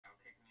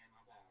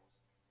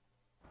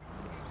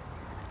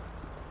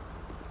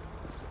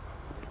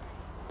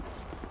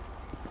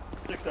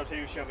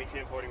602, show me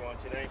 1041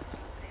 today.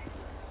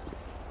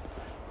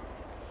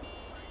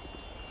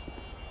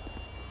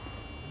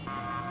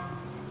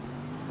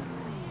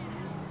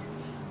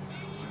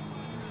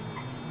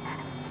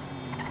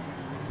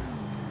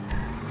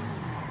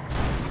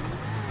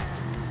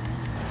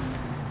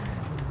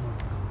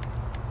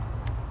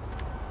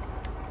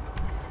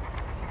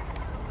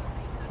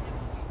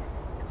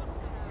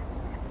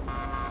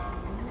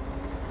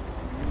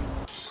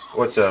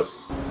 What's up?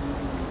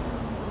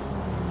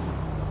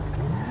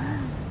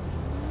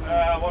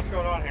 What's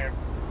going on here?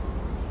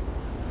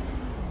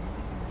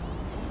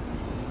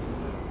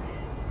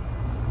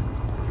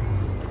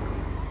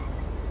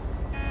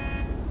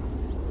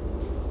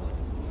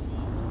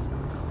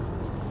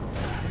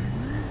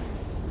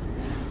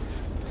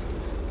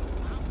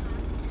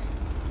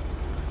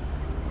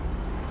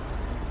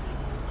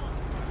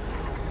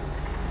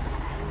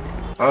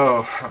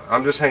 Oh,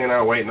 I'm just hanging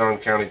out waiting on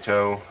county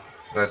tow.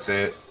 That's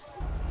it.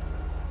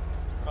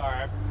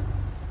 Alright.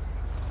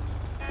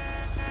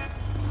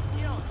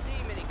 You don't see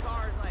many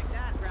cars like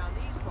that around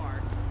these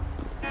parts.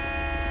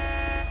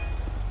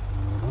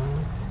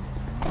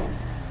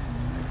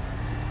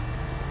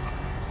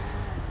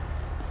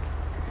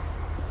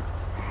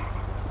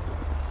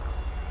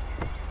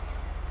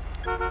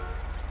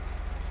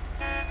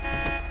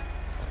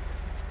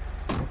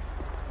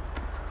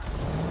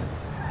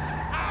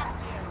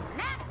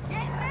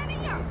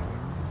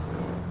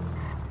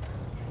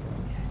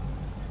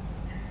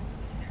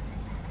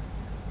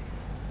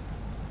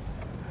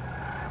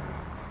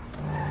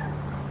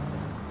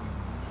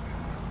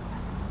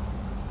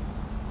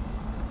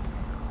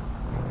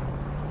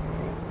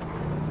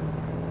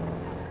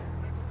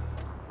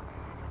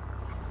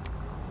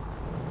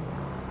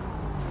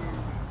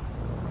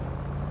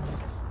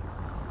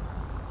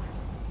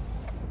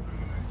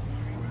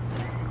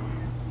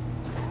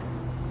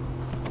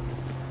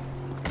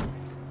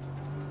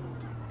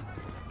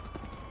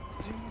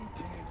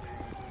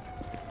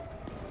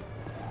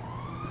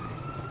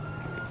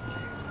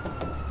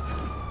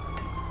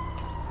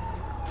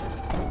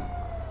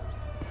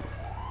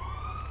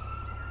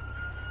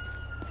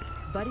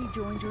 Buddy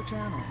joined your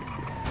channel.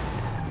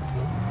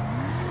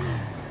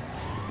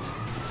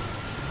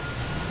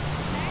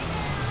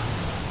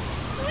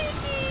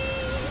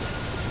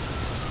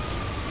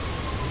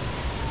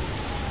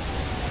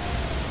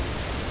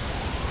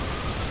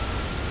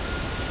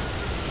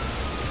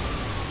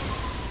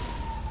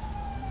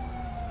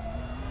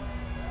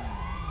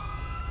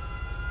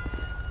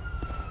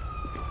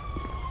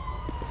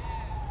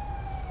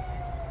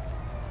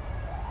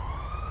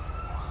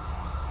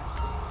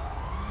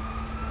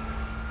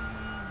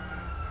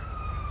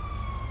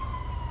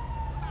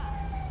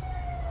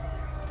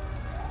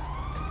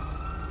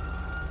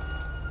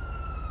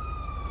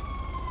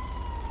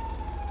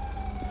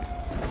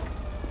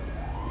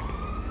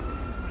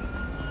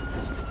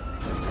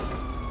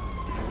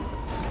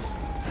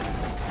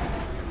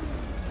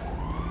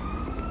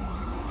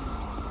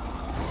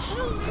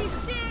 Holy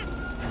shit!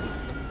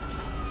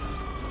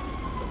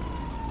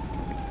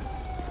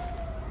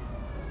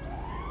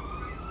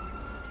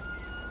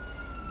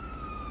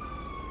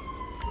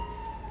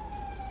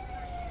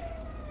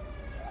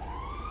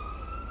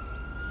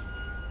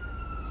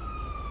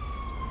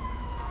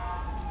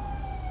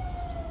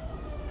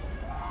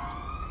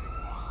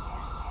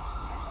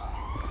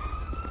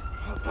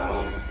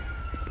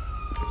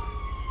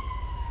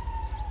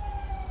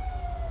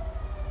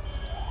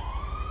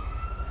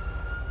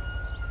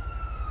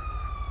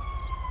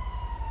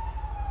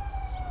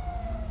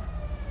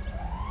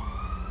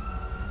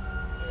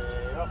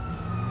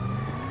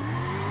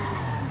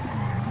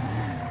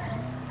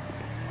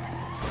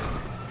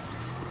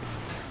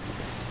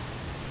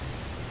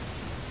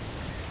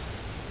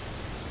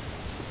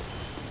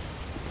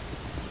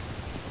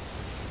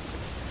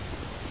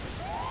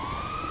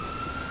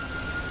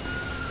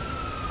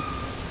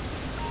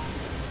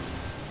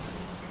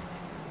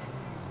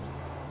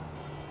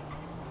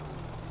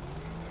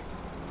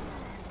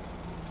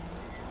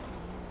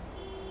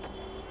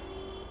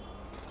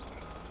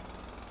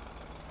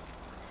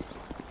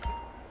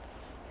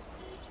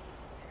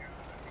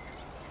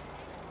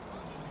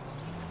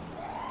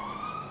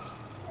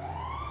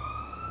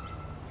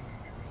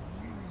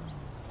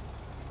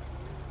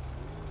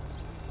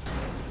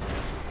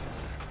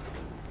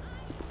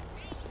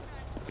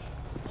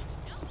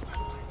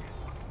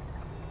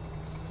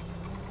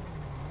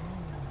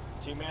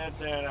 Two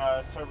minutes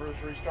and server's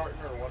restarting,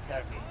 or what's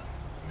happening?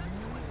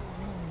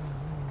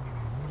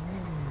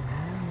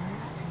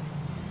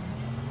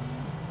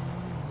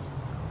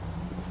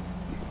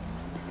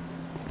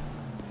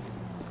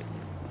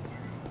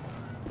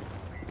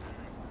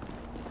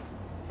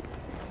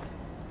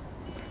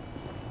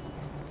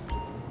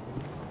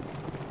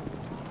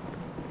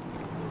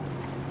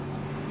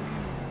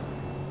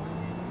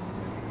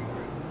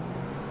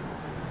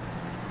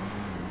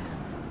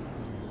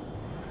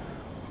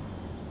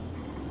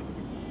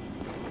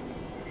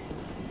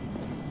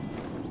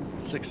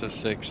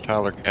 .606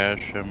 Tyler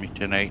Cash, show me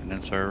 10-8 and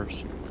in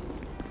service.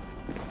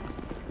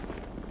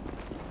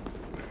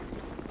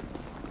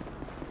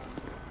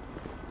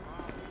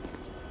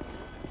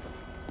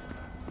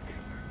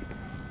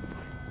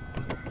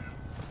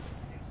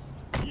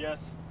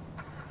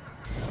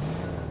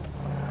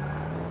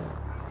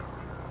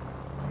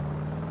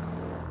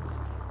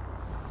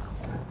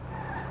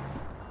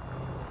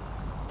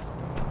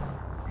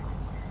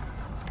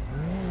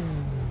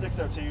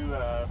 602,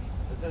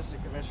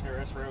 Assistant Commissioner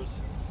S. Rose,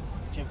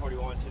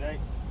 1041 today.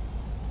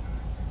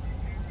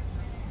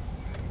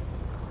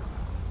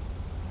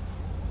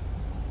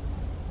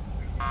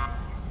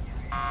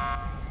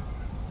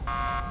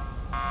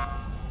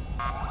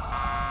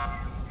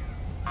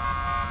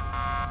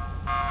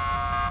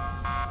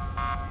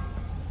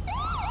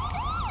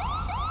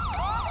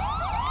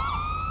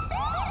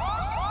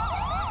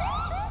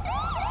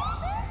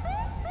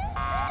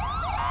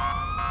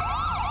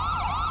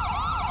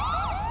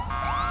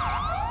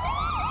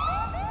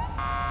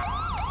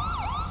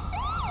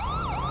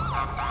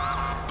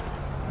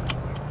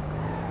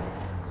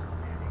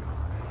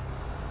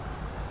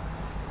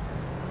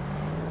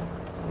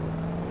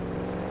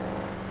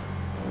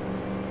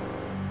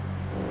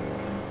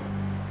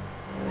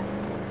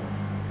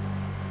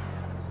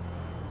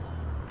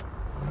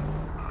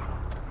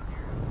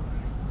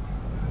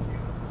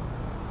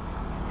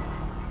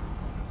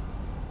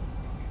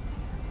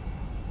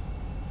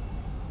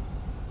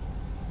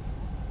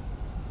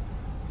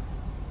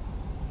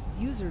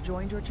 User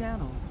joined your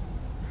channel.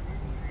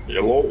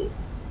 Hello.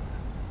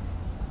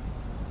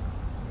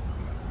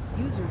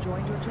 User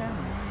joined your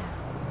channel.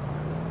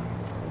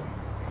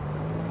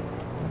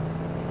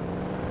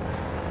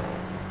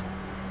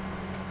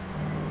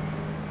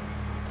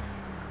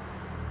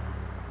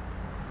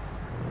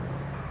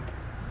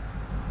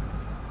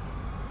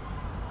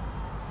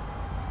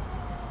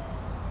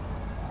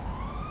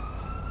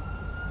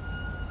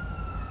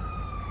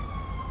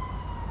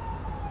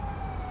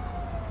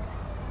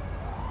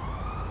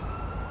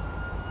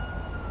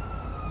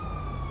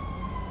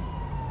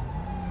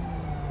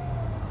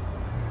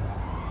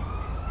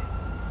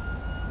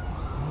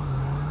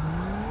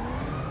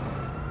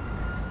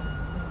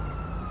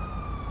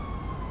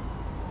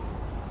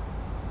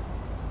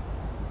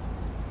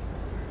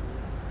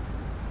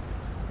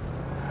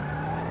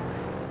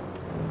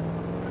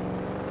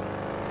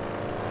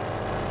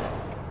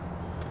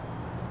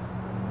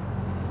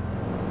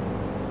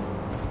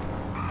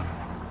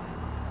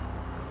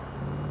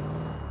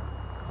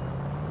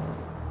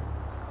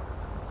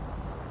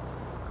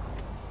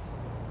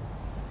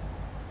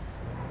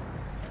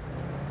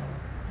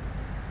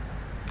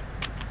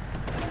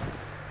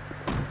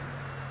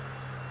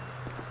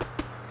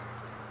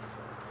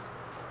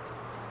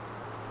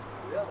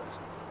 Yeah, that's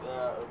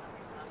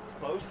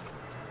close.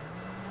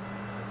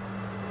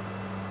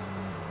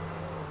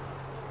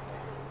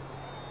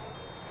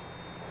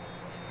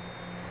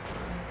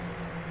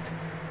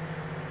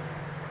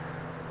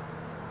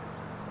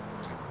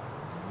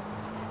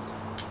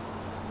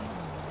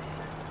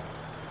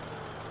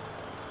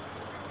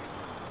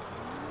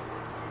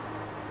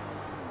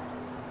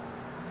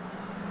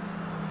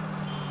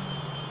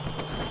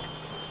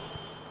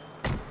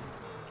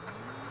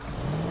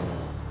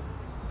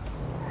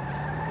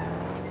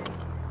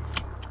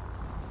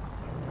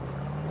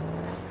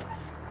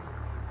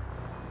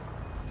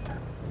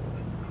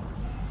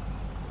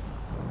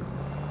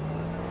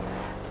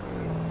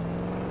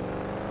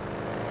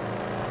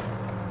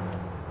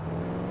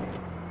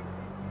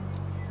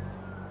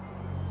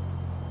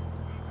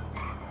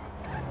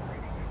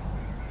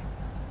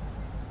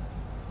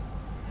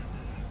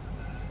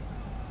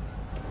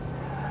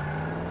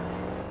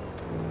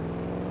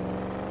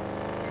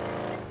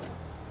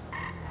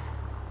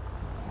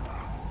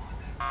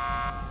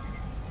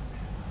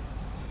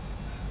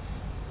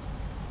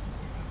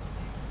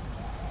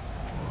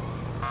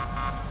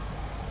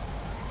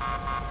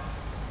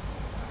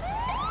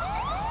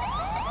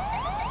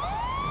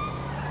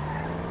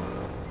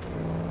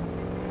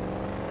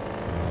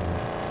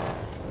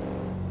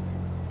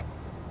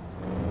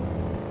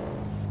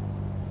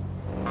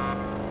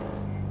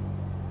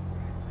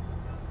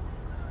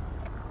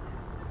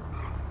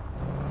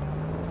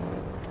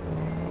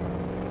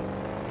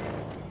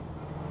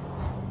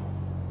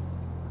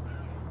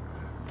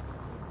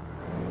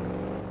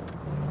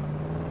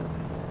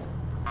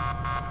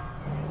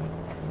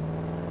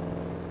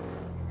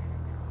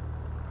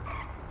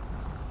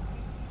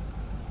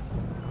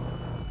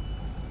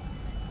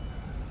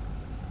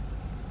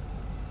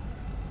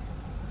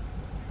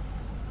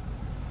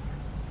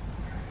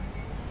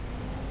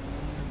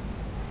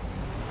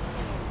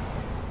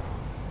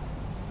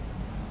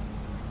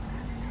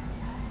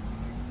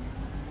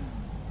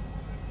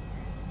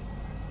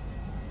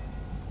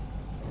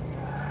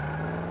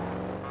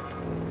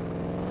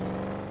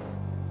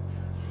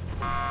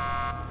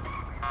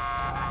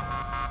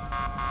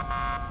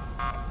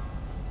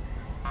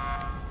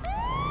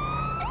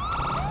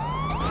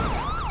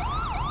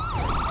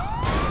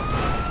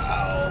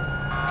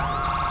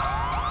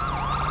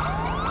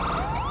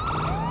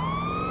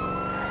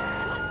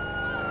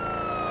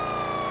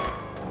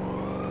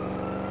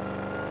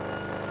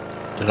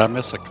 Did I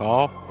miss a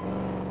call?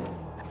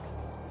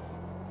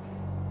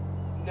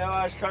 No,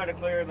 I was trying to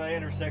clear the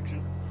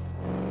intersection.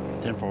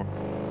 10-4.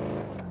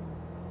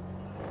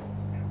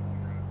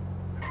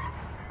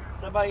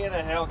 Somebody in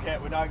a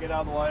Hellcat would not get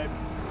out of the way.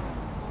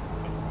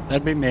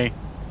 That'd be me.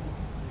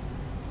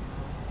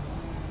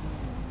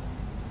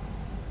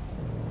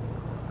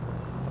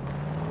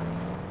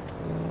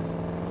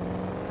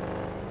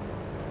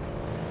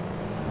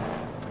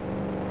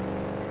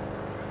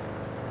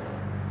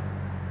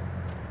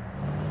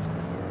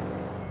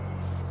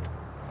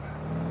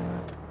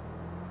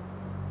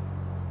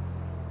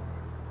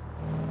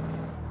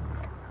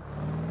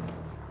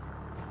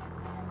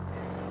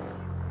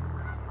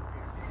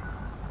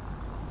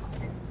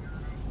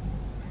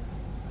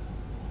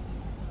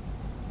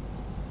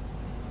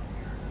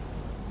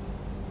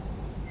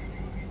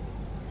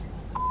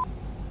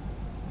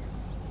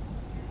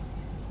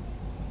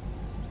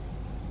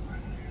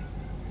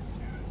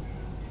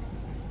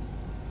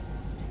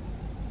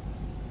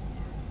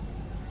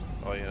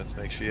 All units,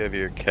 make sure you have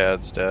your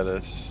CAD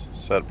status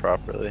set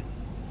properly.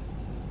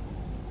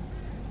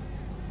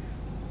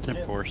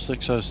 10-4,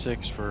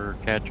 606 for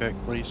CAD check,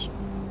 please.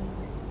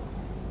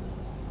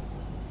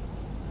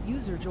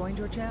 User joined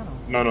your channel.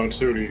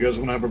 902, do you guys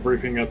want to have a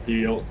briefing at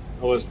the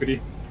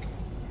LSPD?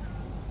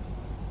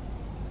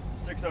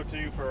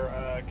 602 for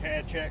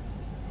CAD check.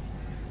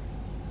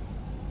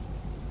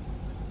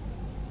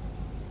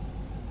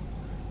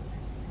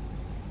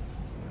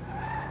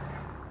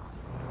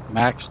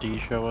 Max, do you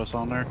show us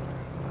on there?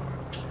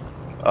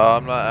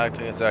 I'm not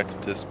acting as active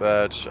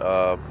dispatch,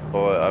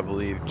 but I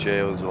believe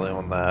Jay was the only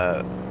one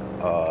that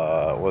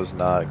was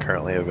not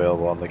currently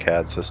available on the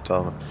CAD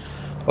system.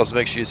 Also,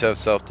 make sure you have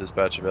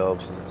self-dispatch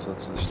available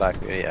since there's not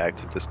going to be any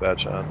active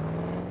dispatch on.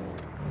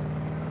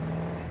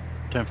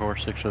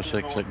 10-4,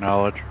 606, 10-4.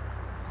 acknowledge.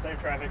 Same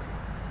traffic.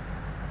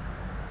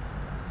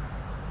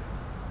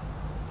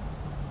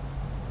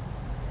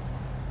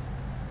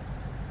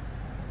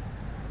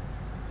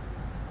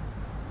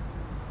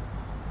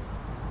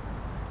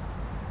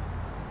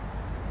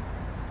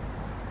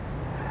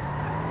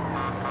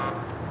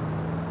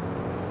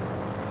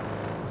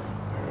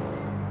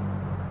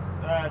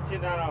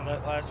 Did not on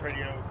that last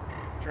radio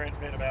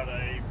transmit about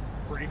a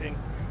briefing.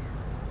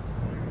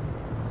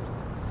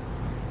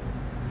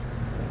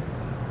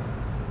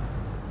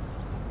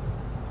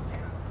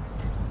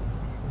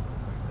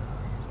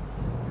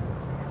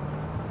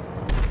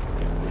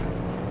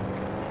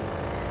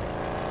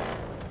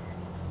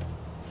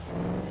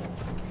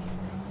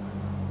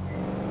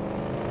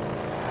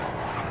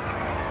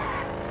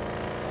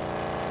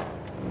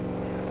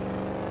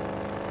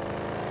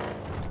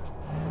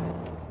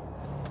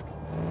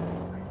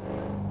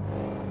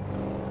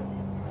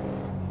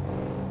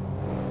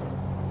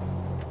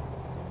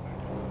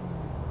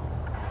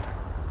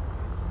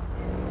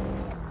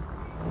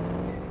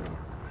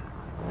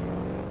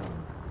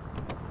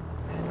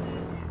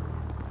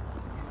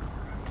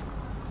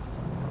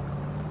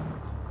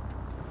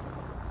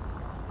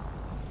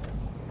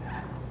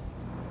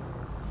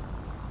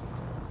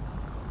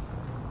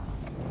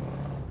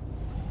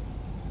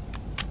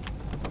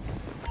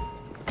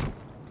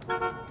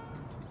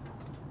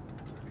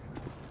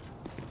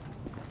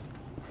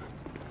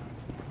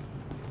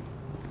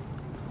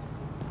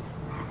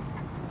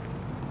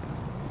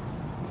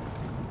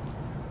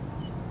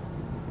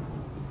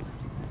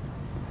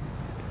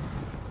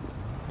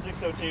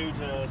 .02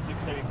 to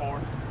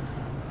 684.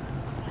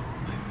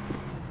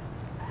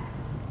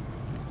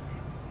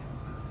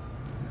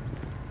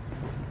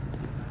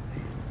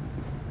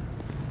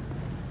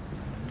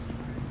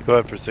 Go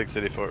ahead for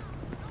 684.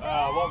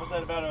 What was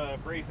that about a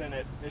briefing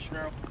at Mission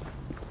Row?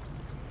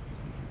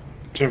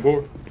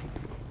 10-4.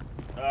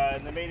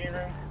 In the meeting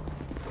room?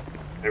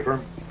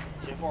 Affirm.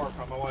 10-4,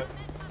 on my way.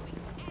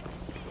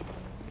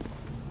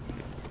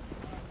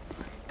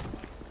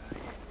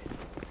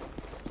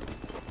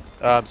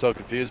 I'm so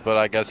confused, but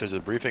I guess there's a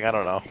briefing. I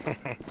don't know.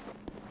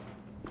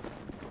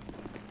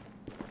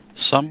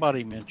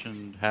 Somebody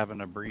mentioned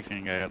having a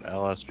briefing at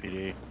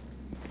LSPD.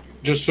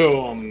 Just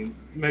so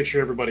make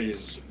sure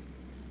everybody's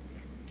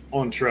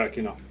on track,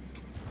 you know.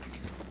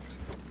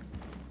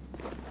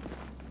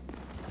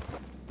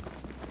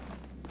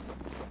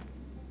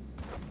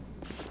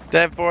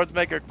 Damn, Fords,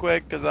 make her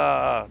quick, cause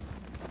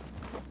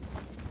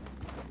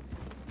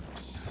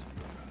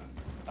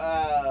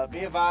be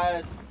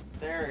advised,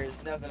 there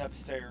is nothing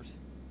upstairs.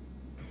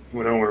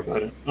 Well, don't worry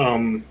about it.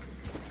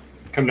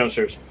 Come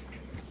downstairs.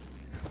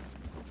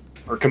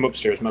 Or come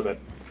upstairs, my bad.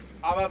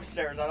 I'm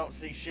upstairs, I don't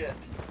see shit.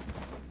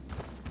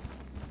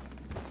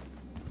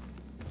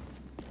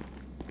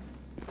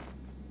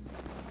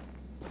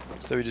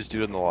 so we just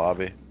do it in the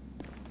lobby.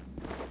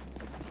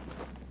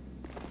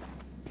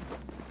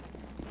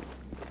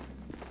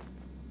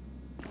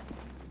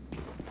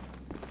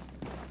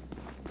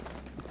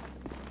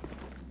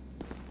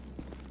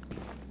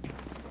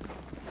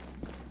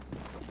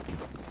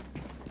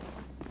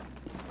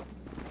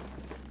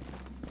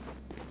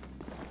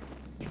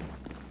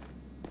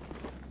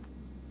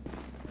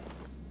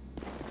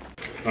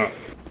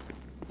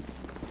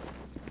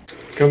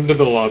 Come to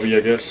the lobby, I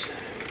guess.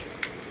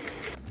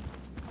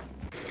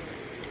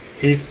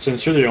 Heath,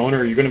 since you're the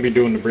owner, you're going to be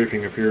doing the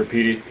briefing if you're a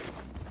PD.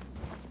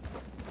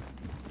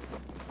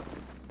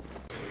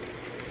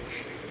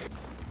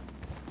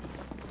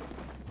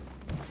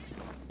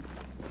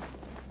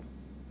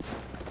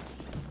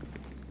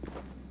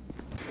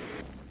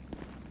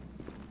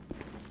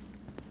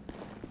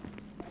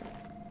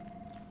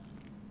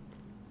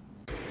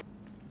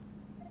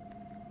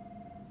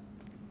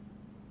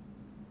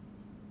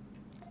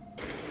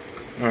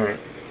 Alright.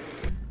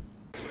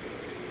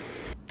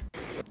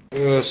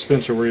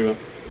 Spencer, where you at?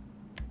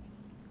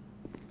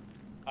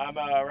 I'm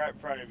right in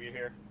front of you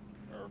here.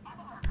 Or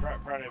right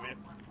in front of you.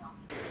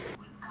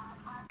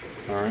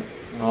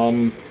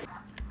 Alright.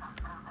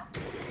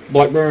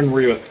 Blackburn,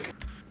 where you at?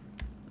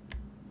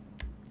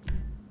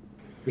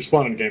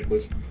 Respond in game,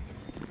 please.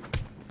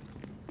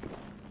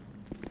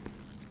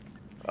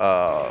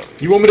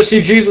 You want me to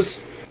see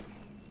Jesus?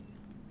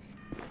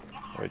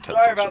 Wait,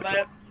 Sorry about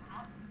that.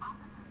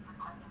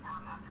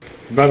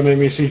 About to make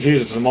me see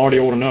Jesus. I'm already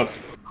old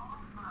enough.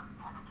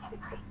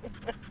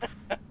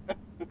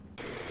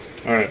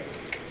 All right.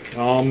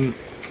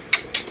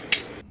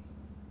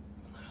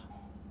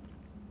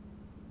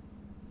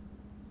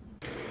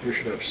 We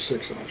should have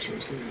 6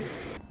 officers here.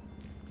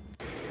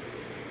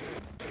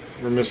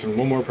 We're missing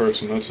one more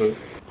person. That's it.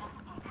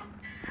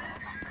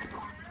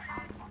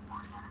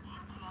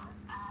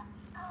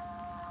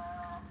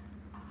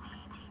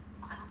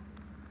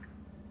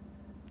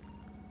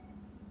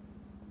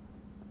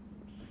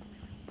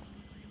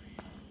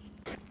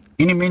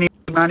 Eeny, meeny,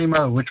 miny,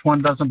 mo. Which one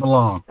doesn't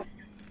belong?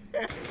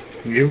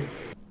 You?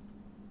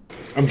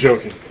 I'm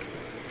joking.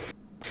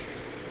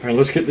 Alright,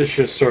 let's get this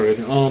shit started.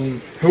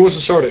 Who wants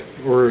to start it?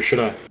 Or should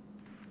I?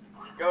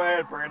 Go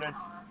ahead, Brandon.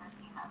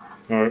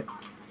 Alright.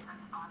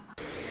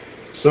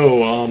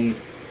 So,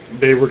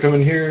 they were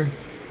coming here.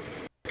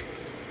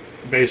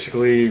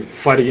 Basically,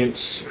 fight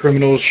against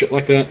criminals, shit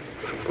like that.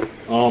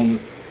 Do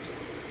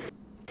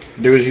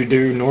as you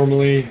do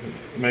normally.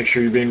 Make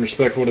sure you're being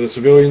respectful to the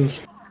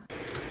civilians.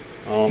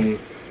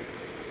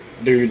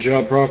 Do your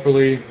job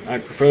properly,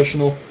 act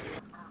professional,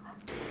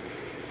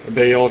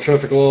 obey all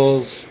traffic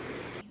laws,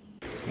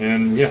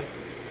 and yeah,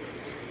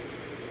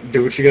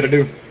 do what you gotta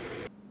do.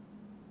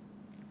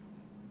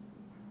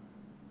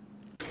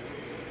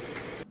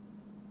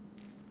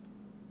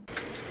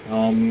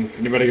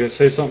 Anybody gonna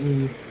say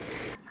something?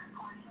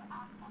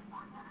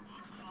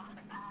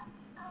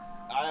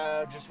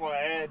 I just want to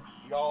add,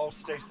 y'all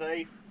stay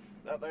safe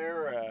out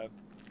there.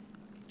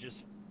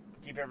 Just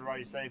keep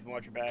everybody safe and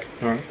watch your back.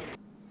 Alright.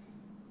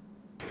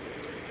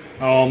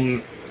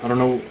 I don't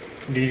know,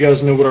 do you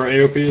guys know what our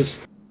AOP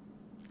is?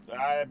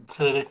 I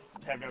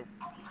have no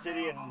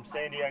city and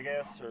Sandy, I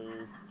guess,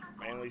 or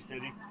mainly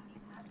city.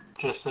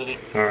 Just city.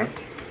 Alright.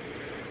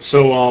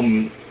 So,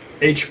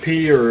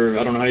 HP, or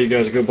I don't know how you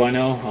guys go by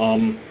now,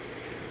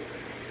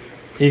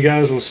 you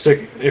guys will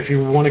stick, if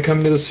you want to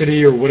come to the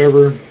city or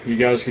whatever, you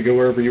guys can go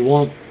wherever you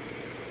want.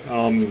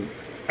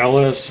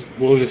 LS,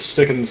 we'll just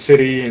stick in the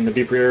city, in the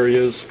deeper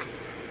areas.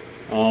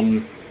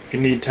 If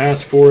you need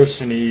task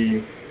force,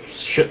 any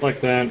shit like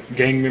that,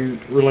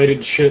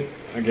 gang-related shit,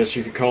 I guess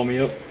you could call me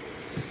up.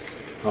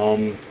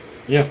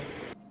 Yeah.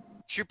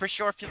 Trooper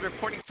Shorefield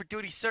reporting for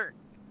duty, sir.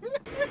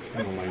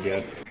 Oh my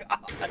god.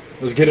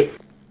 Let's get it.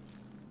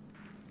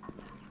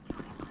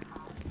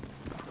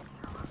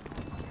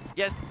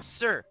 Yes,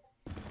 sir.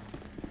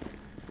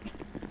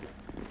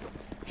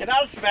 Can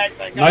I smack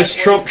that guy? Nice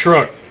please? Trump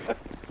truck.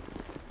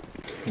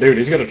 Dude,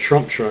 he's got a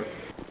Trump truck.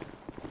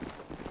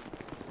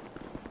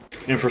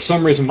 And for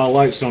some reason my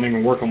lights don't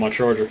even work on my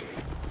charger.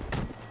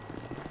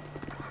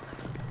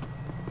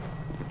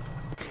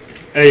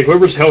 Hey,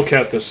 whoever's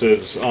Hellcat this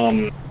is,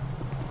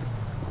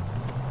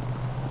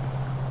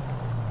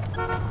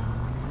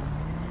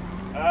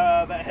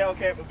 that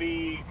Hellcat would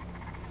be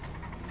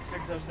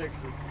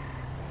 606's.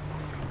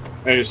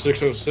 Hey,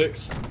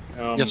 606.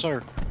 Yes,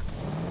 sir.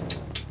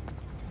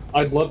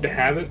 I'd love to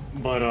have it,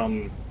 but I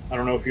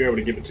don't know if you're able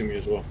to give it to me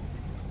as well.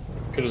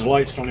 Because his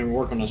lights don't even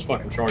work on this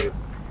fucking charger.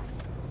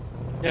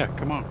 Yeah,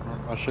 come on.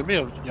 I should be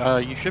able.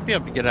 You should be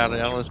able to get out of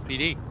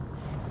LSPD.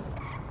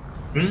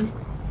 Hmm?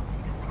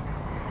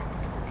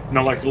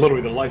 No, like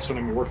literally the lights don't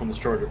even work on this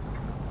charger.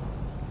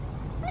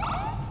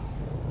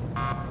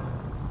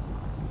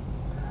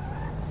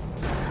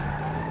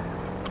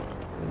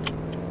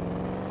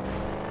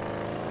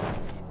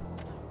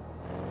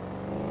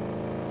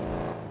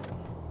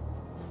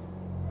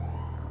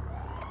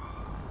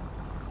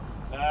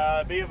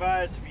 Be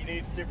advised, if you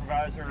need a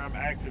supervisor, I'm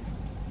active.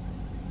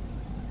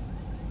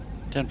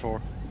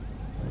 10-4.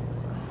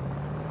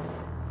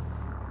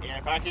 Yeah,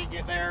 if I can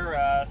get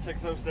there,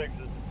 606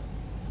 is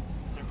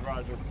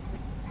supervisor.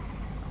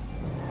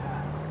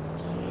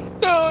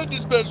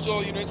 Dispatch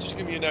all units. There's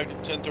gonna be an active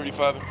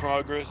 1035 in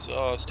progress.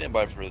 Stand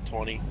by for the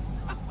 20.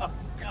 Oh,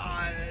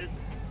 God.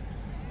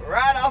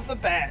 Right off the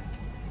bat.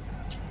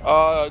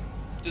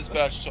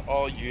 Dispatch to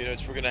all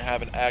units. We're gonna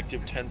have an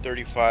active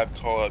 1035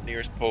 call up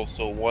nearest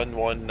postal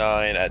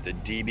 119 at the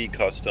DB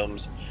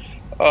Customs.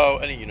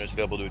 Any units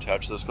available to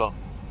attach to this call?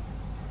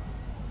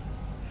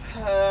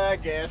 I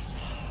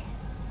guess.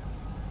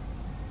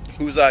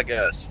 Who's I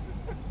guess?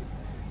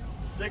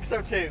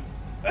 602.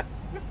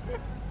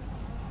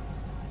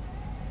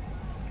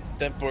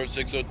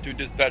 10-4-602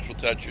 dispatch will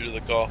attach you to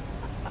the call.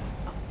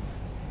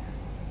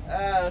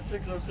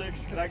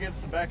 606, can I get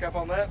some backup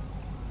on that?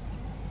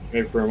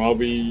 Hey, firm, I'll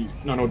be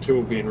 902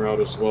 will be en route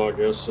as well, I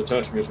guess.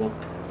 Attach me as well.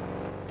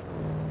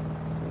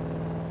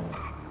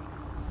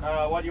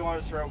 What do you want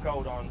us to roll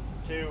code on?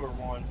 2 or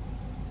 1?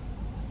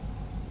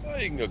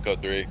 You can go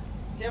code 3.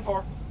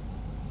 10-4.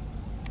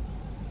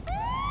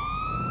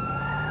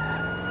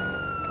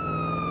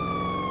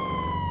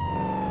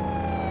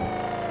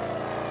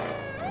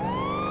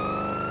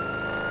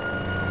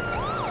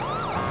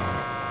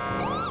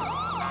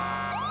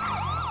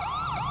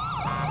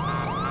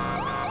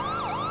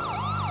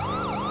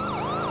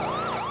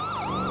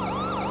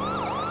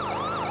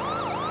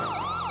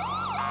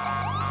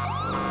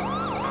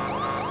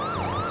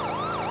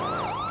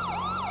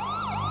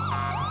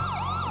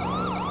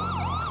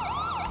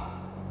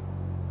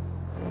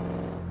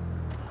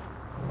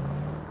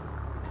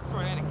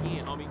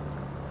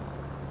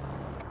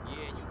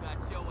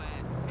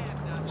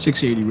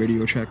 680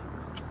 radio check.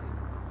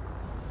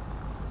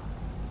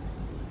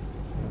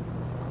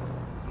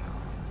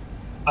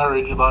 I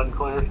read you loud and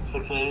clear.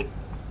 680.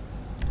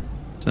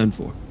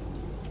 10-4.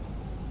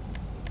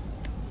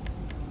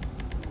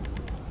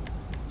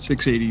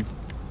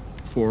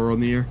 684 on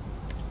the air.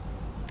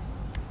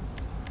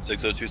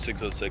 602,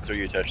 606, are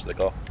you attached to the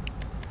call?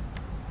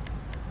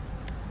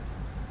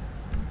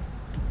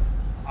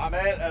 I'm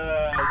at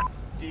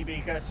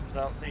DB Customs.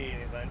 I don't see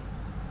anything.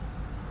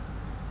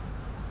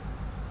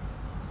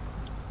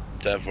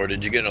 10-4,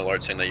 did you get an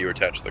alert saying that you were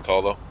attached to the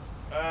call though?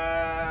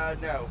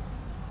 No.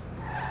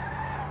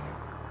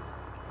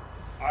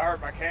 I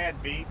heard my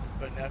CAD beep,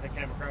 but nothing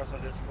came across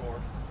on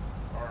Discord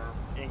or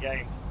in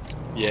game.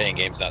 Yeah, in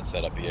game's not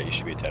set up yet. You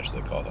should be attached to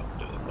the call though.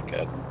 Do it in the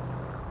CAD.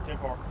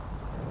 10-4.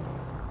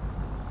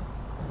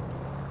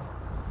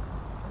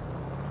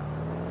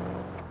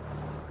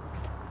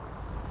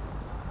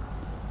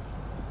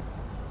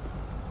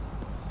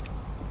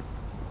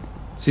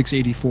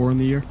 $684 in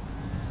the year.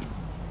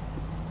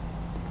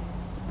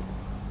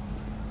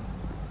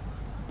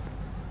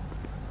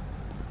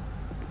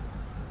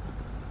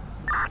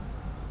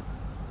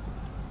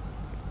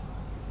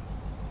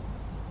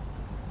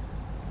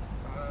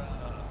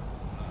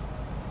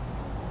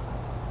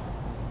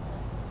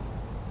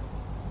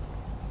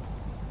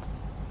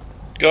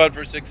 Go ahead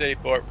for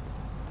 684.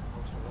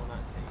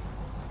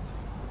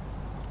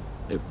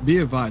 Be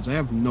advised, I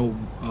have no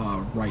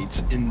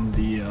rights in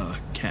the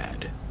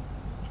CAD.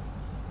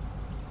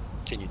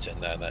 Can you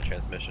tend that in that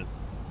transmission?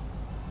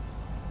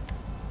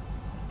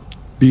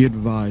 Be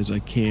advised, I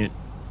can't.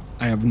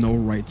 I have no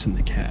rights in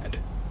the CAD.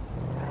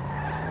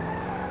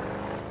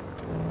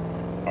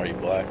 Are you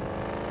black?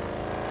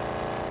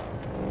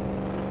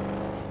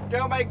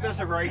 Don't make this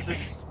a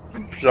racist.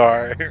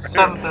 Sorry.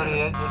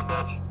 738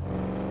 dispatch.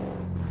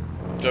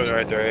 So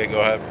right there, go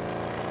ahead.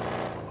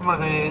 I'm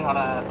going to be on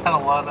a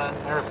 1011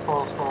 Air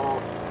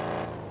Postal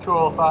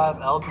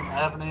 205 Elgin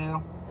Avenue.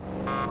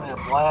 We have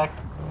black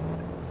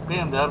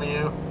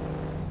BMW.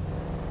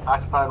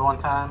 Occupied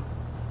one time.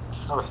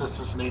 No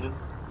assistance needed.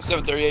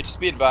 738, just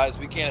be advised,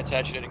 we can't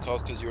attach you to any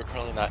calls because you are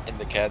currently not in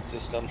the CAD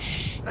system.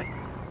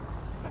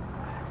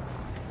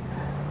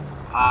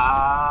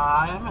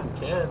 I am in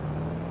kid.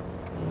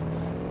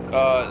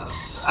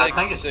 I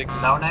think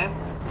it's no name.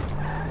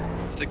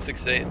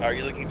 668, are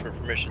you looking for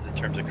permissions in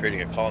terms of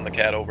creating a call in the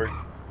CAD over?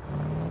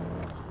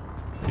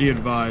 Be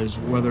advised,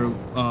 whether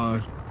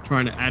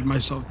trying to add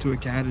myself to a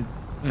CAD,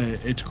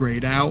 it's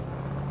grayed out,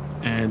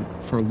 and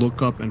for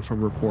lookup and for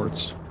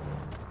reports.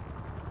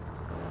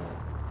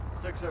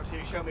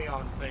 602, show me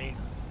on scene.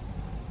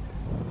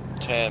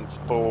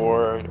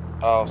 10-4,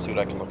 I'll see what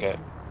I can look at.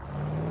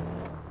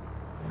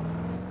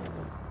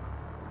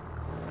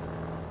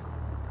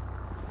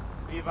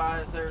 Be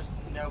advised, there's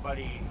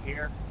nobody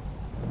here.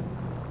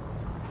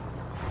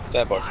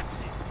 That part.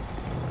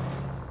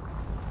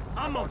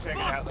 I'm gonna check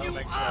it out though,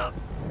 make sure.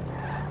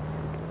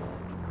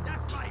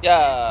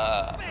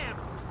 Yeah.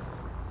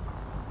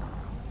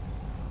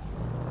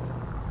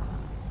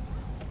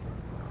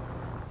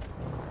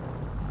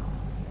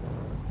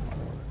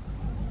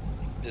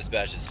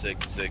 Dispatch is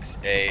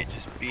 668.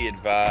 Just be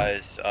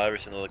advised,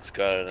 everything looks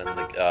good on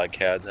the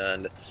CAD's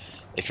end.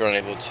 If you're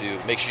unable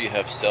to, make sure you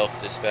have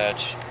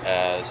self-dispatch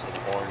as an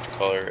orange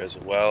color as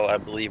well, I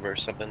believe, or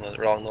something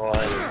along the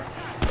lines.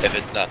 If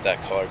it's not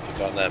that color,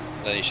 click on that,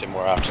 then you should have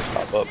more options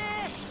pop up.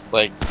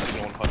 Like the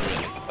Signal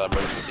 100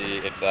 emergency,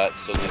 if that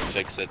still doesn't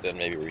fix it, then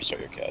maybe restart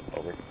your CAD.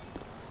 Over.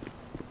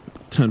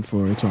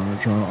 10-4, it's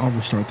orange. I'll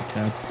restart the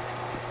CAD.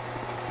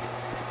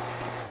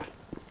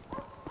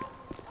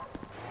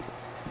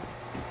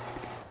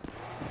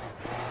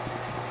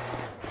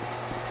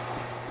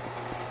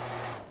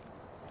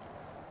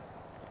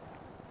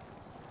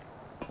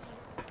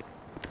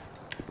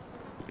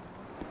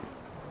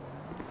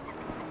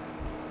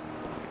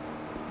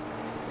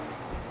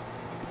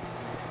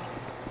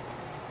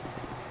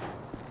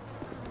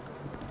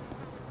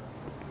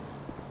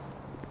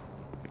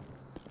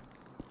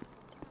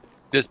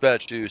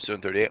 Dispatch to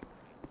 738.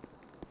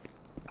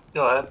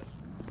 Go ahead.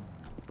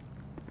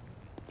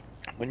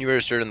 When you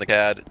registered in the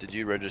CAD, did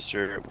you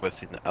register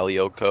with an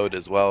LEO code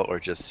as well, or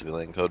just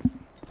civilian code?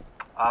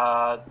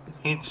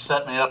 He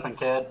set me up in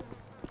CAD.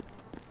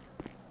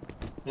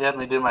 He had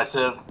me do my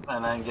civ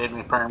and then gave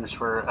me perms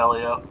for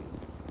LEO.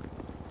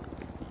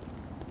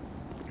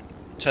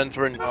 10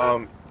 for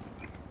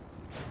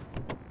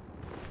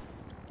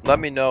let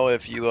me know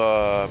if you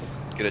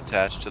get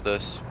attached to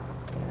this.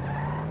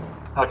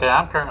 Okay,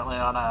 I'm currently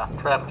on a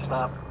traffic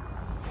stop.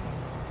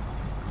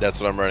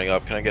 That's what I'm running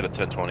up. Can I get a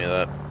 1020 of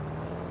that?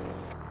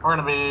 We're going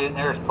to be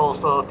nearest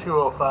postal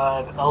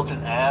 205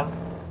 Elgin Ave.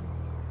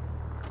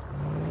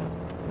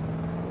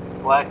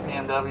 Black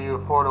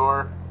BMW,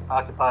 4-door,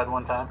 occupied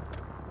one time.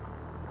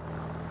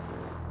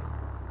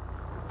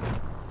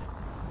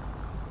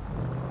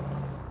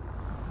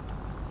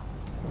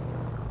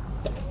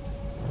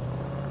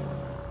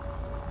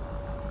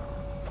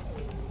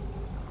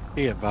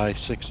 Be advised,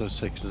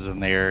 606 is in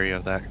the area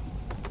of that.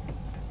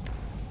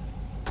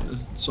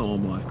 So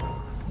am I.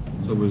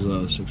 So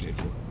was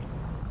 684.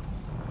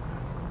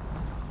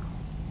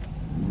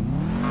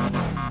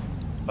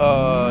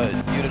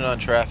 Unit on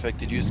traffic,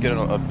 did you just get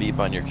a beep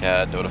on your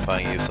CAD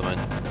notifying you of something?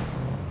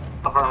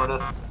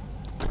 Affirmative.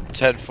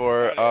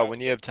 10-4, when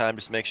you have time,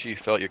 just make sure you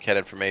fill out your CAD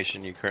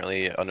information. You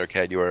currently, under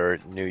CAD, you are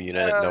new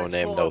unit, no it's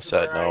name, full no to the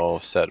set, no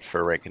right. set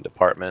for rank and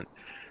department.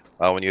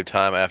 When you have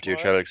time, after you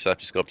try to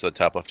accept, just go up to the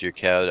top left of your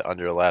CAD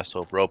under Last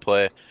Hope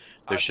Roleplay. There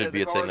I should said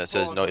be the a thing car's that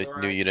says pulling no to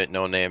the new right. unit,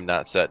 no name,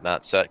 not set,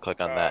 not set.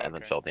 Click on that and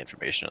then okay. fill out the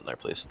information in there,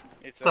 please.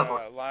 It's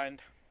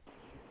lined.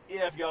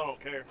 Yeah, if y'all don't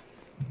care.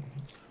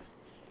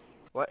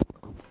 What?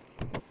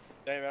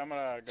 David, I'm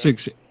gonna go.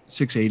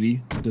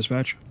 680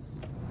 dispatch.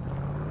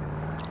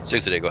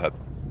 6 go ahead.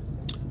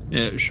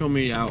 Yeah, show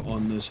me out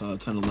on this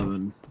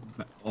 1011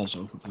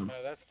 also with them.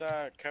 That's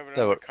not covered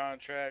That under work.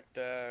 contract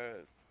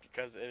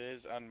because it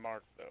is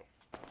unmarked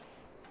though.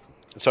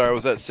 Sorry,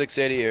 was that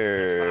 680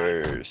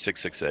 or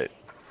 668?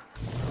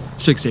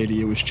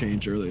 680, it was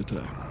changed earlier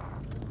today.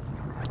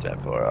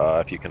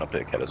 10-4, if you can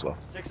update CAD as well.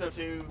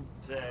 602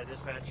 to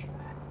dispatch.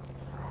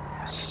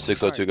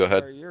 602, go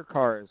ahead. Sir, your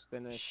car is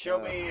finished. Show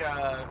me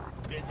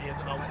busy at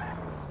the moment.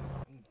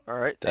 All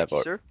right, thank you,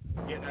 10-4. sir.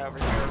 Getting over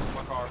here to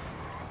my car.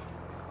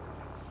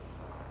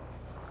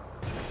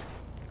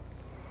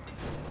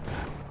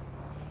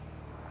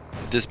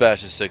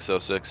 Dispatch is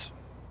 606.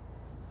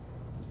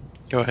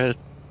 Go ahead.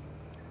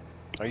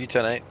 Are you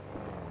 10-8?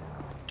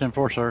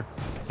 10-4, sir.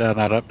 Did I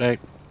not update?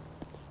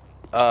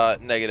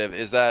 Negative.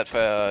 Is that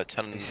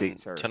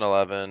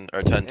 1011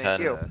 or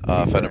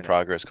 1010? Fed in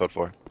progress, code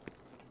 4.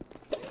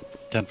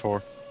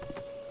 10-4.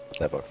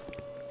 10-4.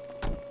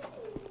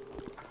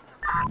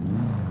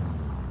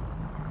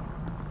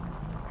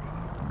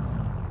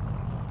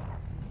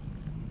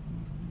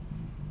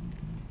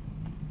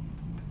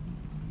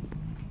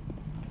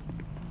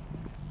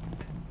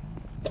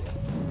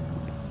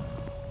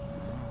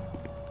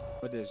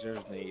 What does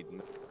yours need?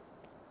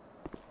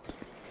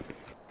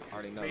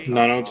 Already know.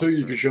 902,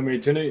 you can show me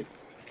 10-8.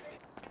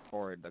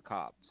 Or the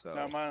cop, so.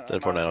 No, mine, 10-4, mine's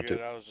 902.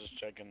 good. I was just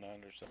checking the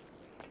underside.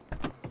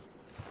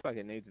 Looks like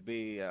it needs to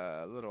be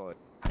a little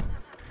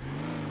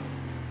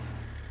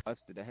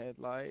busted the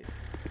headlight.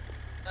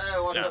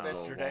 What's Yeah. up,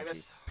 Mr.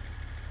 Davis?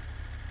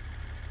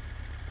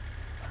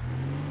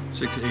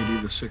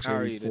 680 to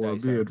 684.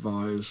 Be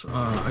advised.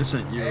 I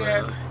sent you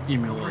an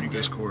email on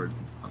Discord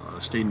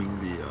stating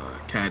the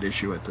CAD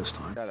issue at this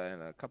time. Got it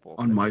in a couple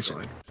On my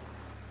side.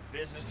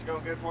 Business is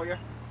going good for you?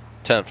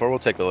 10-4, we'll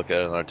take a look at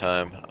it another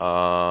time.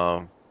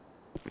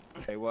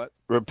 Hey, what?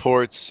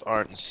 Reports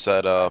aren't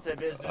set up, said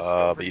business is going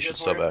but pretty you good should for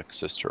still you? have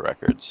access to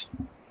records.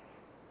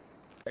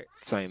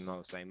 Same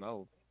old, same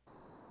old.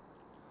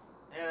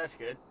 Yeah, that's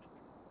good.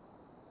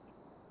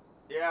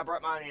 Yeah, I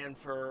brought mine in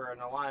for an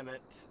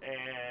alignment,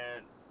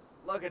 and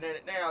looking at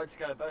it now, it's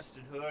got a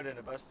busted hood and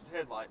a busted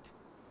headlight.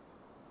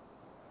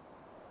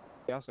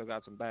 You also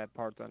got some bad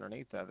parts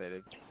underneath of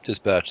it.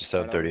 Dispatch is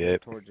Right over here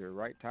 738. towards your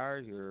right tire,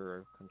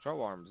 your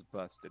control arm's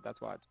busted.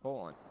 That's why it's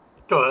pulling.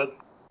 Go ahead.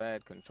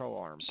 Bad control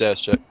arm.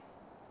 Status check.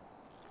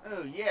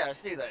 Oh, yeah, I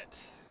see that.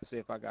 Let's see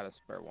if I got a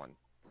spare one.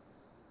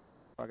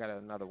 If I got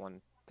another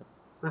one.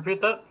 Repeat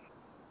that.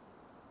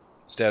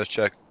 Status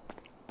check.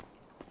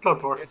 Go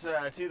for it. It's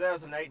a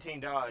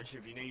 2018 Dodge,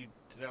 if you need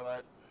to know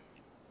that.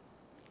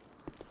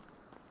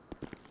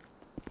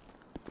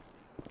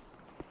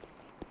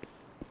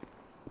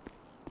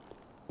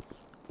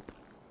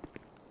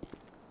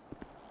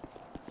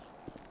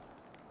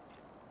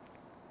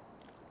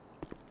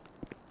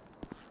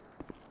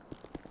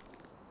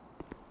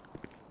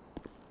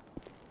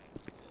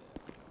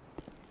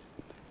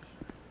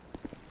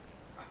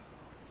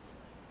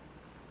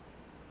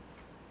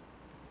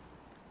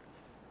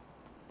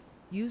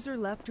 User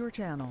left your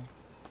channel.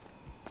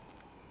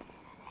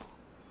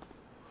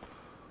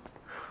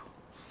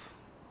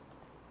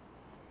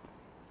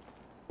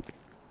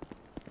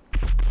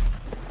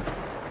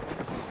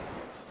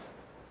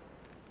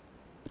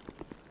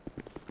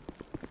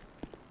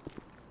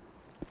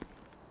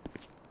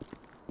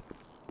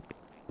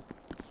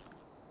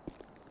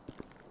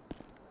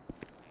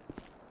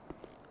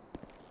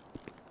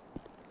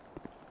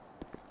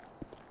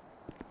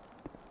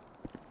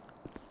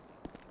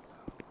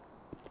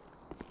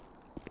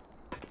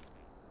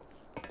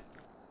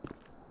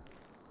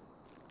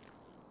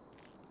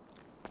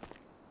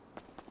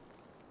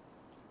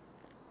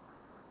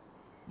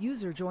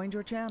 User joined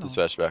your channel.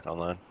 Dispatch back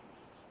online.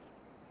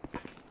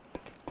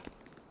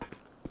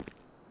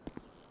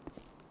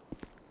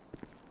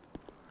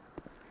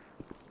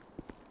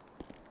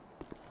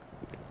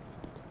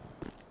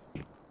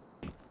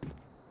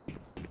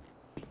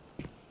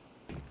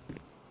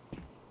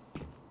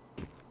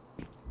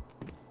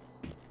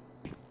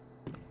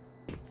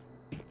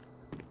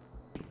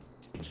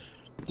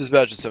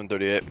 Dispatch is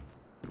 738.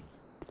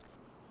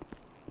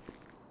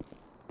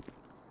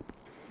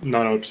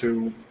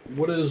 902,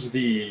 what is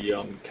the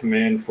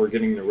command for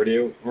getting the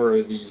radio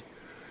or the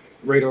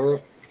radar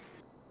up?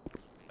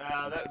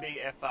 That'd be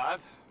F5.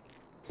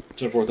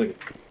 10-4, thank you.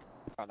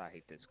 God, I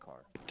hate this car.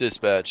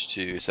 Dispatch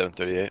to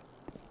 738.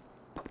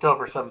 Go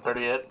for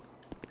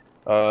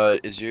 738.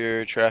 Is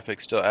your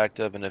traffic still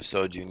active? And if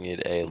so, do you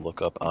need a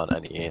lookup on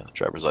any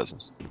driver's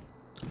license?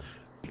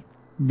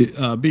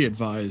 Be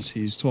advised,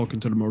 he's talking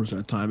to the motors at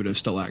that time. It is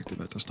still active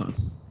at this time.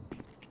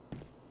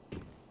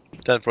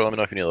 10-4, let me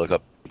know if you need to look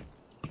up.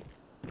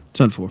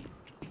 10-4.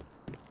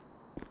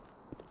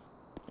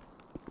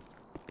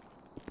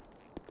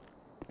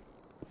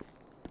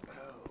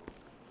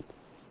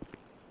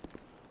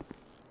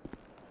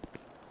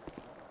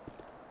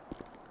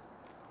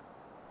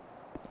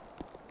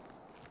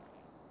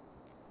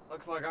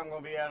 Looks like I'm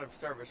going to be out of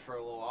service for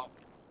a little while.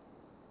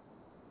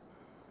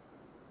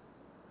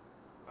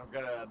 I've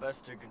got a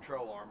busted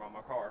control arm on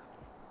my car.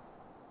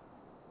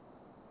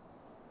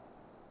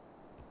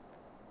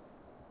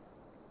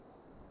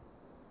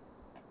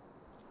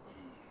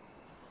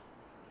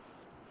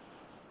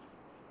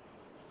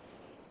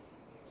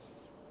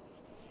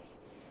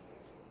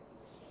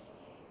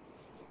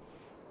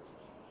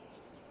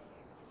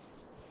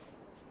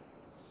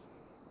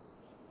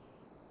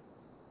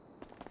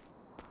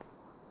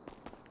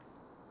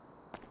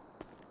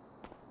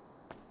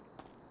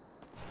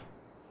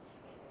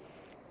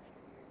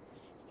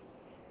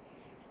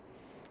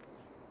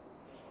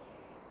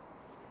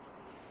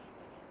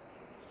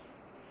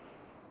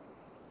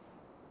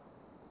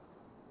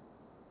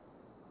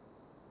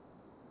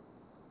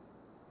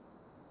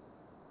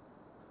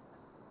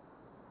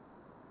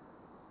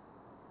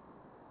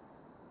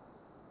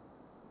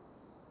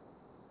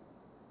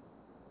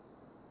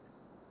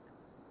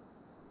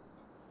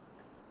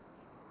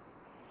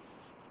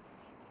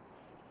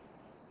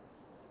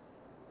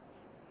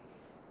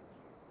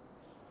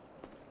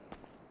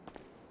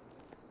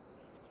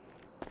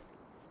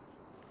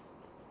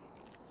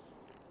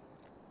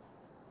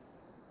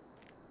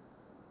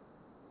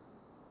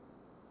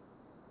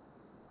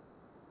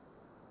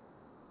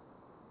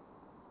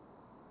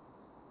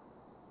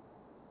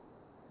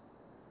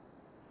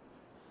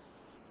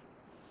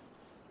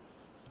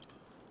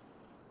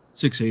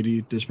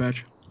 .680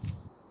 dispatch.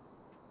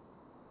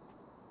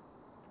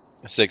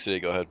 680,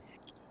 go ahead.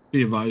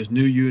 Be advised,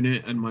 new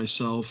unit and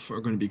myself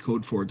are going to be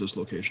code 4 at this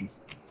location.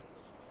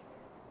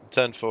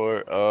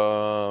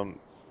 10-4,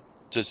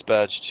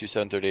 dispatch to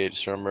 738.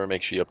 Just remember,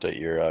 make sure you update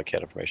your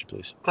CAD information,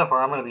 please.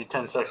 10-4, I'm going to be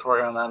 10-6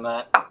 working on that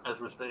map as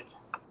we speak.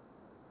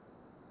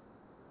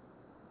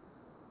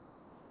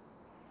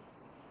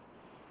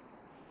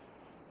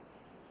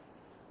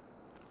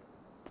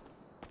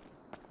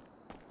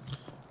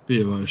 Be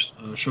advised,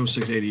 show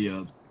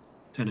 680,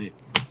 10-8.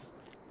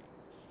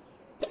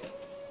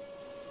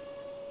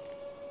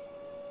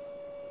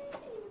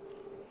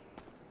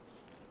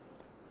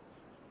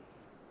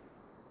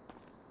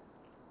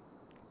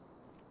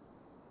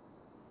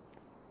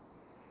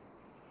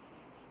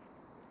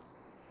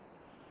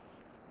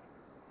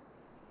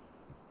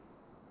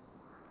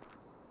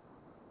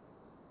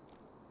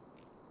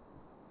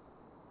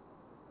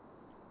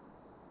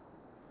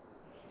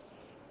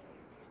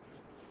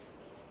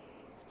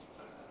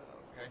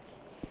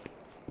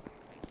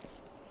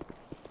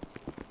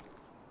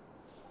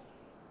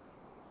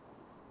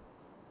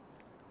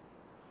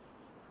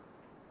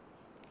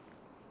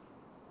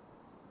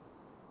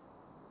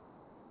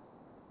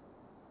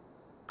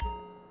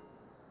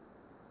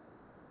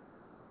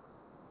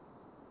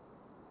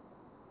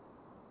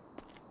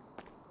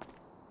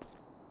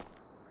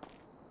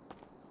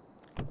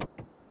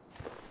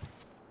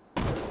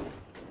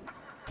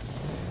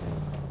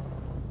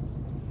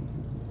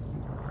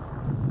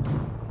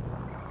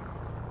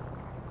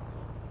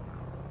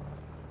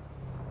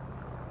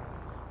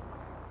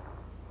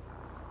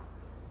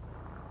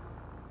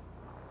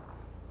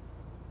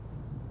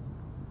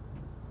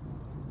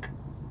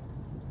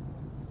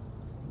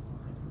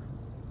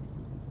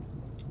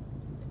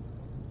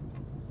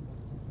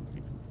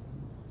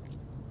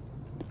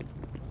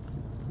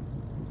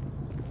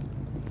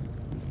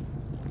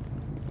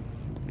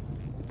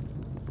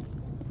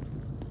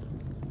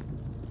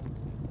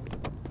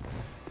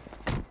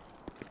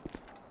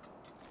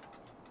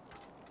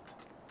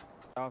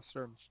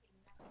 Officer,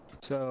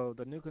 so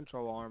the new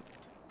control arm,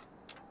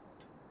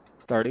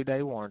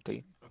 30-day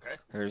warranty. Okay.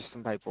 Here's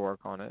some paperwork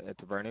on it.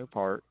 It's a brand new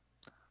part.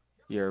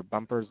 Your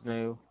bumper's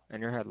new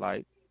and your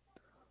headlight.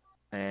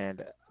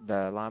 And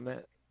the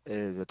alignment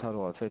is a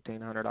total of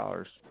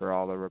 $1,500 for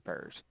all the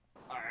repairs.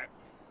 All right.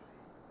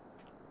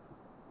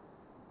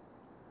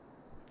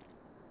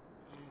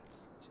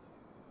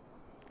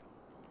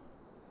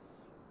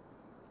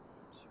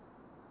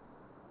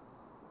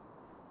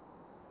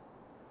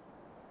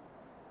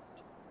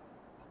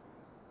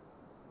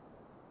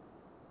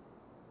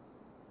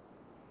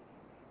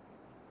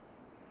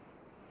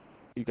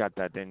 You got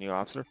that, didn't you,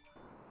 officer?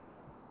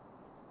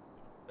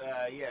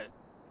 Yeah.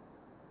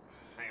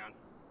 Hang on.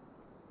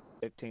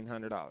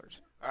 $1,500.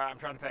 All right, I'm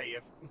trying to pay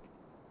you.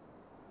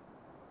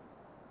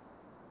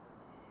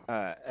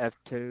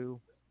 F2,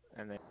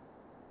 and then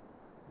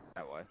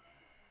that way.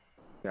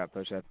 You gotta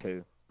push F2.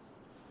 There.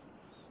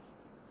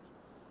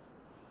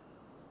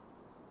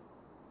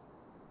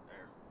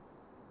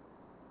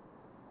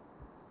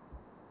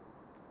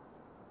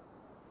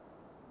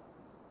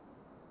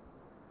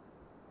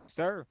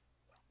 Sir,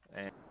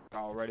 and it's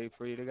all ready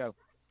for you to go.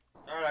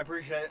 All right, I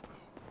appreciate it.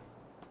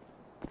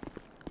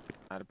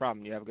 Not a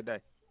problem. You have a good day.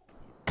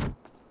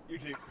 You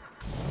too.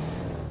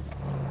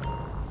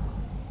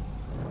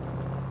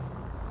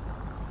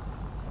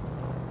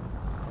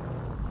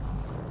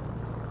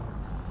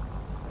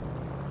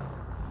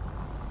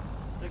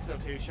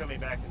 .602, show me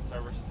back in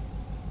service.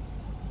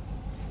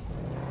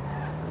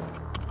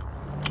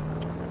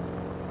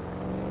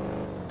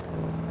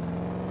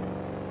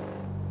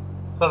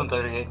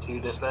 .738 to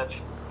dispatch.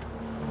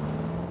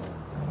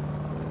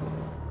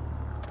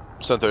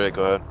 738,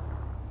 go ahead.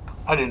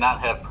 I do not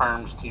have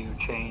perms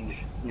to change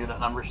unit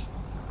numbers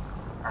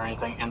or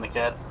anything in the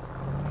CAD.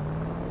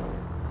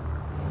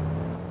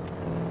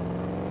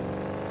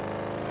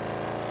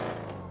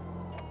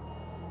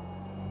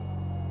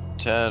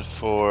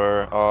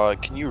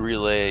 Can you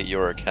relay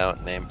your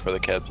account name for the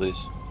CAD,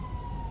 please?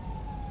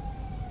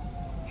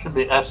 Should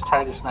be S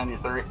Titus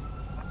 93.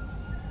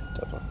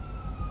 Definitely.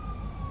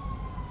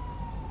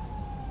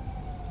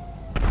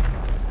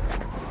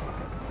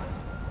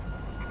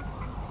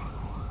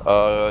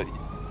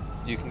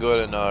 You can go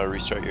ahead and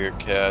restart your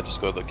CAD.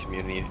 Just go to the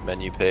community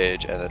menu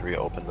page and then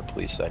reopen the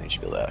police side. You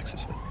should be able to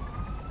access it.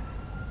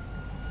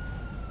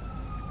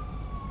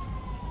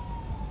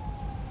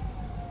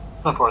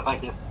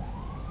 Thank you.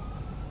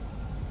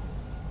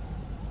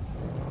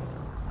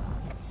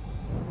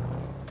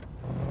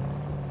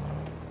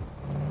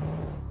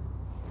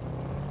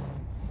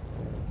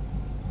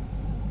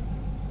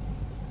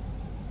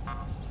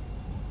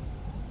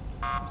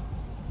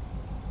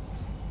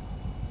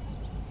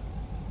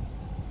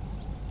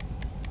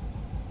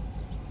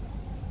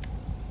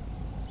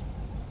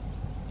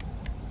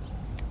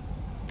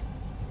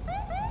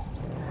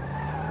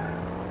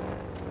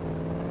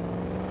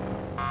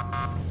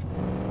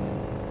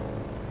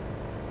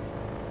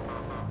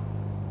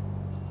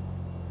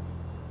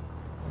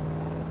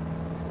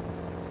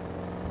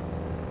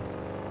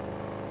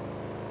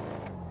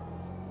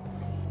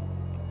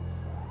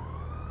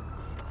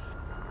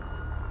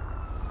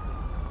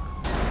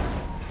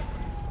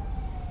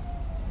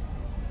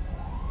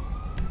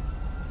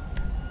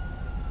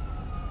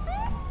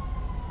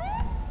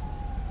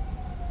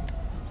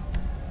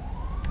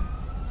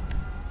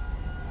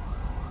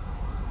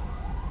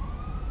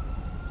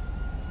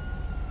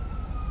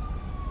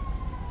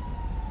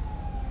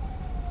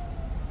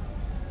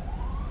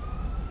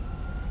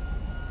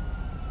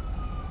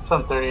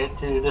 .738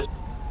 to this.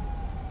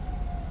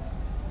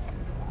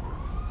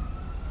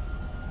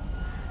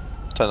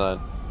 10-9.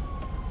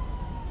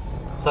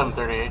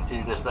 738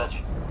 to dispatch.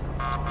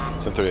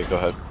 738, go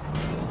ahead.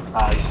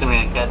 You see me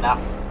in CAD now?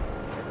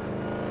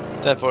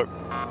 10-4.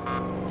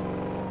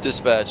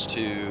 Dispatch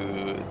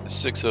to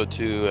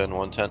 602 and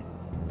 110.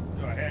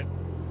 Go ahead.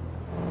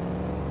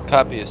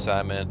 Copy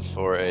assignment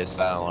for a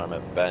silent alarm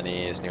at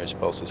Benny's. Nearest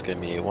post is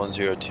going to be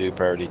 102,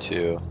 priority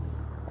 2.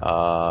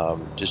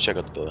 Just check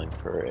out the building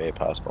for a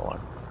possible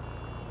alarm.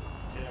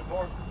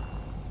 10-4.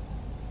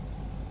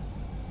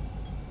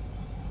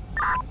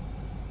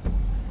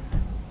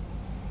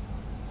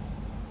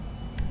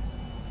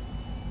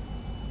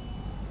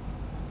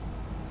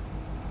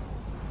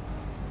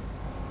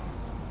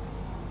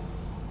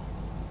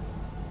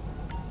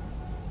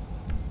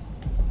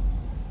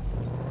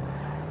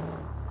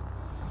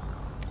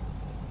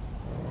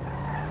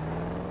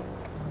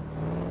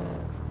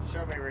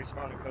 Show me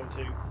responding code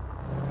 2.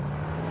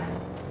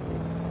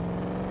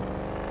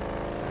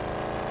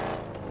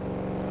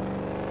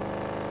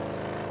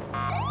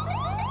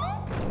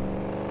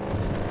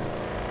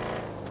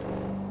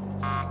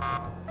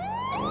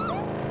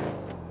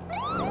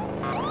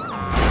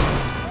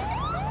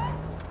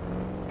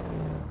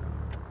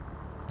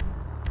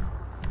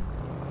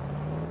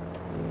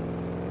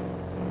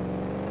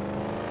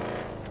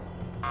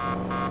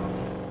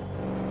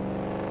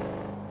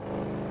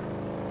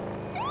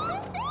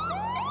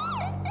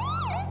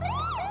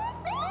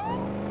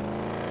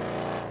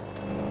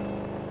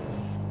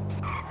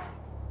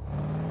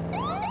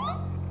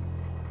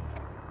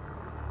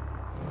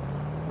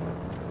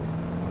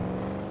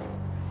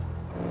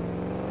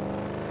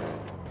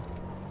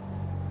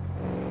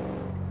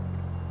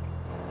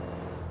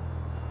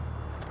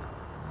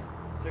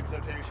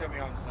 .602, show me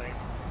on scene.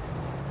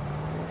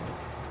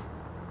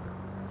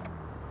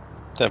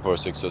 10-4,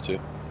 602.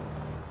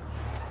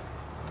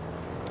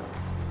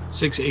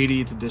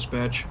 680 to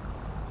dispatch.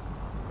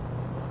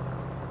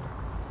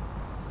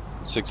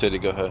 680,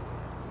 go ahead.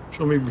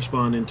 Show me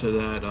responding to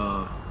that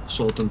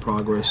assault in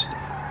progress.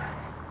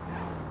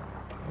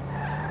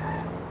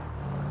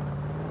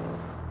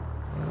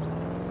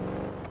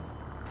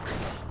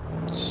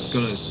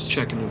 Gonna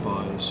check and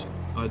advise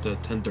at the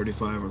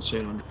 1035 on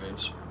St.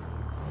 Andreas.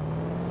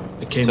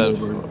 It came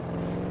over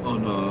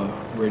on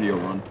a radio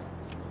run.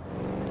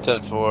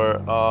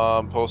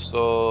 10-4.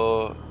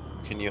 Postal.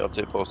 Can you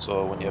update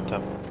postal when you have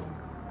time?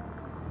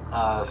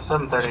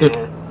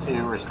 738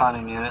 to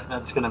responding unit.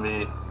 That's going to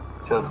be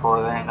code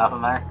 4. There ain't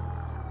nothing there.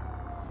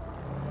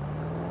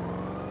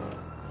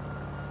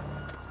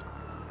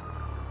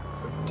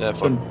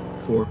 Definitely.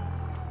 4.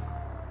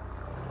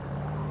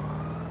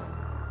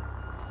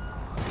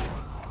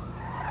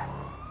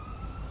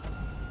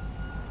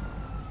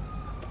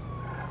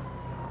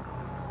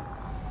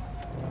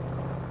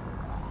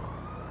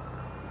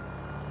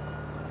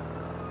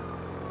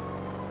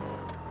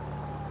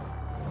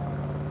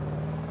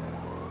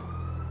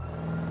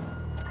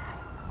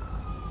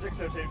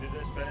 602 to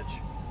dispatch.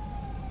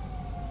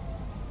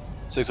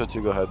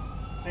 602, go ahead.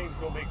 Scene's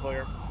gonna be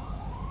clear.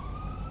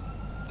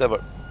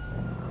 Deadwood.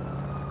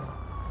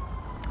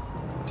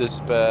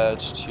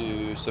 Dispatch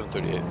to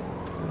 738.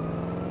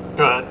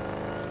 Go ahead.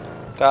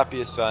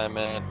 Copy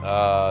assignment,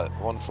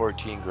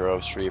 114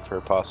 Grove Street for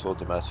a possible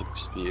domestic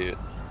dispute.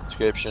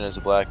 Description is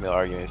a black male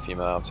arguing with a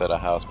female outside a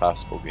house,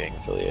 possible gang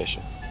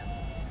affiliation.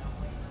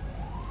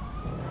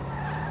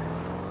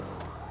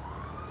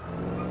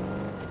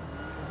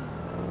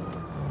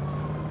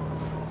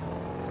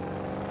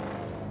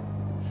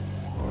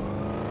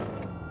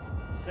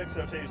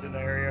 .602's in the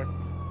area.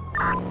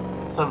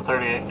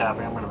 738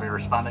 copy. I'm going to be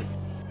responding.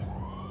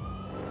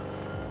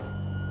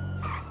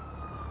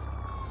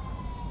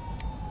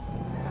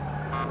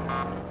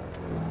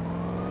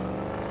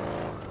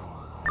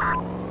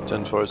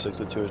 Ten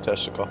 462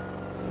 attached to call.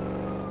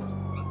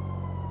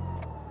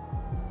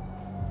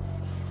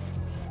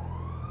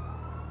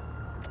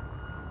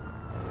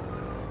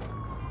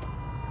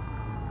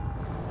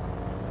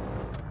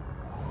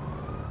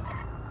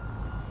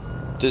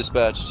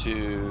 Dispatch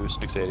to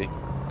 680.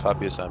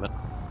 Copy assignment.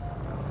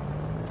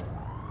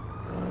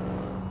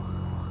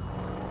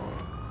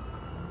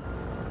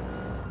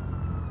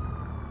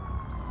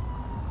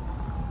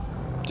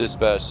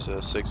 Dispatch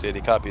to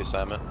 680. Copy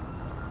assignment.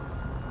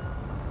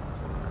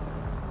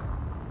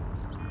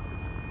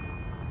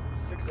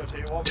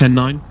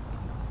 10-9.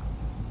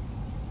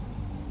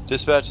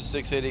 Dispatch to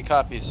 680.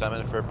 Copy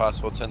assignment for a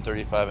possible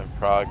 1035 in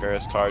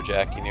progress.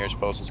 Carjacking. Nearest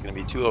post is going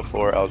to be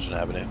 204 Elgin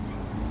Avenue.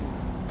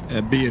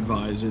 Be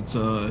advised, it's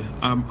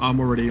I'm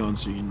already on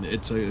scene.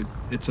 It's a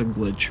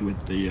glitch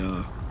with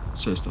the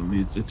system.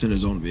 It's in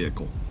his own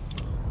vehicle.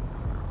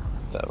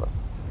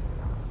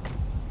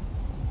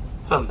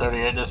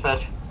 738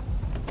 dispatch.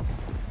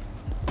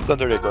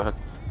 738, go ahead.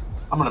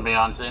 I'm going to be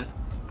on scene.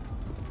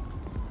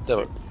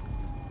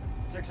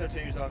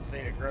 602's on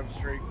scene at Grove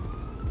Street.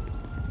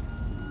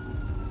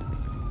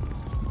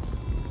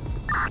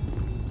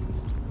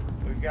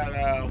 We've got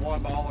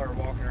one baller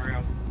walking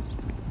around.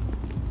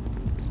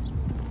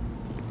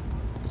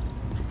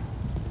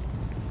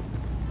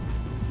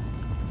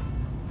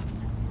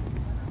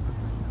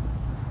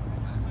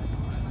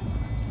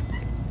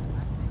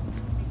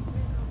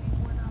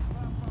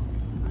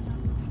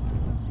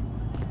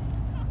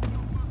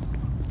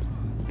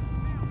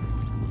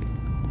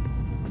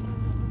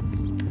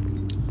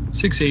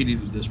 .680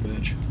 to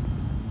dispatch.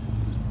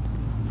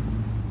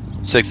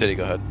 680,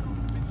 go ahead.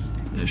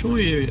 Yeah, show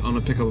me on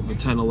a pickup of a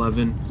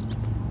 1011.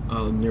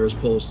 Nearest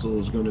postal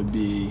is going to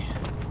be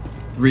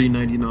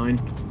 399.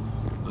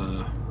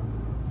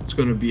 It's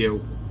going to be a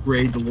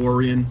gray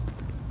DeLorean.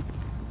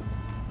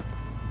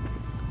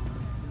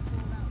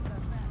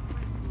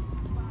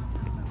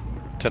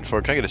 Can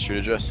I get a street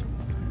address?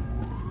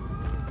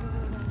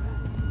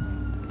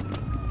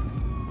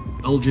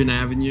 Elgin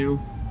Avenue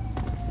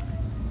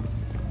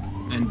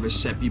and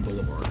Giuseppe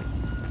Boulevard.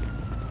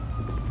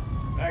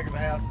 Back of the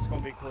house is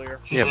going to be clear.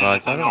 Yeah,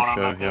 but I don't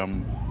show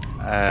him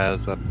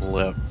as a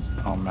blip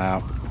on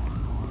map.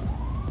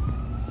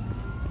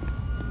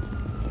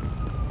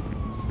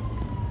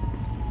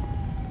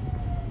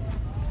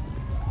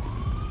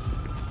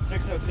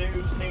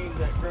 .602, seen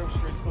that Grove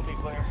Street's going to be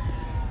clear.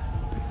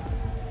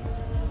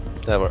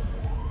 That works.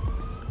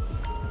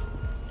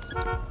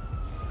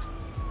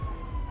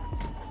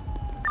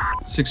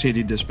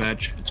 .680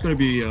 dispatch. It's going to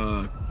be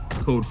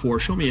code 4.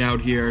 Show me out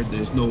here.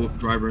 There's no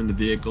driver in the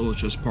vehicle.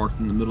 It's just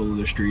parked in the middle of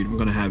the street. I'm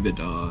going to have it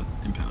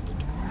impounded.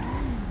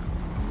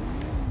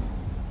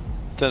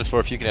 10-4,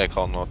 if you can add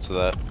call notes to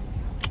that.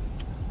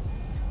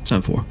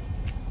 10-4.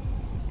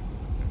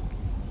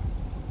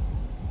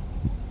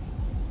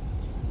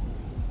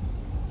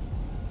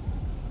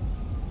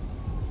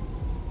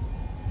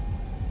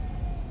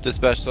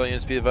 Dispatch, all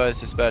units be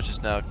advised. Dispatch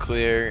is now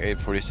clear.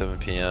 8:47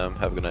 p.m.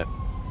 Have a good night.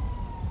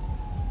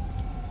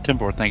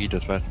 10-4, thank you,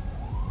 dispatch.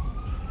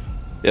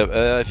 Yep,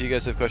 if you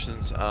guys have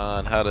questions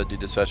on how to do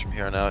dispatch from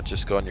here on out,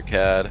 just go on your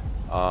CAD,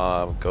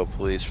 go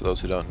police for those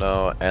who don't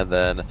know, and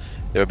then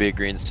there will be a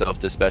green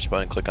self-dispatch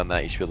button. Click on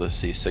that, you should be able to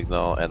see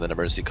signal and then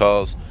emergency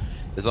calls.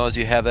 As long as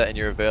you have that and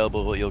you're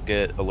available, you'll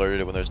get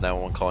alerted when there's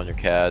 911 call on your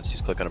CAD. So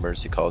just click on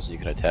emergency calls and you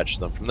can attach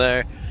them from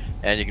there.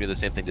 And you can do the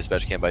same thing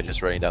dispatch can by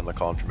just writing down the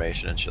call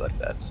information and shit like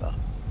that, so.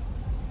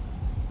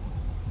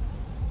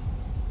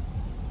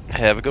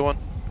 Have a good one.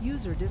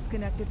 User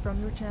disconnected from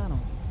your channel.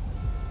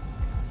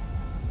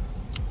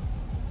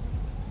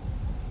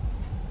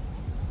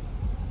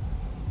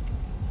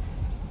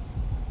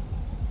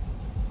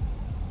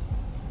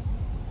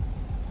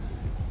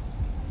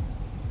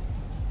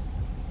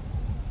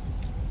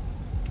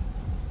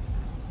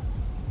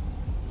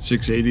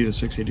 .680 to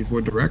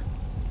 684 direct.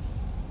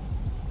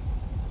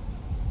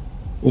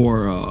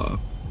 Or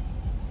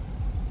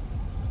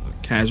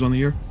Kaz on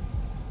the air.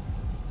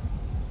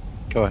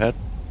 Go ahead.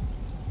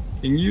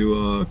 Can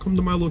you come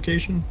to my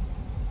location?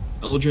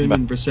 Elgin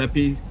and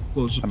Giuseppe,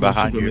 closest I'm postal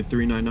behind to you.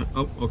 399.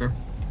 Oh, okay.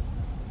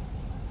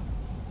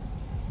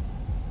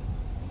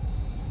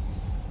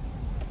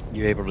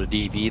 You able to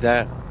DV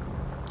that?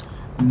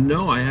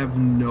 No, I have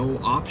no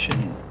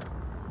option.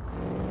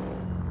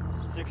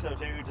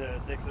 602 to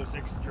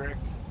 606 strict.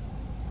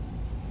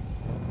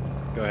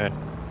 Go ahead.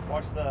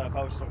 What's the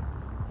postal?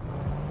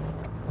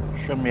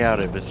 Show me out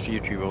of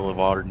Vespucci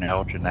Boulevard and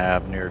Elgin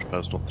Ave, nearest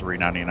postal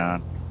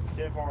 399.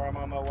 10-4, I'm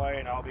on my way,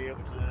 and I'll be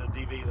able to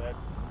DV that.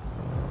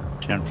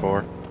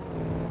 10-4.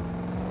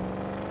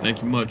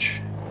 Thank you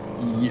much.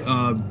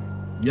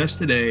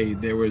 Yesterday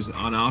there was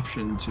an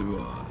option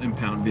to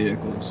impound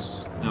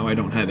vehicles. Now I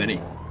don't have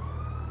any.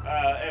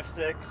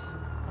 F6.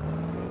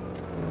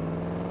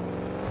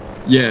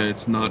 Yeah,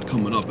 it's not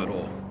coming up at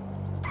all.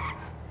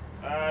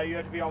 You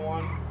have to be on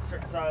one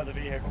certain side of the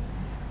vehicle.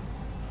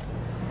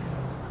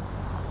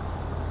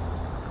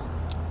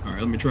 All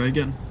right, let me try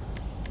again.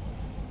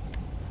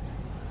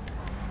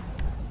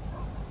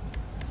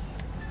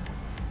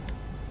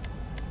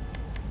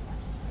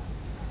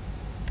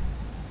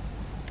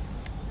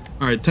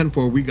 All right,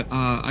 10-4. We got.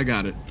 I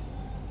got it.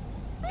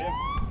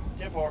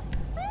 10-4.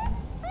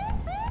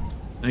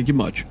 Thank you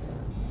much.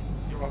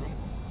 You're welcome.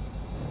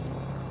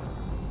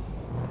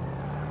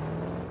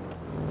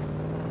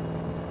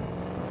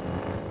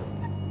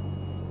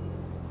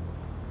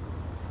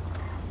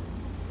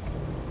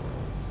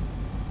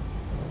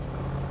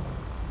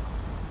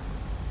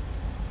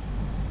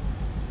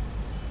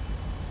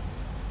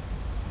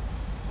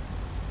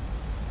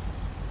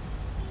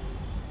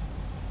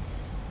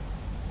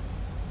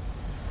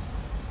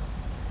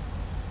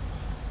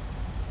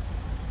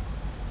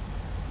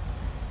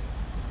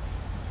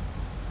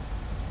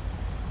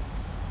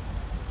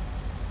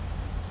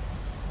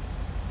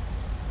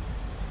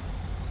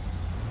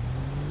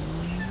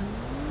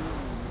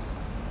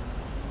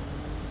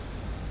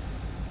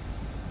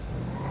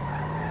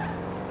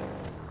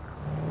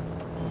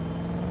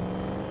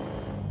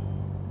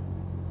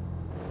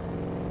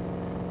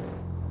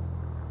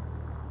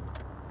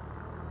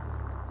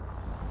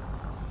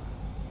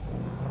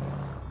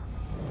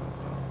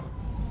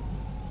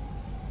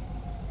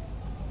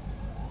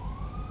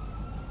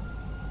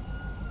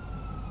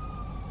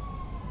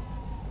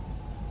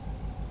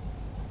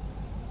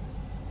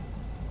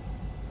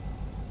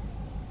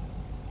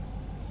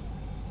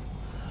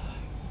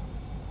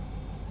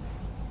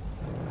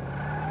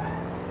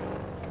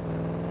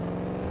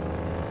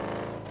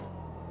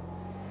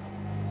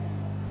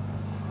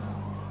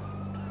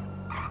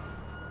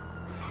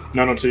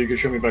 No, no, so you can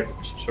show me back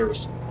up some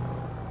service.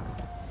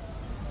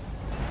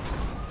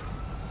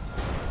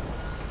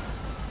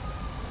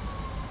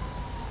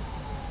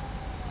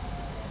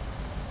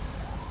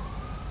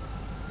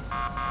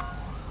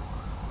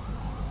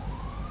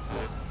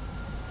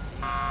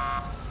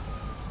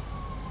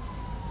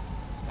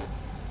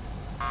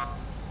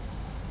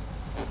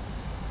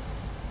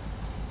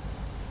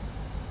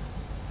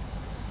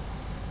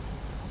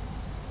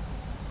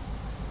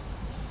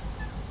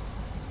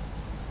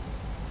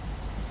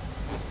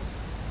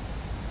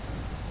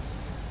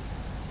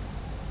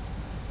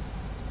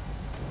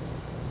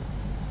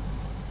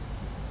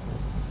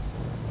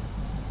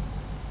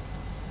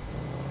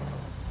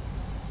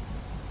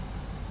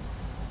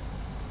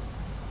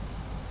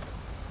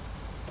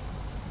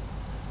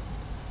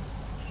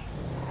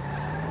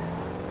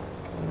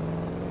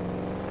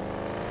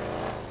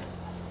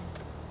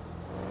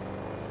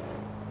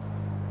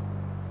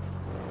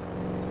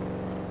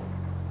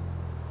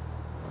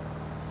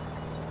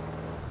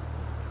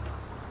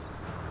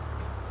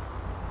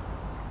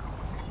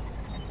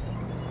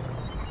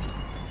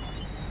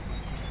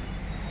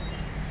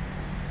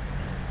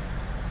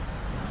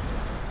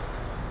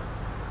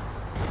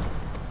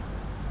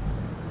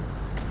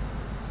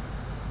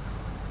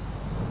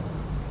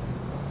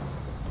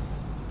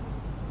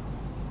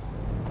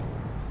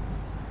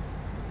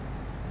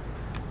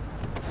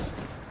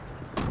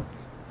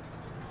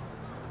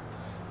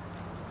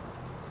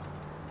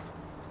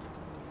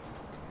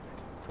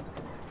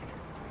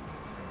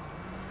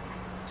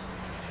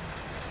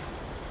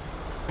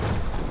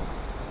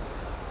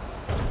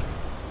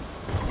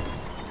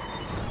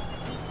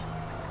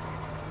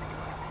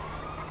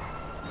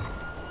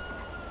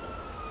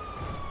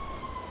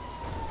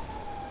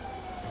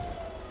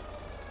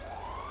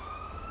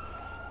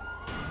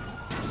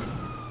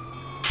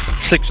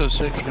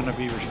 .606 going to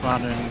be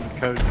responding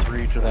code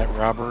 3 to that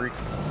robbery.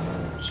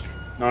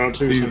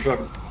 902, same truck.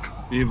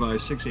 Be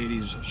advised,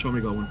 680s, show me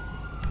going.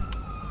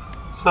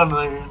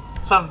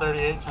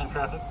 738, same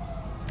traffic.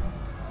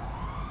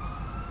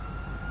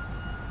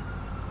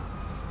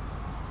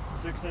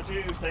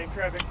 602, same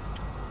traffic.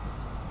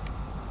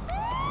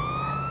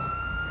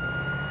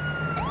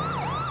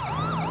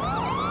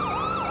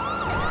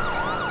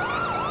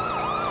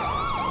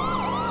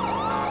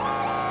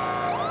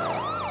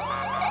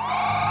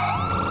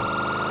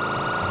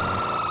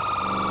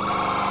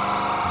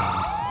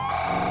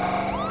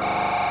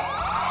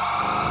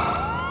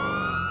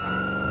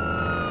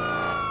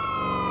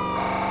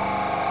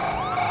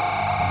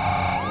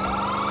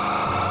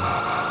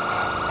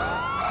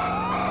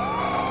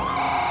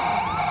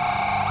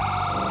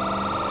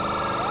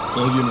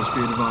 All units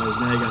be advised,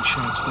 now you got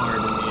shots fired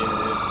in the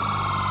area.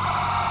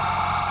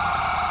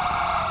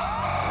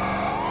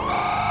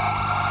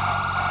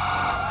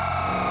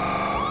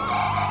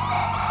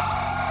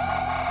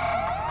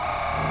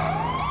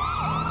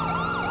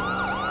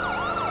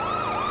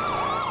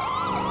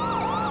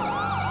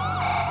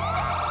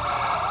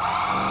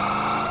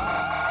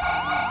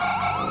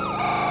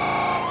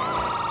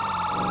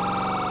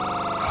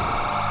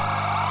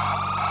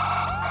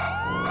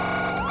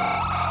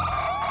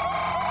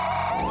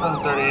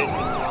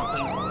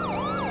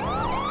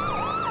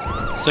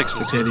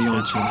 680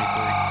 on scene.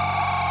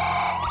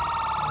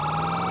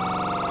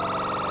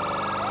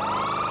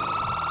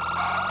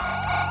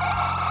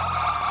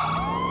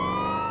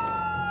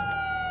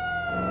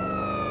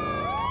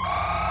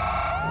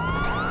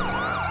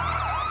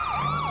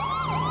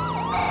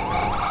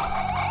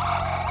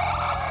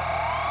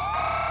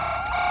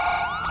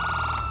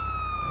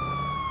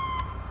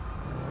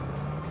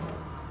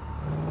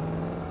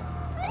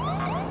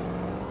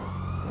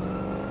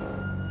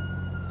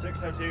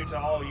 To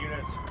all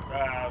units,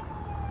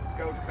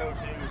 go to code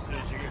 2 as soon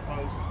as you get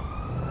close.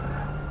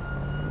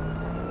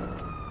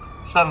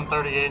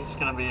 738 is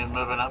going to be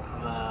moving up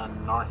from the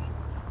north,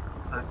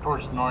 or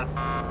towards the north.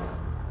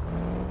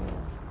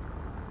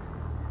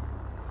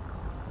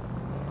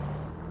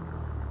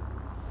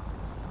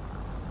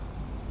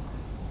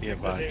 Be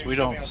advised, we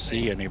don't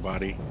see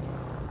anybody.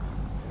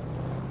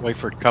 Wait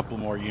for a couple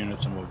more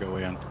units and we'll go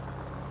in.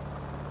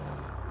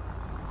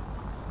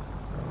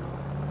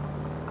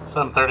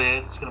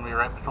 738 is going to be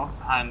right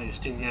behind these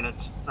 2 units,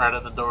 right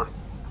at the door.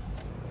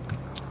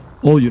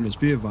 All units,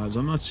 be advised,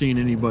 I'm not seeing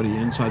anybody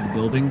inside the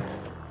building.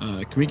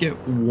 Can we get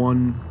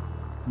one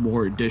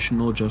more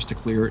additional just to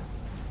clear it?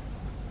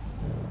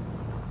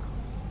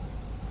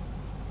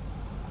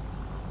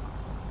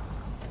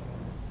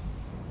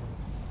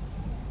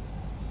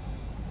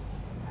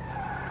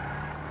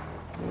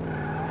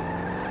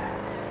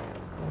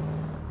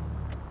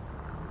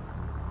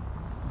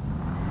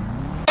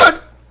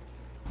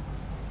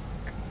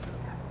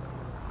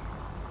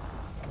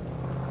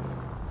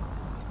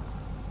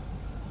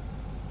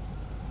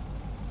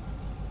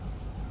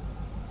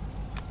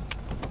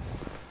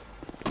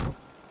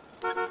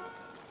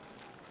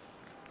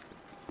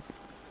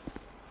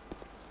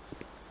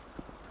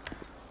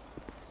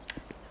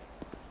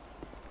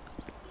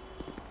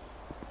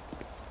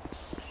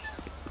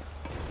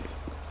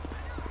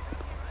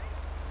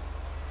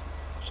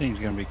 Scene's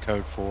gonna be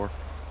code 4.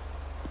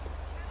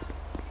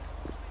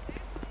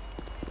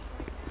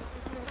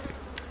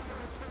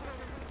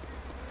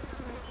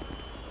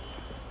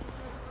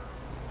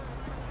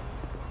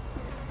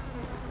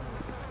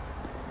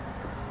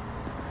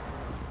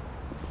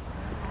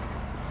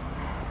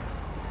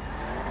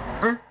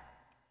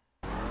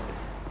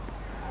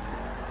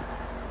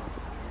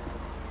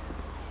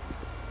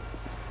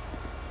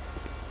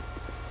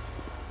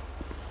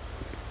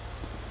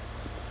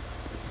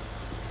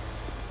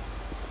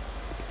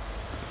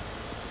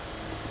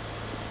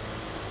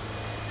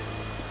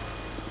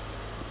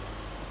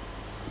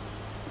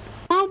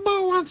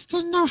 Wants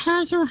to know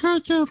how you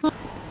heard your life.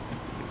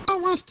 I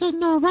wants to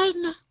know right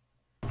now.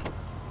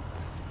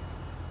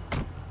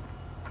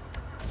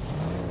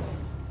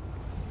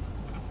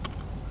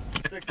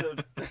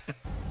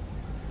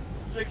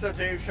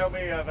 602, show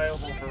me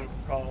available for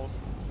calls.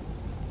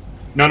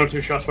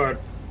 902, shots fired.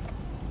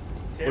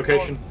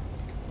 Location.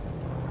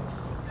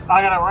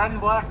 I got a red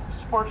and black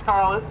sports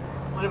car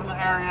leaving the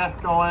area,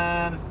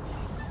 going,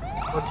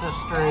 what's this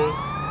street?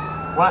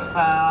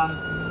 Westbound.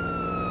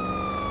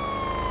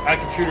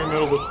 Active shooter,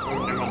 middle of this.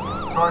 Oh, never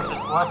mind. Dorset,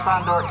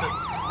 westbound Dorset.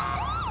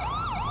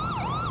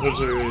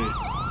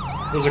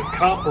 There's a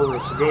cop or a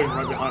civilian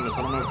right behind us.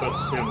 I don't know if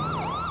that's him.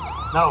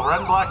 No, red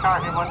and black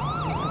car. He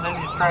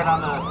continued straight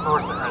on the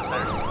Dorset right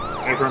there.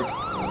 Anchor him.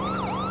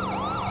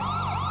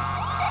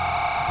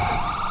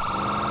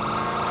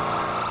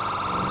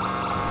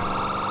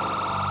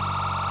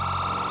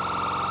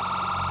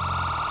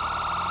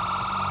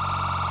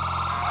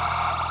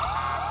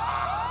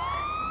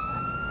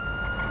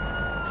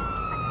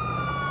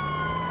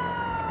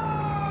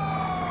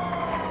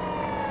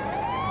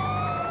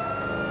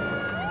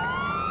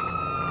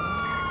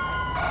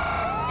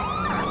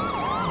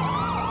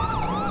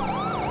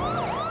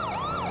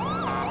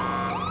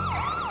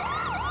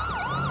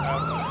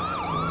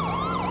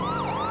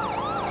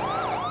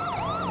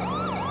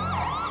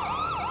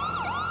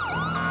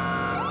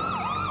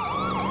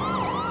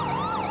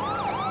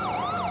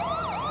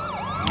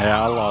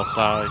 Yeah, I lost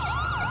eyes.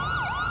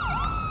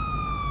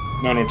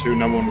 902,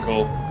 911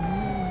 call.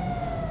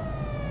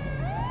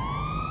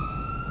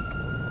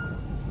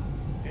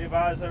 Be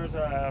advised there's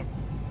a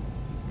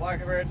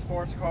black and red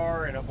sports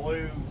car and a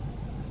blue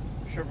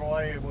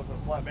Chevrolet with a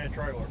flatbed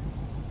trailer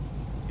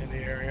in the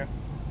area.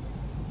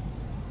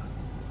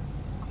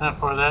 And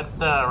for that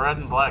red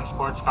and black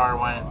sports car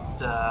went,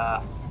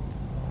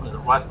 was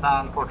it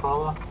westbound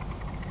Portola?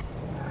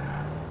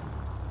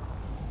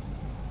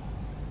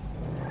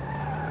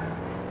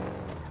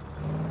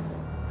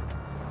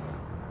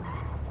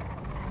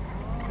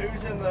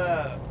 Who's in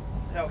the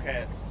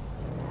Hellcats?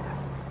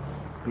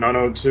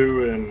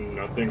 902 and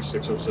I think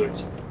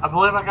 606. I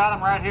believe I got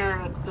him right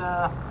here at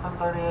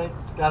 1038.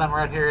 Got him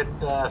right here at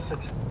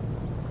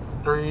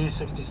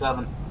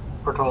 6367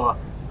 Portola.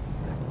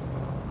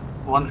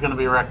 One's going to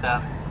be wrecked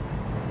out.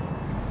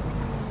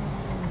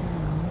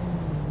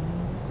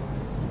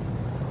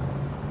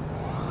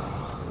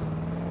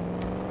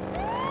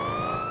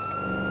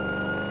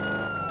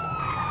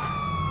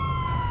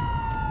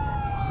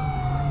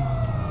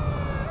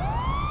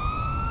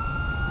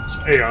 It's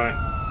AI.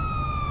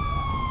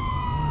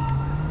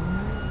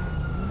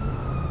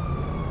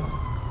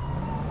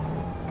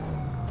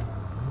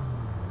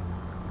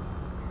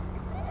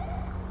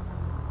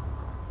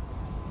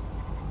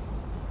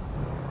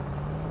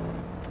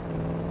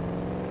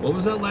 What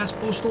was that last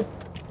postal?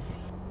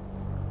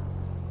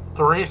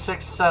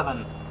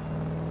 367.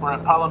 We're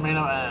at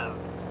Palomino Ave.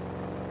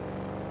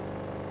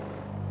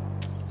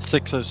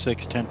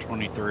 606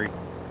 1023.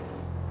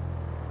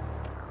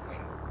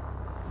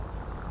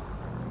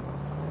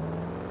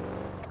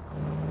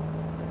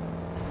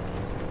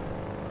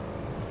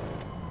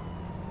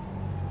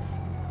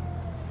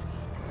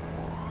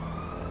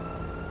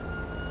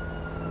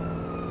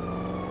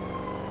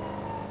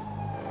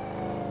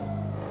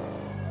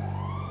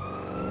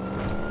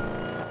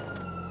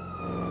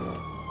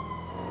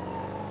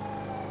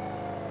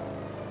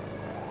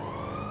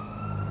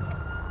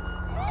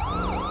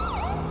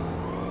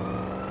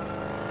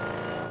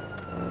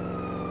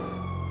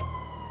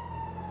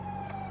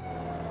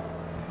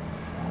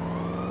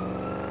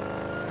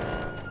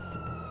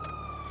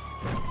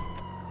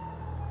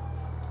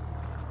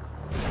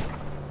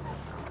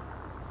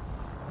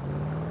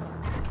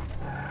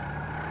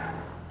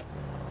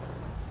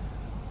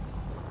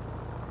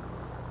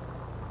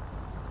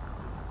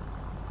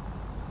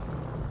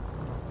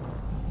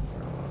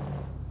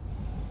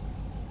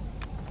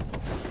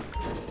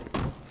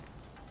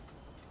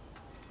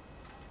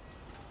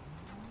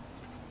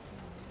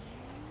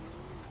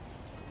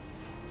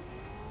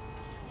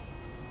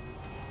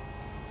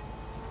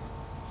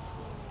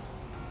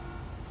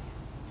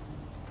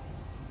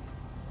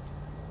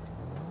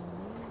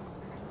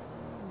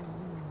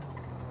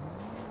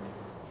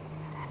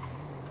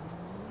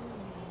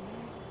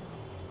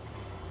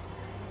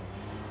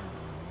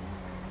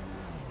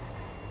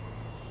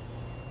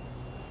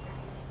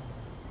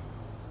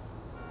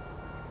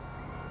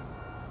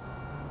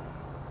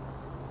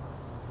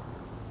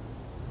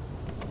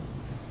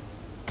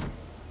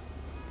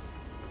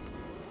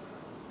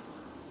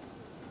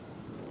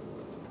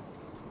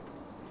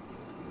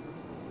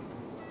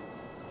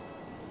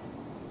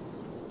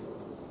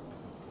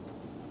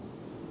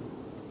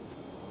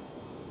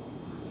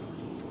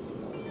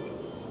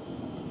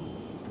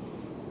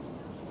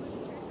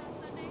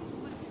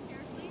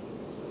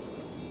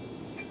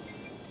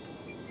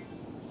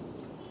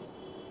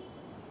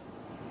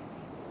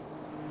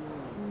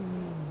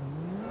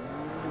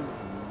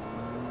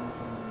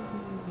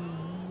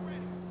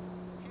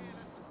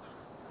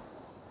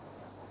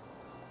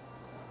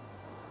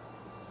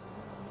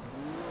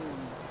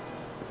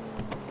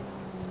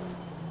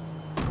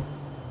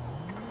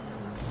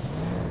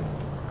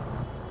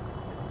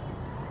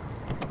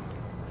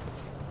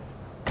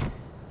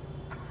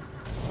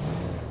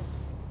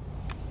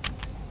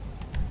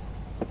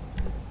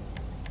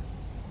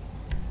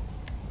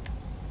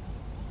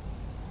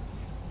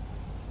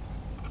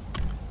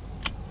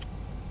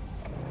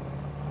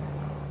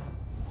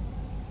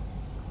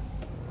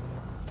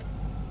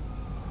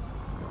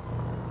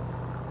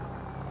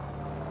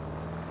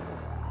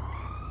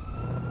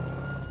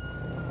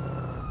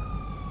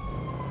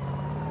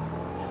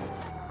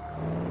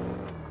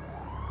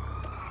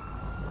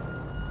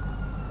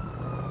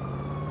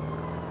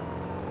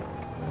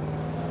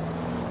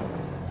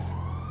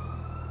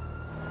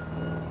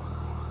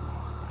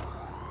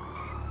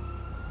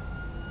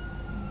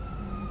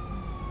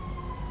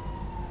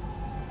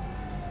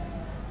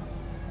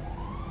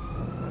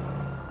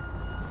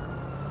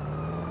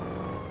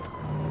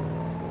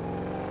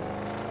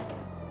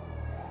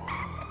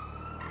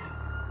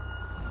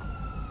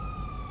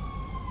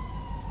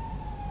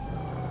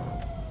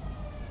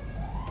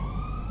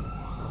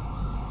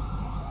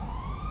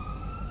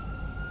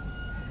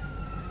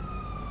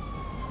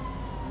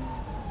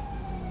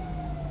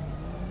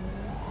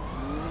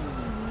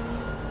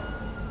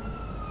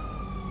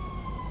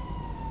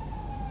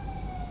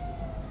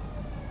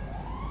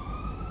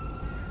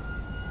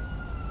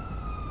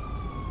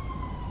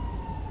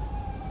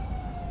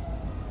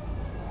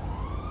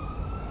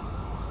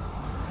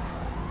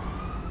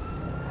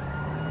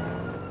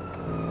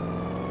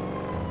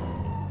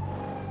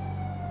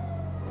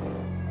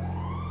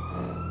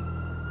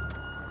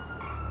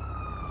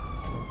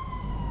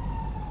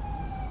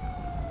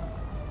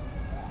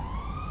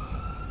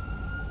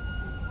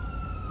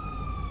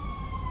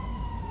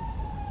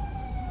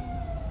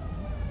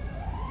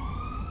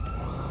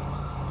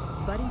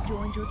 Buddy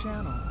joined your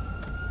channel.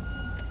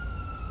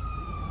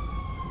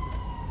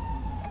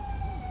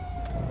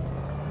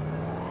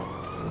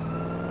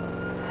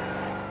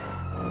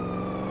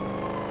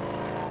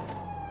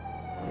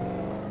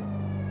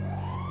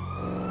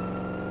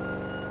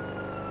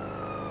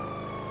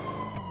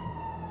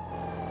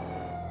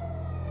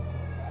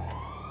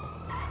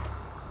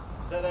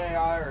 Is that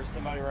AI or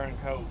somebody running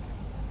code?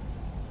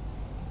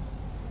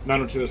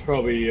 902 is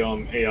probably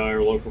AI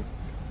or local.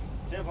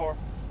 10-4.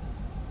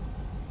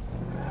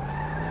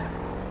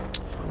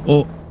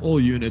 All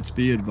units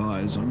be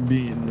advised.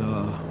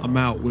 I'm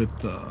out with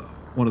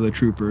one of the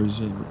troopers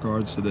in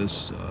regards to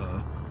this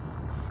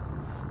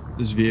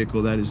this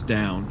vehicle that is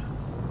down.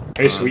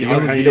 Hey,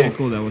 sweetheart, the how other you doing?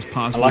 vehicle that was I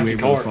possibly like your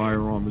able to car.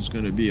 firearm is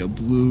going to be a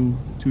blue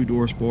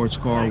two-door sports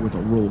car with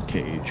a roll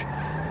cage.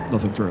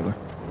 Nothing further.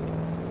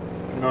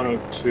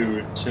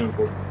 902,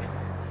 10-4.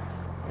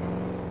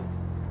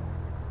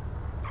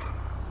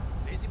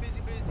 Busy as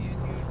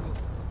usual.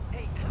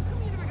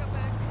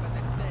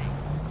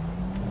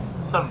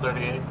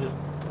 738, just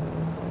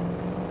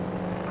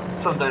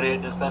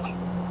 738 dispatch.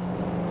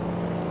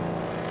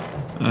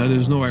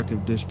 There's no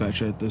active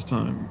dispatch at this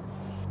time.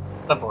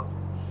 10-4.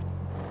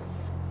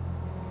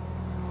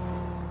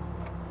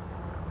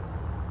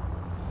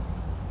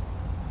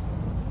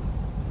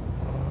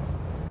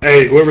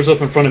 Hey, whoever's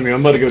up in front of me,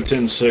 I'm about to go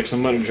 10-6.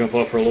 I'm about to jump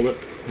off for a little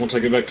bit once I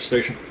get back to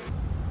station.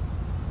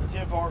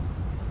 10-4.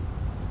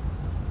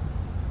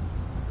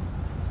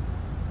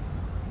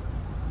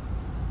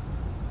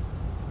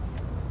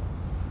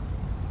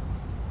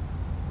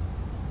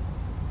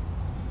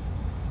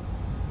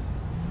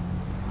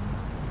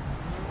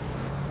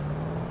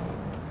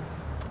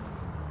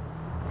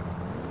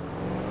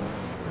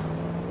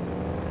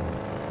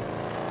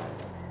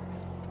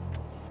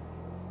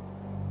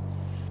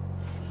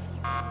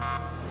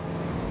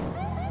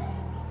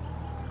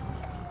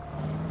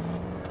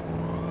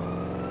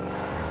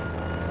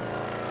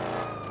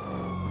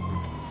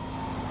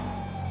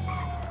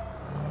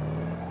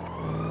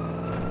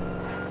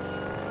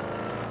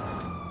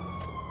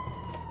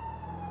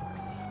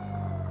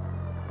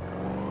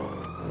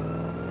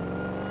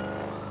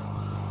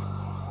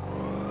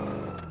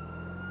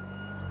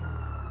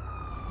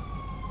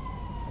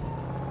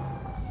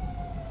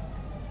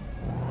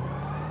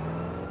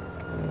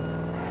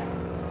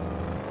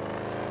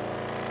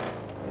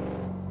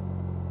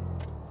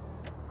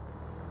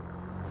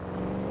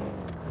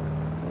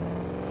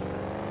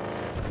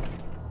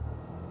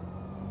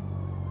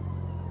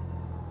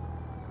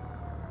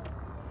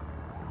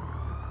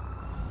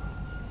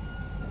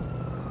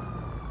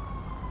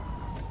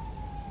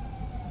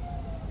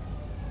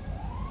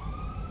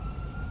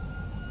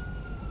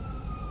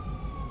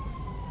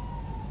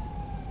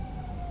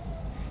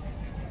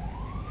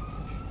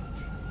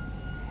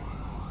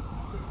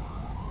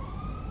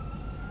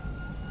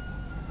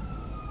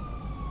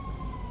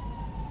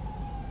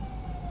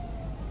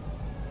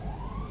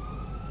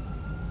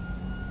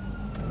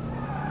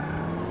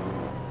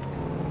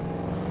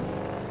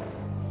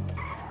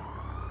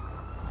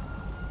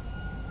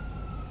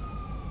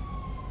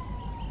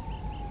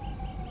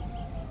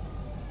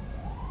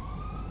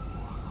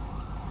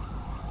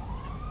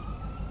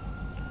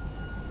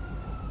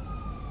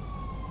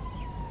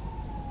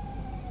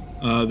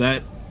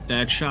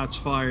 That shots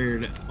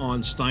fired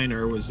on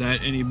Steiner, was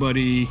that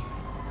anybody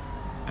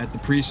at the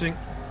precinct?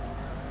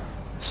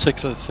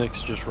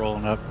 606 just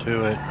rolling up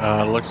to it.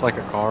 Looks like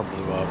a car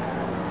blew up.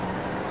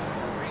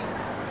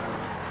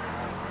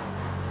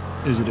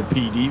 Is it a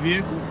PD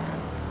vehicle?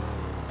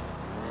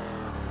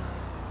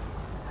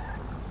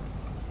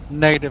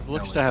 Negative,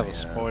 looks to have a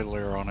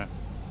spoiler on it.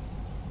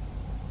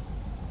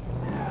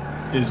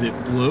 Is it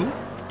blue?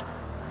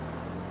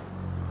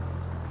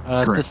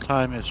 At this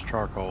time it's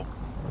charcoal.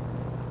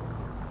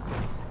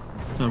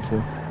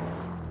 10-4.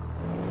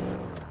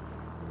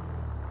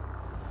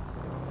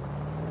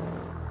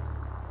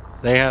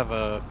 They have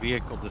a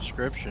vehicle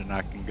description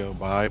I can go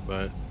by,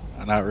 but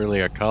not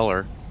really a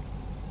color.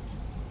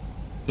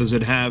 Does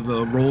it have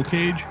a roll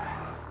cage?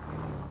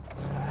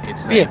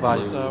 It's Be that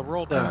advised, blue,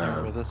 roll down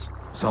there with us.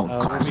 So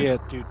We'll classic. be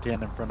at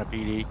 210 in front of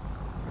PD.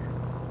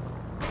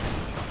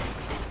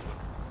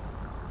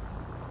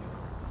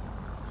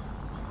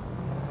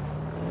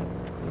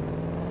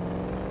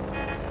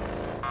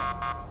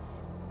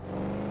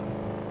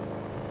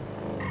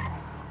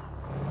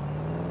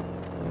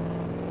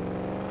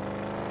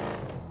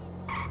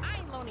 I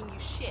ain't loaning you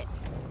shit.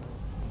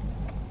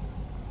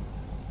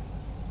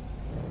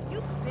 You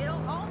still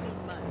owe me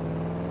money.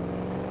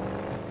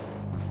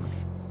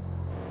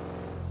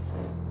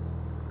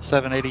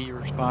 780, you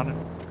responded?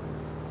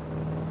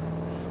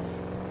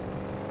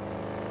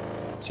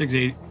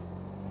 680.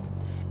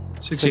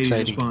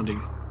 680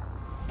 responding.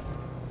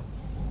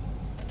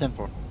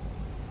 10-4.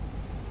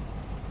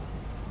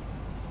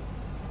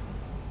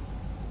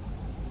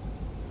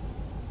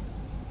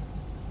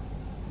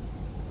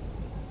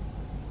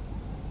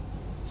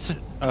 Si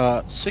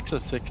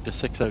 606 to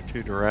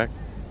 602 direct.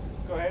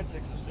 Go ahead,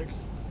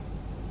 606.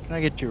 Can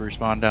I get you to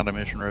respond down to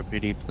Mission Road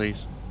PD,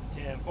 please?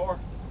 10-4.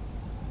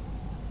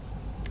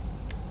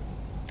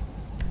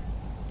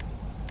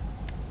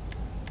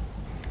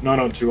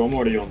 (902), I'm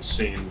already on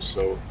scene,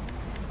 so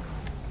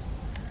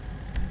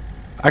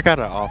I got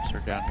an officer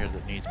down here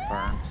that needs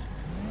perms.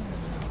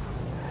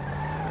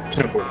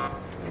 10-4.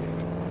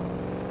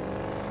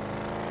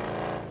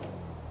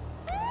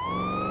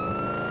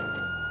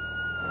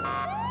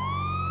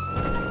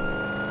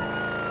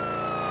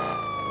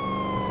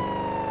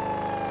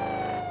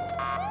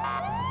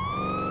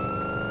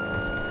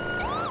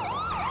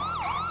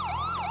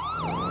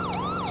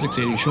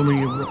 .680. Show me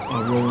your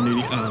rolling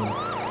 80.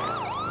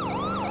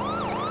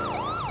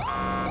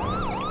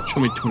 Show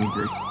me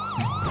 23.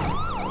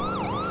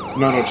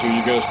 (902),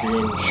 you guys can go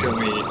and show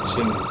me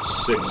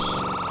 10-6.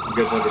 You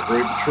guys have a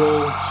great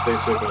patrol. Stay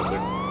safe out there.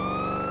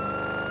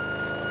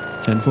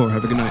 10-4.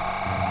 Have a good night.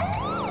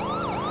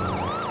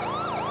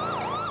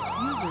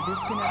 User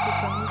disconnected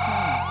from your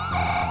channel.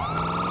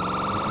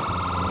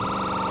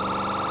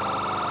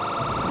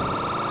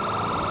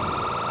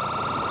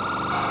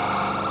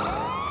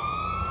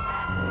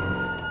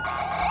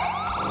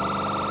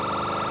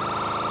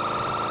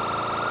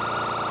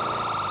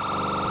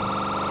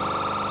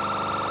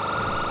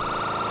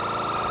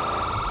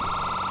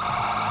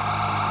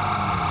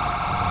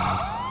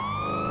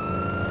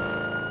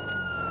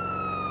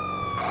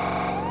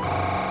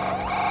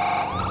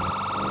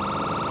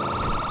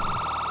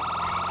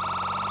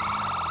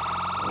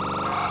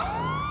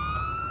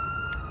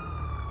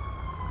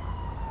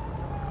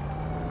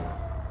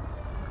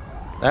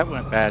 That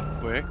went bad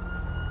quick.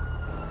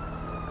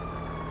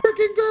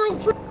 Freaking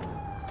girlfriend!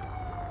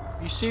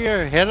 You see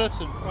her hit us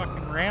and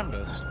fucking rammed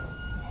us.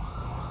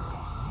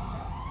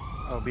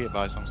 Oh, be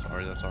advised, I'm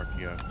sorry, that's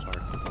RTO,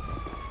 sorry.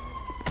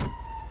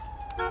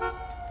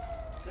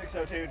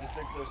 602 to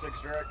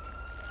 606 direct.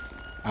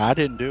 I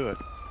didn't do it.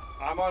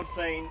 I'm on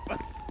scene.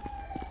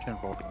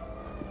 10-4.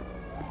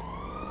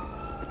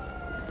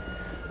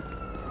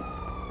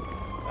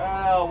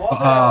 What the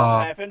hell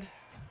happened?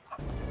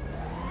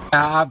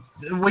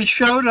 We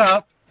showed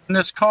up, and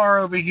this car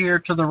over here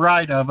to the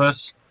right of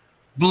us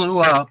blew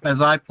up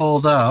as I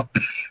pulled up.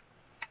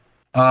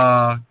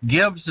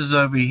 Gibbs is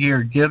over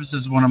here. Gibbs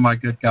is one of my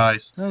good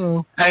guys.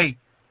 Hello. Hey,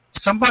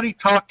 somebody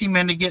talked him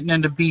into getting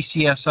into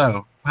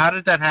BCSO. How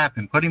did that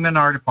happen? Put him in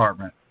our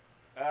department.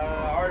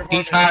 Our department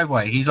He's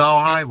highway. He's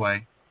all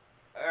highway.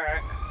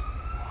 Alright.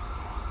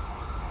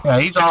 Yeah,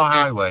 he's all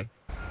highway.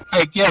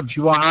 Hey, Gibbs,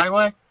 you want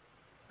highway?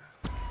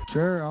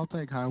 Sure, I'll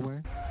take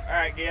highway.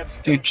 Alright, Gibbs.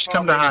 Dude, just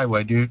come to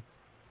highway, dude.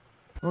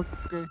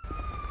 Okay.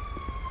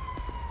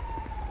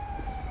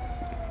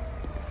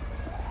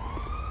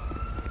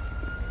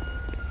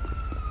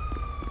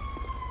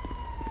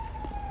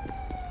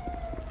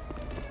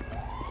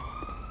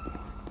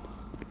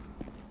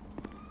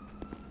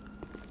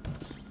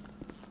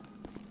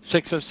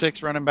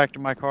 .606 running back to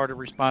my car to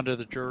respond to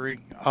the jury.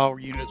 All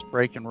units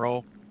break and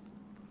roll.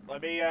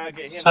 Let me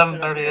get him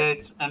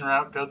 738 en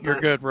route, go through.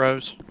 You're good,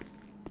 Rose.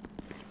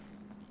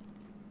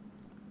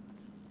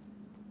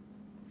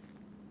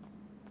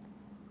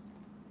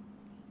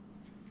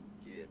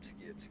 Gibbs.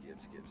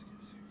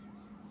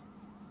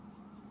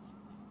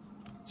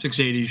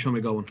 680, show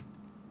me going.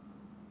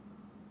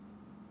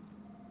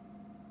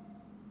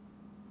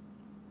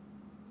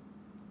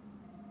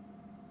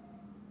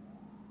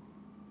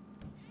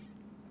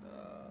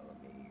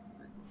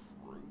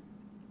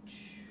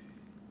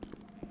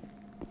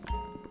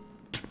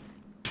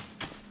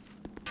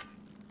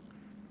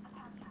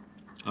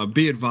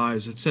 Be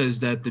advised, it says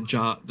that the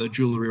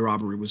jewelry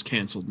robbery was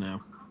canceled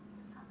now.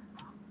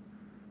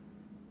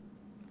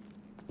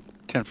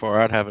 10-4,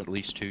 I'd have at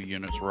least 2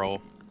 units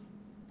roll.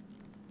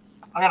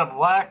 I got a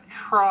black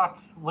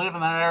truck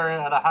leaving that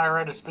area at a high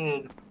rate of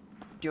speed.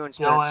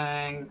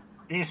 Going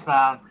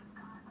eastbound.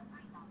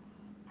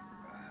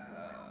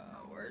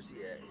 Where's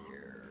he at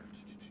here?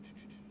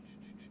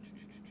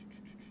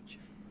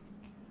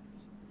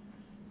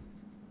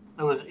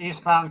 It was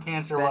eastbound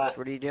Cancer West.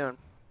 What are you doing?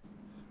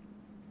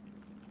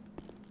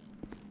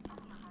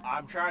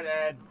 I'm trying to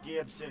add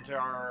Gibbs into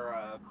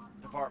our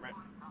department.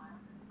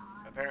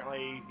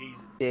 Apparently,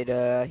 Did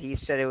he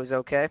said it was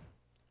okay?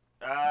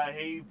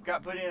 He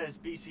got put in as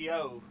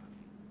BCO,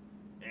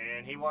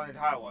 and he wanted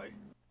highway.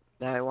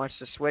 Now he wants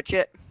to switch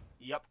it?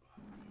 Yep.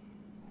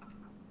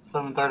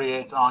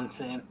 738's on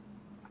scene.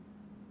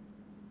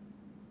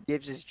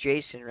 Gibbs is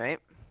Jason, right?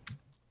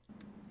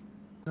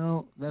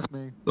 No, that's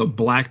me. The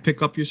black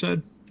pickup, you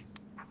said?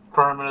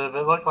 Affirmative.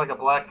 It looked like a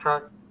black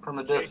truck from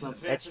a distance.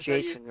 That's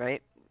Jason,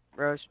 right,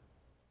 Rose?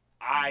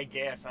 I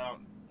guess. I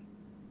don't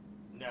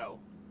know.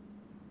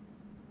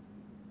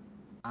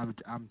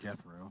 I'm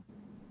Jethro.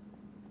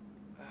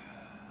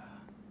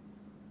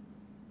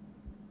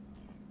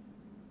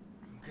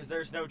 Because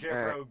there's no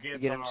Jethro Gibbs you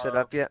get him on set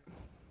our up yet?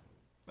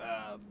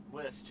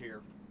 list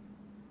here.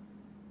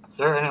 Is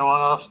there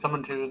anyone else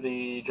coming to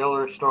the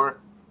jewelry store?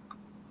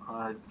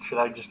 Or should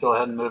I just go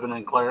ahead and move in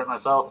and clear it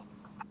myself?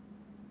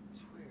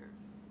 It's weird.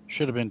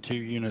 Should have been 2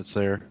 units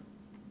there.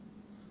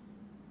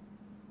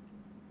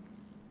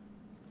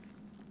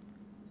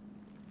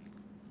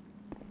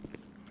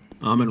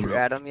 Did you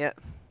add them yet?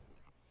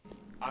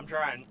 I'm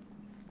trying.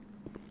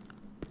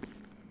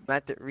 I'm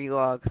at the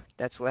relog.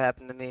 That's what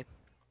happened to me.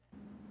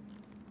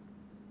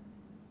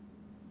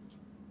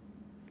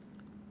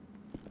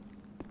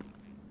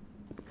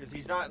 Because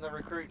he's not in the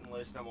recruiting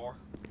list no more.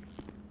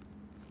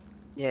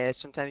 Yeah,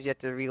 sometimes you have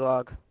to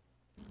relog.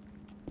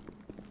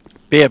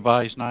 Be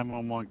advised,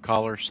 911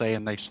 caller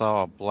saying they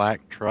saw a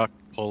black truck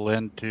pull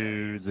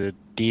into the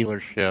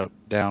dealership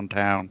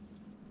downtown.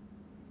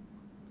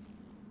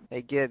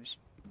 Hey, Gibbs.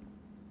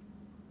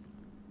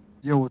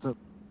 Yo, what's up?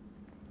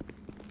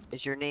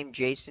 Is your name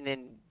Jason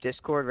in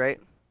Discord, right?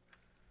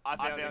 I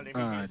found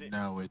him.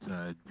 No, it's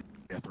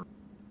Jethro.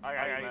 I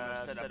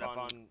got him set up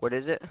on... What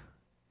is it?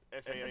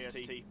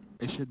 SAST.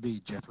 It should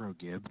be Jethro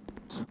Gibbs.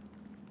 Is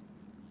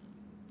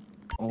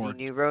Or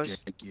he new, Rose? Jay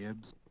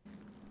Gibbs.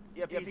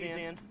 Yep, he's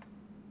in.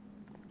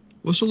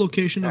 What's the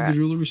location of the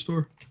jewelry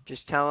store?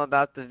 Just tell him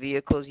about the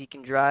vehicles he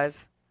can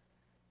drive.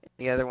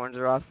 The other ones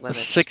are off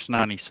limits.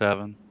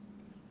 697.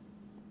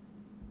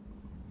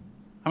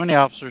 How many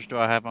officers do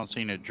I have on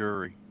scene at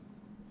jury?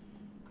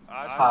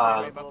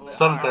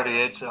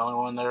 738's the only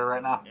one there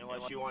right now.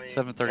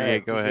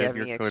 738, go ahead.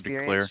 You're code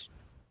to clear.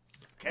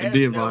 And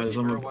be advised,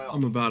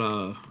 I'm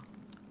about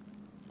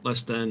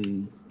less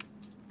than.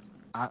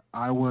 I'm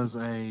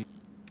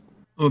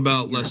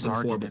about less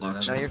than 4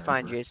 blocks. No, you're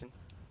fine, Jason.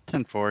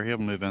 10-4, he'll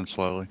move in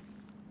slowly.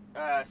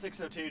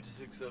 602 to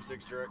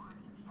 606 direct.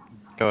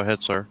 Go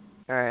ahead, sir.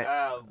 Alright.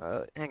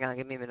 Hang on,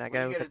 give me a minute. I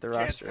gotta look at the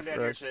roster come down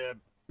first. here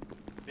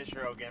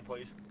Bistro again,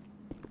 please.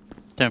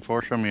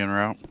 10-4, show me en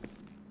route.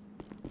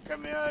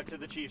 Come to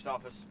the chief's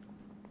office.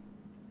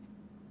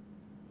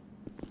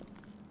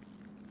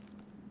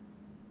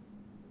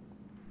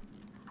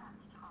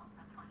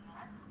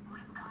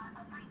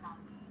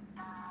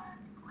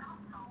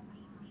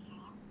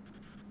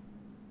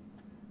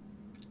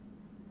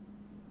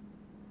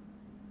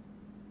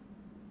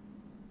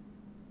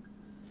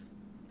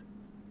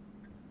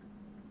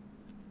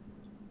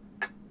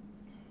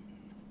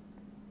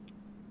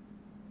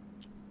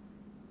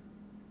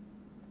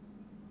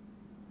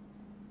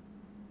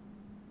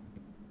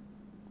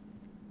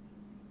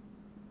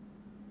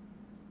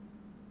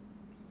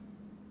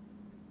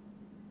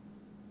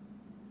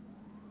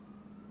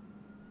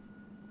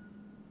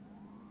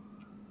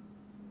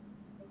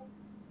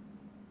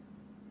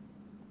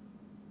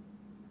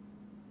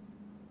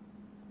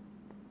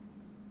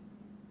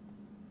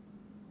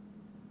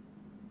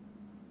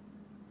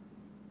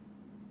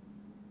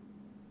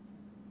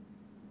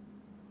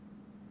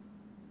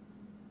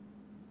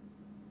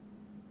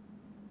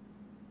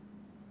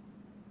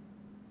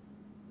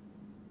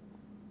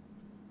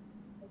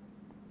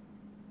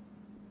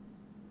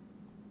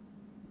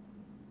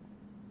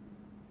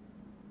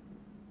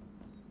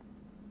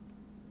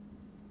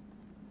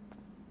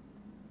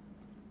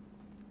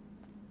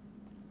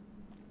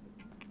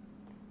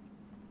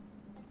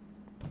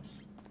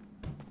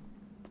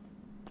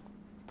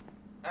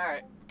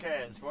 Alright,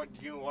 Kaz, what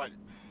do you want?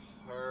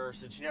 Or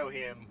since you know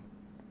him,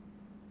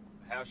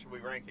 how should we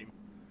rank him?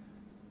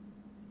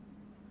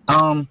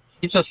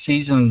 He's a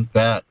seasoned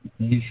vet.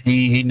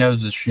 He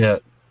knows his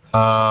shit.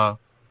 I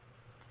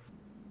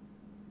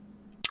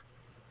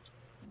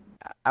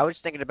was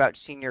thinking about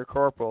senior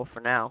corporal for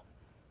now.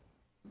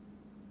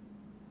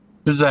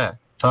 Who's that?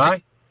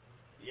 Ty?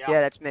 Yeah,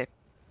 that's me.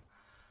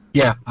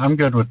 Yeah, I'm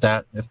good with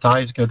that. If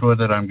Ty's good with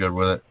it, I'm good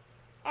with it.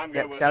 I'm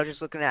good with it. I was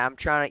just looking at, I'm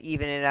trying to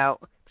even it out,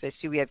 because I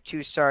see we have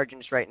 2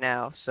 sergeants right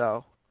now,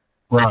 so.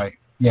 Right,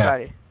 yeah.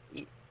 Try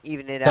to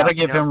even it out. Gotta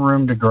give him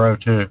room to grow,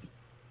 too.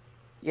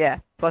 Yeah,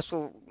 plus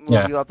we'll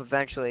move you up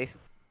eventually.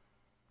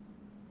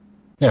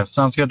 Yeah,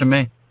 sounds good to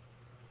me.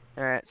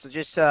 Alright, so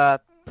just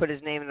put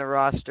his name in the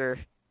roster,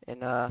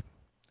 and that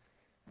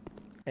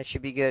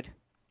should be good.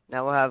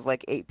 Now we'll have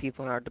like 8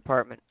 people in our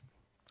department.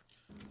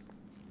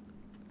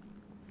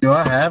 Do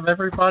I have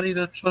everybody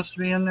that's supposed to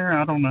be in there?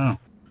 I don't know.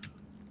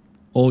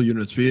 All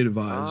units be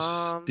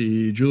advised.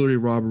 The jewelry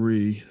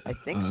robbery. I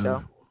think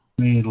so.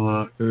 Let me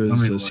look. There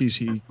is a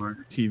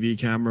CCTV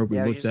camera. We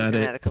Yeah, I was looked just at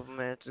looking it. at it a couple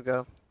minutes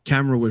ago.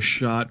 Camera was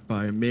shot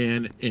by a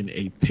man in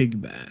a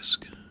pig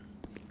mask.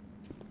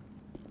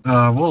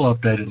 We'll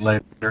update it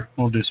later.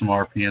 We'll do some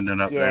RP and then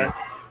update it.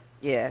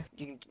 Yeah,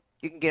 you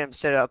can get him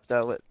set up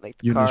though with like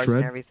the Units cars red?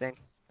 and everything.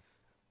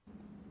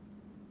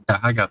 Yeah,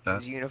 I got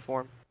that. His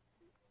uniform.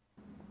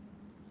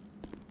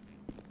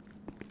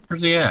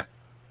 Where's he at?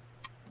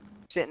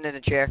 Sitting in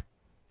a chair.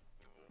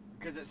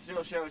 Because it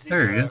still shows he's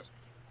There he a is.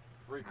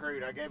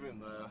 recruit. I gave him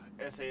the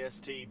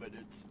SAST, but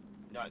it's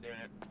not doing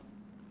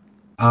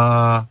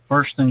it.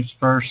 First things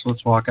first,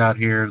 let's walk out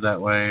here. That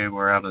way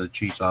we're out of the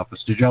chief's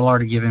office. Did y'all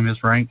already give him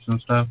his ranks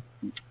and stuff?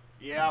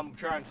 Yeah, I'm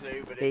trying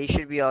to, but He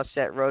should be all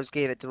set. Rose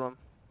gave it to him.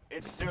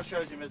 it still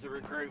shows him as a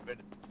recruit, but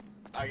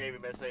I gave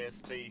him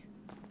SAST.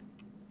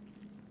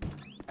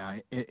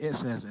 It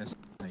says SAST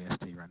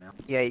right now.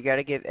 Yeah, you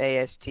gotta give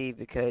AST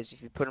because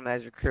if you put him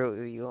as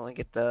recruit, you only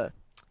get the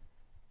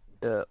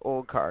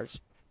old cars,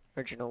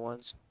 original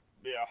ones.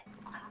 Yeah.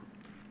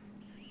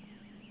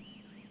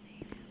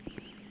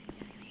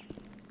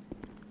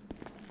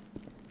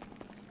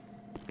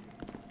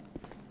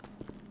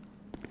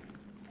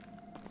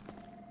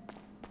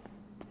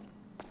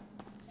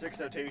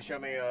 .602, show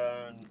me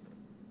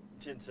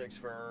 10-6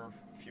 for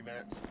a few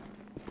minutes.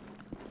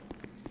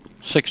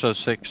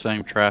 606,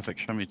 same traffic.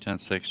 Show me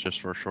 10-6 just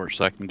for a short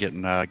second,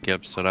 getting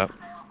Gibbs set up.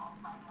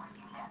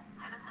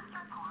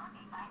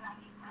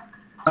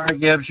 All right,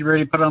 Gibbs, you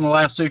ready to put on the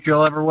last suit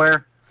you'll ever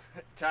wear?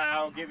 Ty,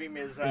 I'll give him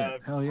his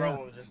hell yeah.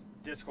 role in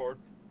Discord.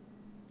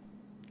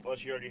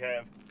 Unless you already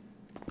have.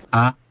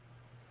 Huh?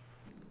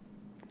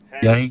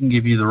 Yeah, he can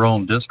give you the role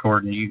in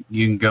Discord, and you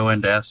can go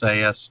into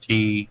SAST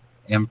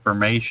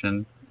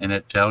information, and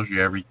it tells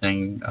you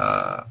everything.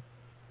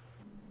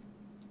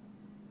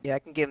 Yeah, I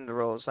can give him the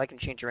roles. I can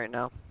change it right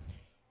now.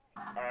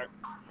 Alright.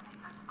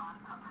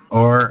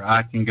 Or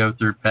I can go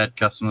through pet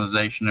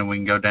customization, and we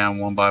can go down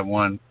one by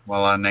one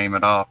while I name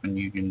it off, and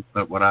you can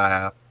put what I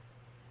have.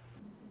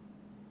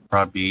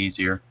 Probably be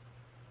easier.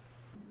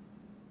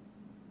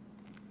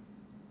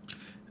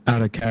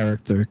 Out of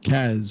character.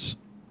 Kaz,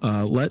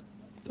 let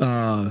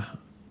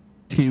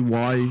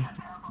TY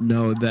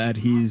know that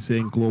he's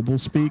in global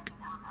speak.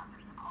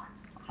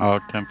 Oh,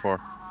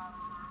 10-4.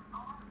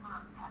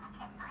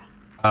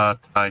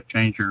 I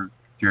change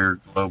your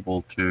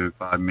global to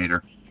 5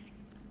 meter.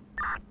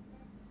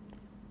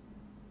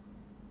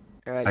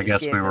 Alright, I just guess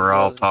gave we him were his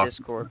all roles in talking.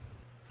 Discord.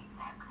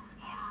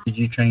 Did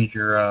you change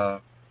your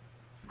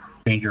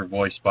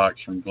voice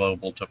box from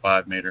global to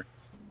 5 meter?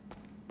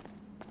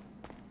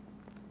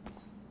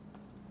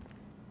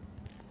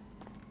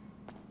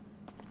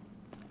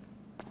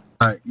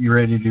 Alright, you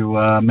ready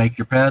to make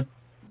your ped?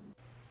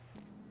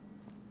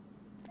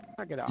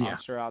 I get an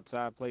officer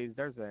outside, please.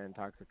 There's an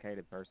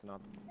intoxicated person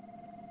out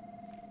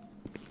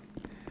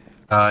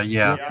there.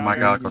 Yeah, my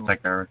dog will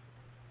take care of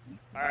it.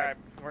 Alright,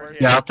 where's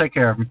he Yeah, at? I'll take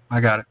care of him. I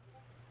got it.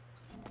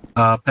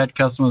 Ped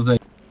customization.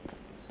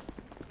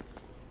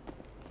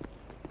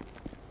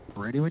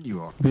 Ready when you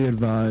are. Be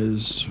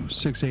advised,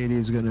 680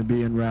 is going to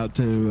be en route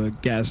to a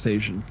gas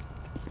station.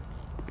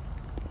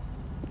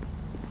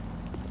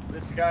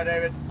 This the guy,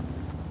 David?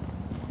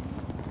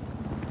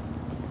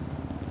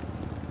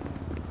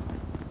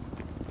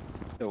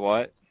 The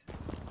what?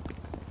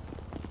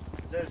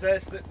 Is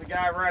this the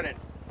guy running?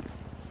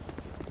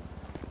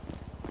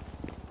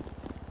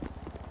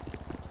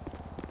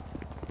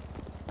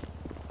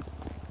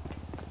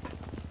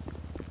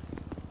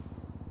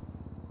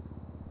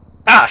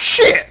 Ah,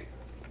 shit!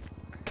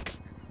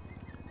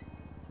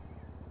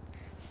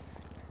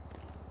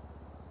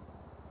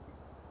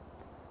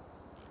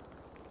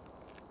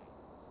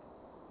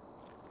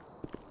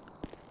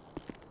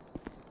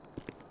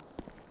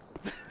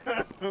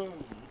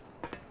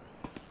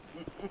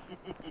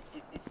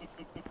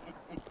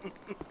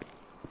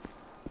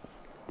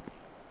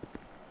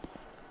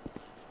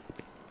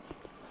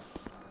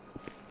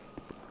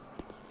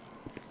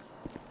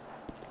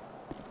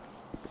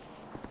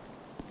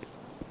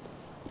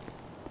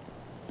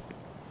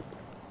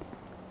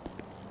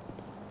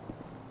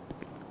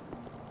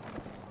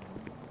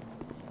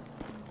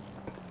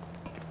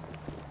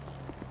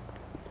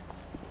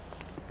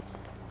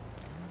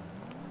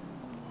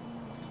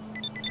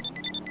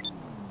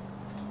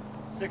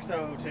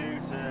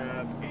 .602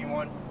 to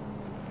anyone.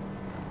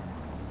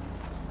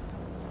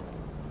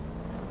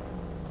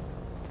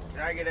 Can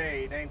I get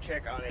a name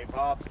check on a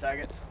Bob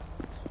Saget?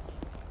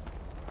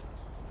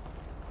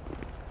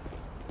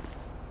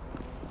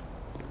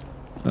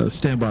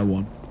 Standby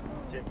 1.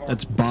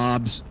 That's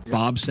Bob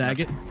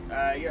Saget.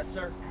 Yes,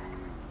 sir.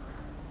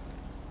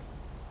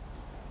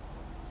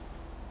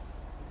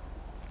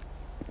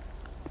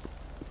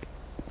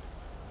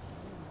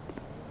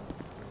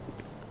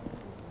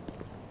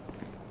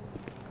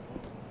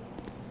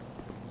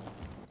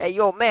 Hey,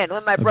 yo, man,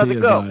 let my brother Be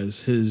go.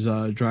 advised, his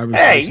driver's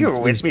Hey, license you were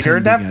with is me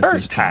during pending that at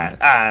this first time.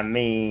 I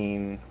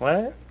mean,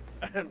 what?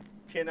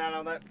 10-9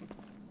 on that.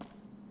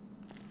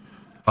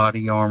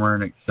 Body armor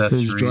and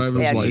accessories. His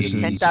driver's Hey, I give you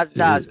license $10,000.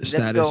 Let's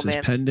status go, is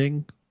man.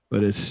 pending,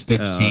 but it's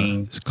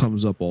 15. it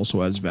comes up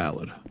also as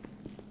valid.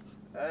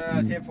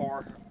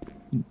 10-4.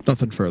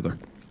 Nothing further.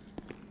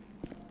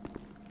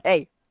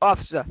 Hey,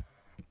 officer.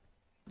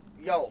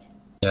 Yo.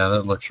 Yeah,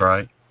 that looks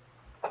right.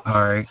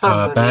 Alright,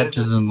 Something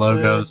badges and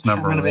logos I'm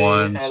number gonna be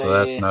 1, at so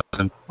that's a- nothing.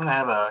 I'm gonna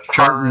have a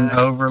Chart car and wreck.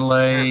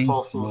 overlay Air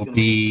Postal is will gonna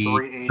be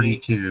 380.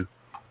 32.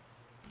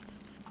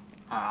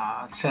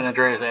 San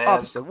Andreas Ave.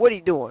 Officer, what are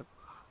you doing?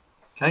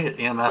 Can I get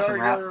EMS Sir, en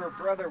route? your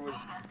brother was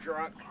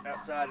drunk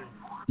outside and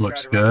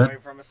Looks tried to run good.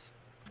 away from us.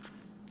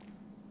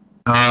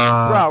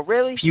 Bro,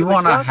 really? If you were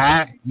want a drunk?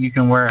 hat, you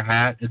can wear a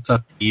hat. It's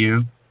up to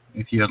you.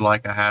 If you'd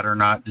like a hat or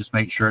not, just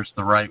make sure it's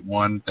the right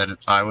one, that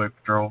it's Highway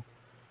Patrol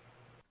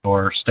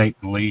or State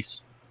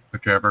Police,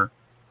 whichever.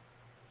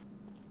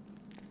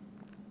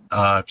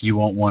 If you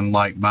want one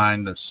like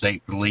mine, the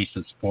State Police,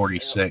 it's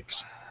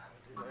 46.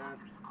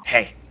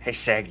 Hey,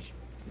 Saggy,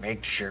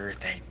 make sure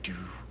they do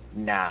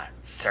not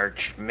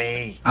search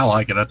me. I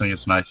like it. I think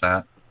it's a nice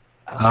hat.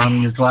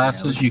 Your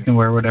glasses, you can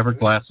wear whatever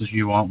glasses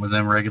you want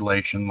within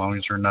regulation, as long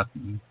as they're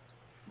nothing.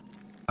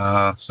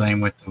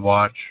 Same with the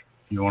watch.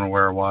 If you want to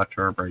wear a watch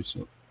or a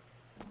bracelet.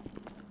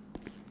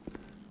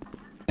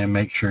 And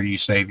make sure you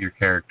save your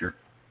character.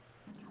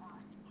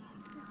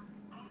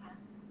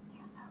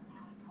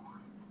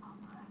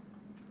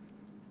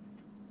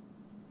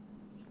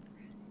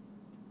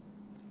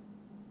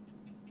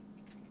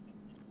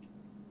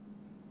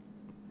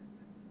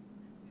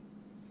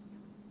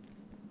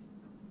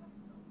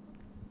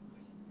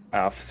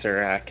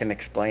 Officer, I can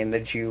explain the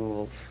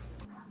jewels.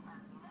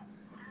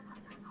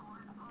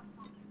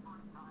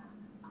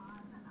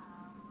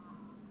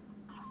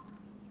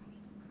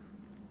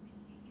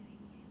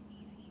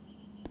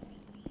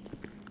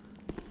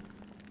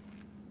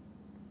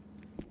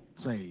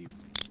 Say,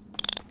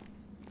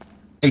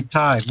 Hey,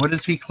 Ty, what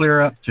does he clear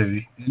up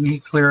to? Didn't he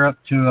clear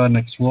up to an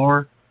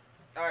Explorer?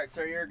 Alright,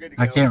 so you're good to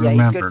go. I can't Yeah,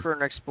 remember. he's good for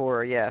an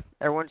Explorer, yeah.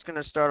 Everyone's going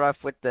to start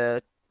off with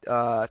the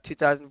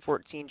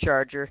 2014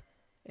 Charger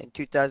and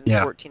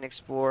 2014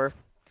 Explorer.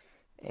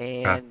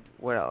 And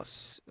what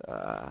else?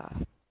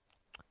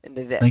 And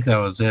the Vic. I think that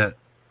was it.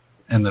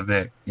 And the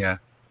Vic, yeah.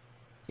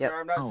 Yep. Sir,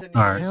 I'm not sending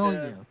All you right. hell to...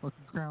 yeah,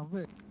 fucking Crown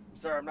Vic.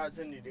 Sir, I'm not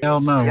sending you to...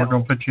 Hell no, we're jail.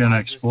 going to put you in an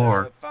I'll just,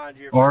 Explorer. find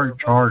you Or for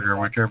Charger,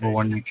 public whichever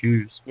one you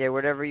choose. Yeah,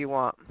 whatever you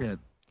want. Yeah,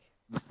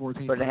 the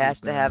 14. But it has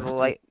to have a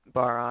light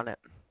bar on it.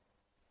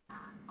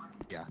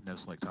 Yeah, no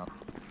slick top.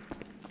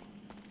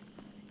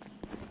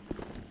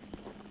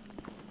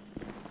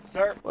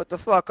 Sir, What the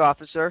fuck,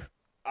 officer?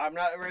 I'm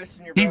not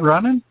arresting your He brother.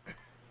 running?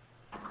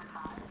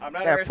 I'm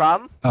not Got a arresting...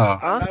 problem? Oh, I'm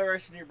Huh? not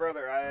arresting your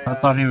brother. I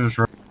thought he was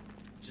running.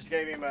 just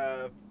gave him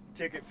a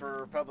ticket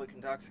for public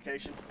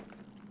intoxication.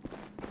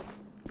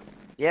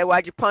 Yeah,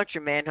 why'd you punch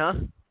him, man, huh?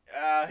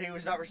 He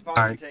was not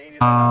responding Alright, to anything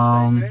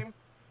I was saying to him.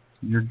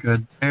 you're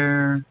good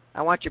there.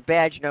 I want your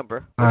badge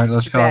number. Alright,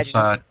 let's your go badge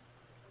outside.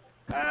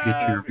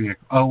 Get your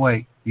vehicle. Oh,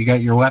 wait, you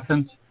got your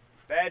weapons?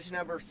 Badge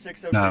number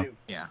 602. No.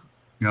 Yeah.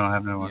 You don't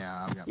have no weapons.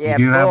 Yeah, I've got. Yeah,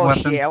 You do have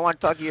bullshit. weapons? I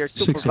want to talk to your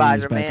 680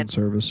 supervisor, is back man. in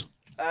service.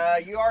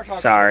 You are talking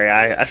Sorry,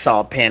 to I saw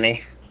a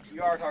penny.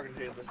 You are talking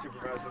to the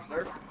supervisor,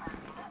 sir.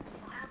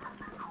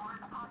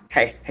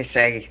 Hey,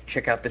 Saggy,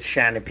 check out this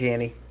shiny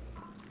penny.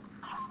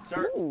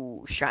 Sir.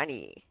 Ooh,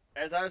 shiny.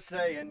 As I was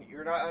saying,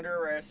 you're not under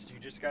arrest. You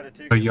just got a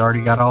ticket. So you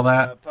already got all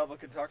that?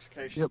 Public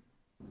intoxication.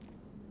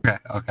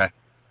 Yep. Okay.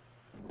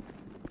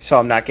 So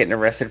I'm not getting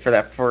arrested for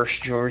that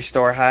first jewelry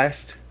store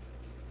heist?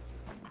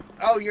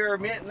 Oh, you're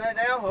admitting that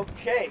now?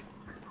 Okay.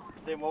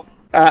 Then we'll...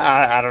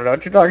 I don't know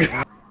what you're talking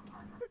about.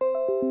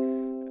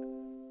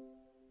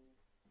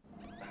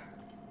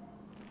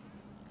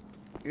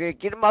 You gonna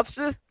get him,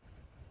 officer?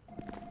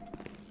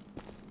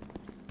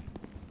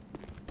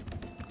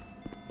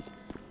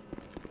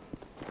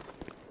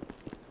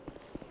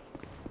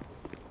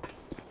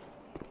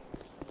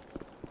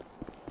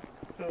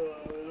 I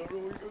don't know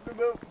what you're talking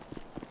about.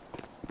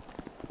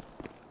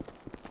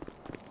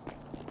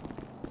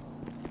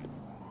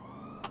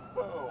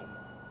 Oh.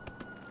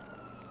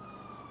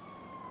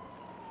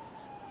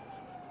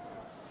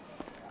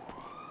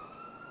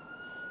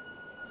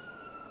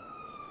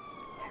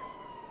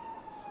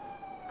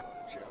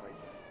 Jelly.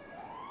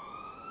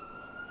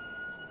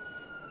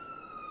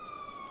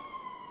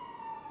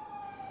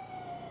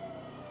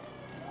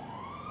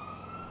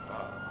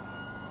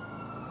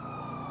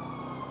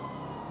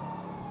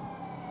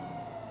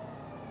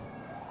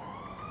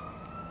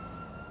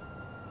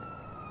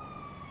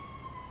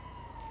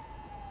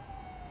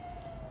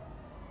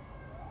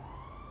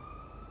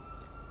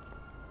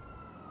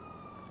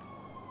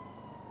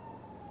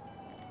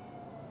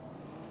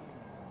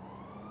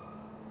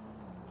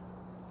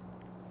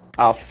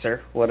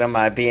 Officer, what am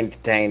I being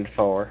detained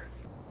for?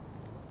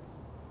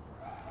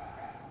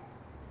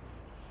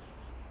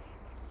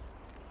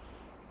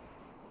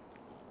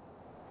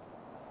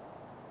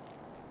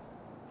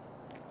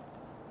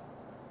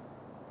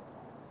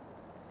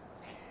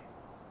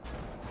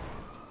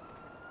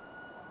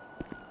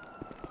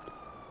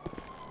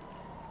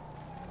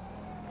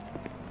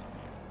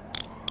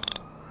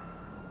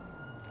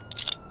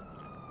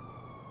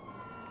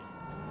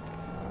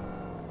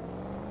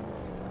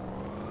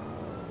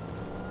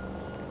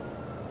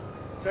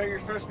 So you're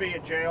supposed to be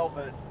in jail,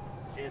 but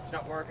it's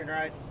not working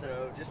right,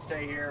 so just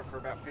stay here for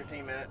about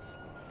 15 minutes.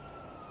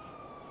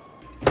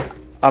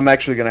 I'm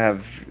actually gonna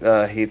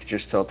have Heath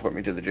just teleport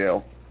me to the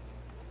jail.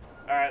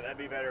 Alright, that'd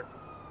be better.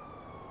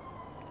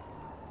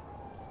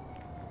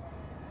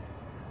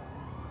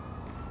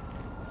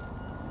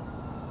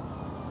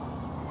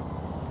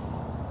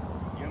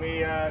 You want me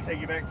to take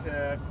you back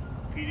to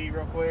PD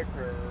real quick,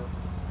 or...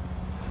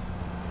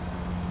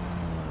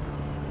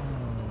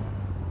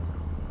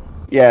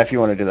 Yeah, if you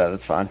want to do that,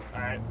 that's fine.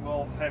 Alright,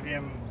 we'll have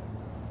him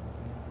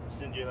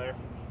send you there.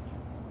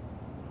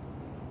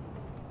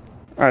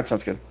 Alright,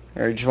 sounds good.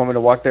 Or you just want me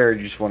to walk there, or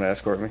you just want to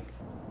escort me?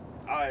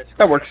 I'll escort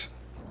That you. works.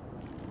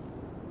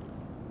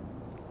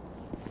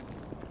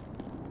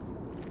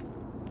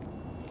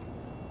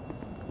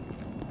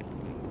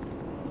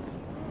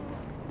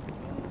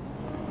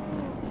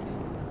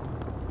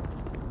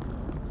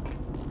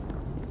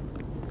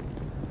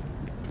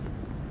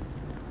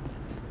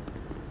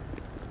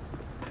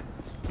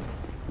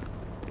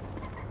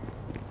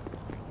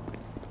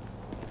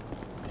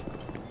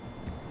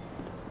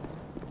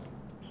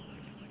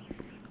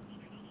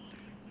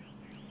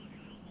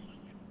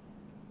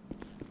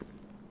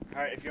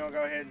 Alright, if you want to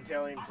go ahead and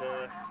tell him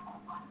to...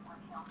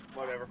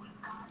 whatever.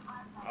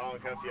 I'll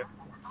uncuff you.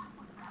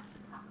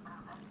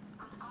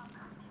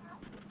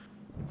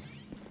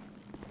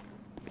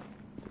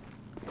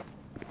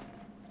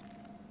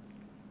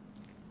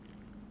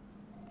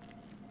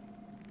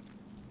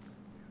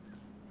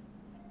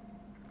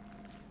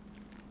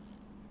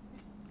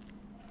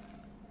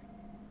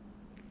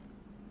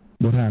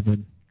 What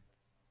happened?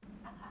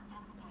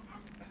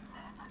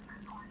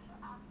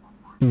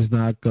 He's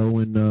not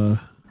going,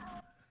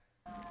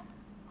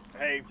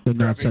 Hey, they're not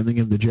Grumpy. sending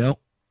him to jail?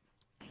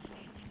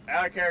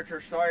 Out of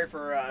character, sorry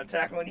for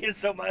tackling you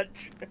so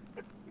much.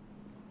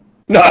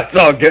 No, it's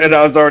all good.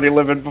 I was already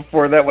living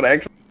before that one,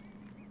 actually.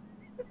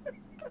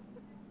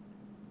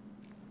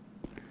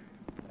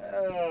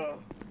 Oh.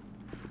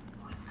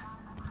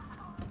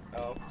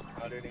 Oh,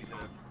 I do need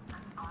to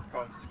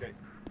confiscate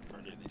or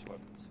do these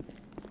weapons.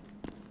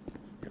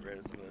 Get rid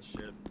of some of this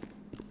shit.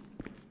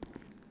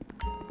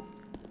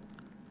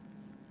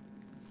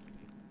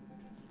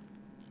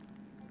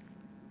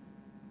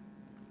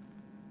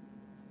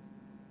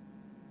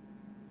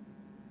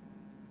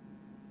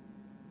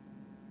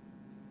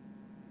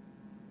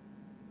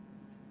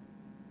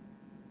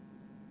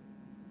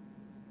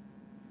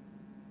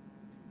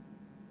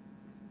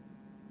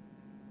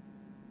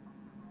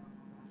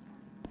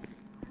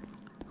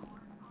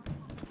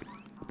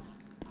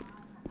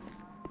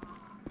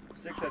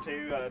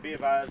 Be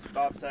advised,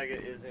 Bob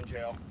Saget is in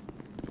jail.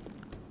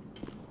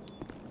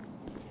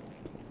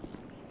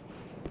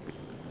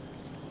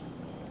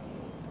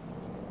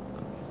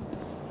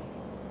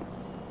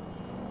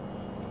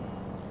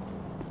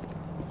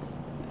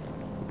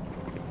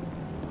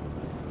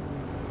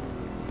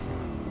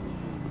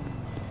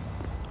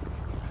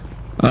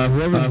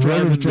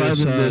 Whoever's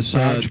driving this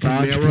Dodge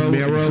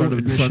Camaro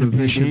in front of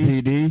Mission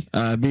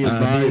PD, be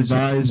advised,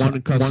 one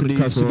in custody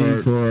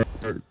for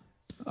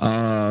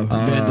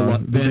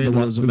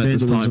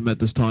vandalism at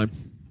this time.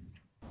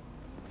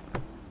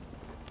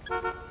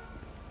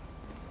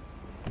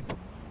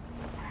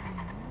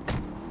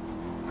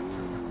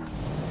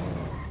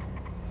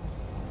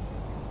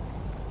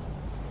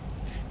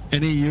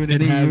 Any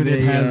unit have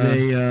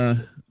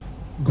a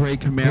gray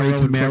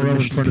Camaro in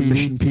front of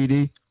Mission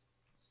PD?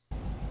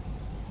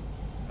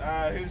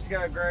 Who's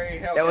got a gray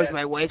Hellcat? That was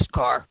my wife's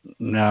car.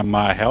 Nah,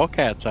 my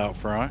Hellcat's out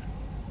front.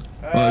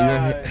 Your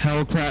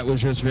Hellcat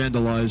was just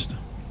vandalized.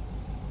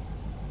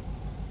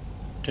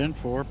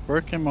 10-4.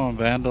 Work him on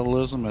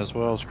vandalism as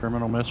well as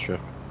criminal mischief.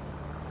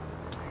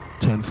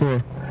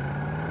 10-4.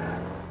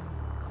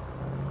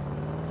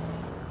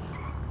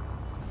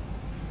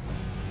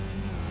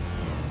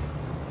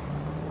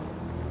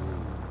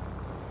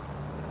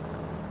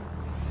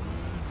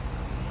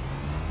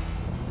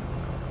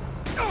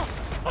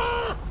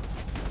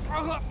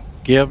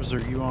 Gibbs, are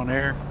you on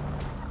air?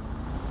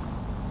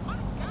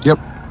 Yep.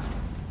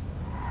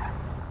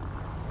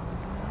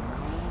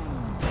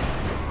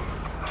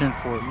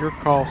 10-4. Your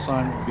call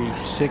sign would be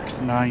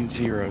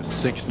 690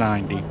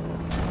 690. 10-4.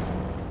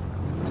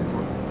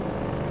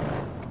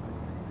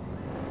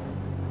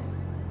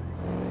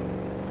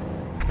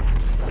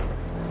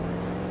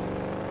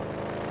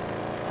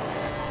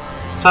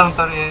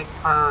 $738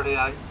 priority.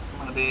 I'm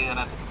going to be in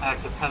an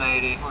active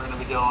 1080. We're going to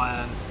be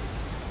going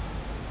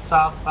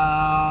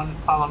southbound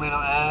Palomino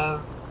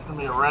Ave. It's going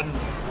to be a red and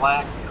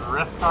black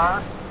drift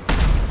car.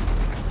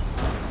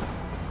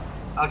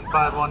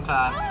 Occupied one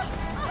time.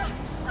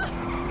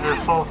 Here's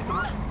postal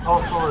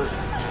is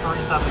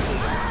 317.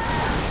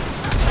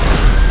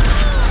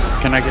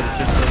 Can I get a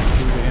 10-2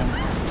 to him?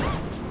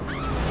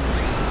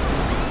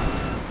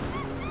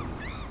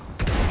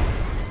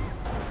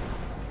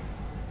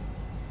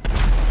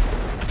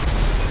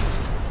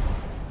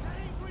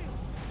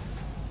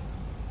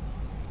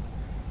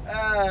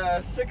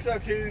 Uh,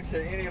 602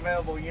 to any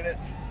available unit.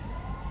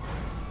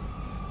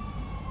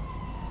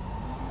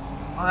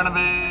 We're going to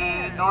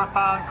be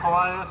northbound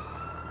Calais,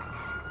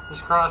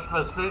 just across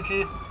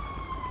Vespucci.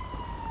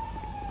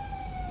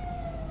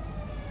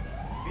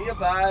 Be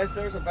advised,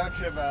 there's a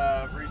bunch of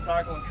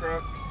recycling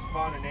trucks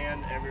spawning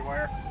in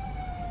everywhere.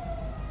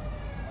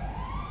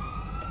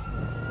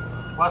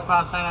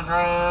 Westbound San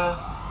Andreas,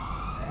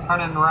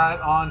 turning right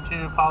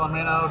onto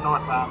Palomino,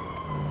 northbound.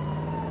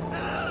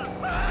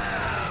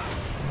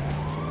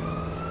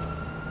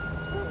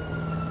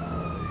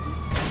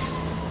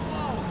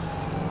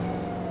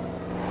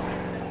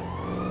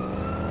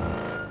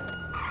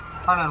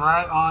 Turning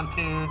right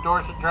onto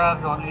Dorset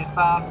Drive, going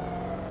eastbound.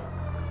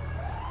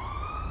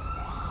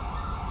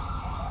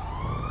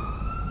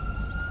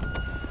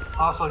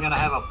 Also going to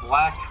have a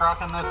black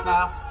truck in this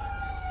now.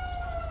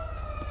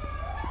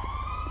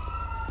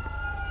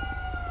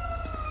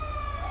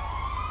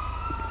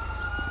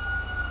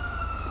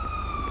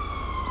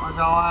 We're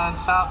going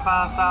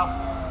southbound, South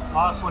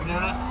Los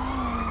Lagunas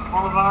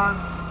Boulevard.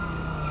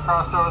 Just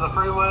crossed over the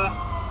freeway.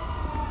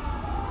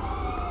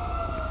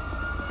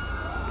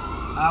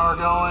 Now we're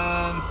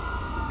going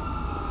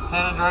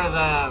San Andreas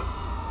Ave.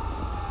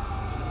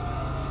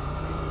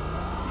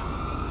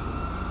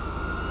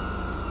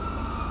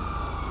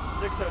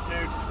 .602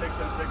 to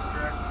 606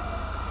 direct.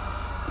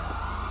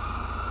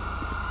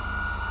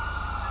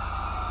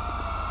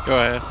 Go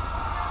ahead.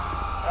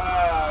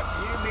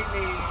 Can you meet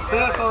me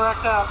down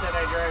at San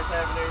Andreas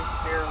Avenue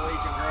near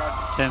Legion Garage?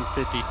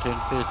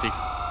 1050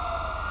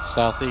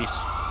 southeast.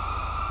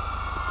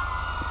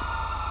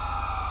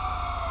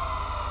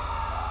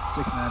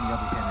 690, I'll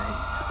be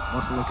 10-8.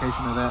 What's the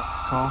location of that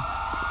call?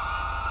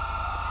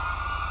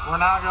 We're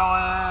now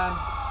going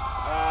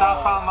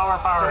southbound Lower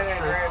Power San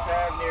Street. Andreas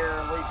Ave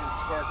near Legion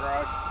Square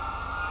Garage.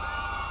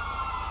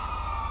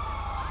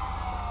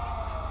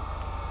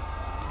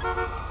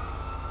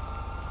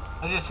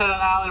 I just hit an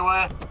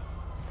alleyway.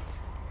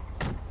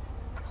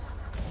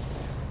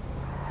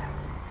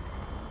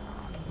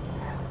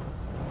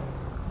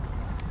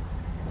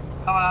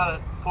 Coming out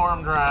at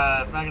Forum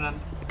Drive, making a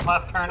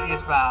left turn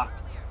eastbound.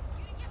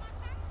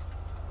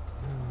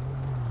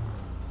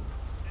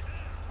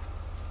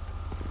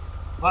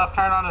 Left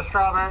turn onto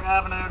Strawberry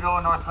Avenue,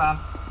 going northbound.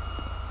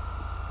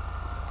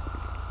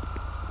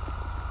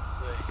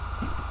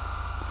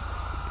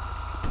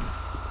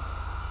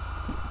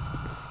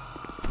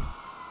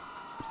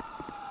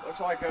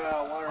 Looks like one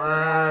of our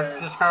We're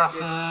guys just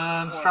crossing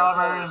ditched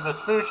Strawberry and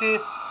Vespucci.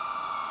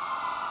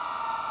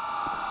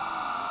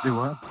 Do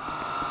what?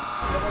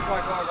 So it looks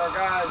like one of our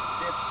guys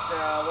ditched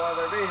one of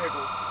their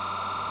vehicles.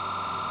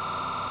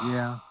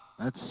 Yeah,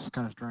 that's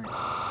kind of strange.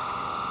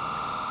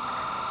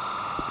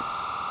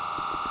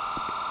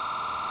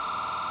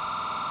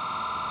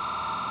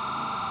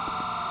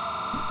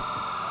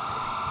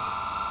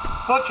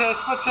 Foot chase,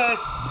 foot chase.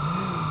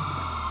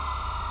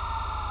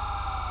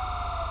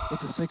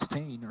 It's a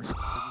 16 or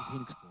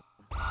 17 Explorer.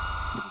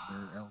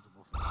 They're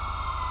eligible for.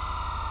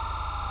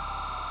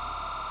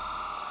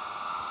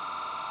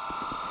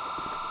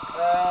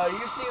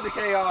 You see the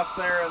chaos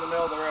there in the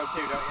middle of the road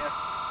too, don't you?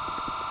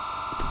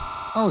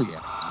 Oh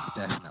yeah,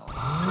 definitely.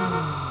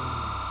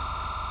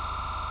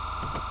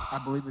 I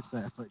believe it's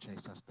that foot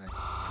chase suspect.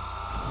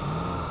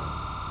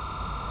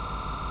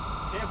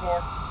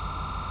 10-4.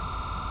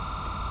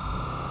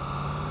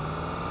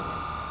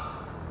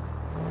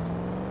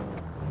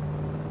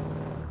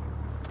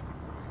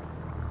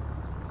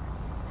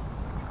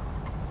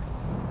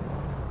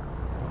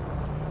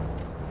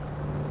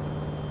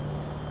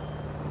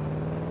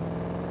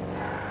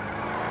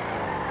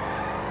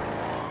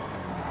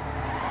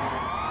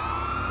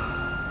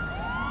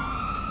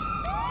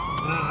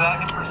 Moving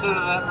back in pursuit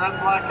of that red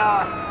and black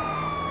car.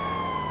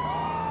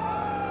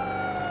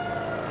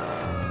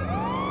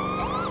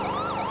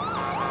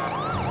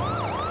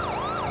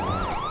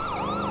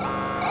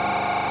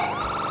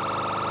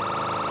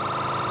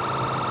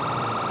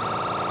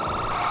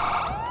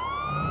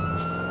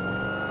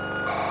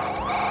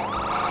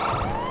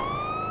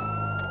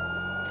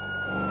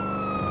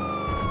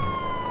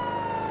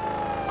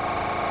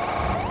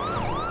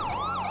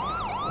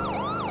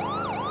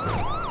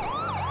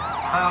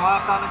 Turn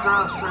left on the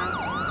Grove Street.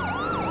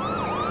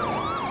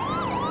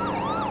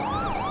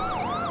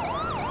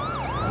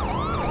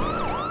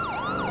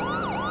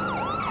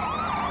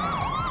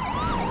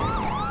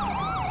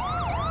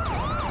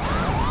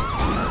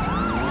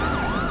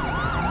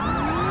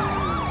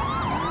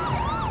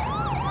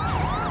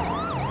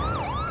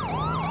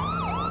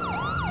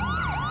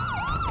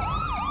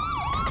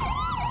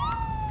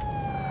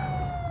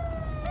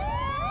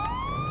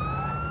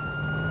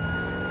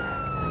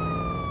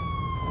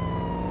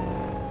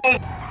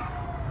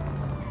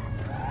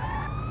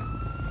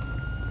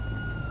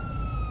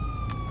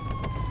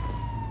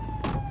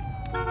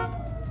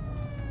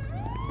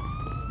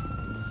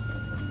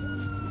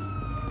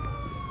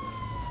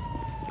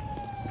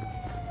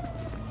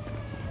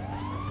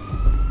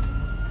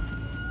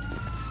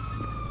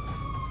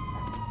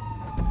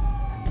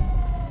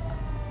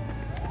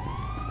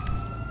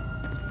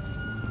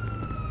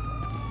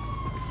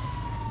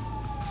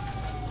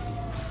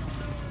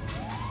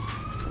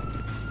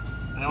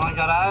 Anyone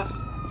got eyes?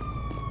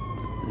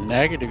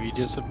 Negative, you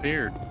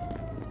disappeared.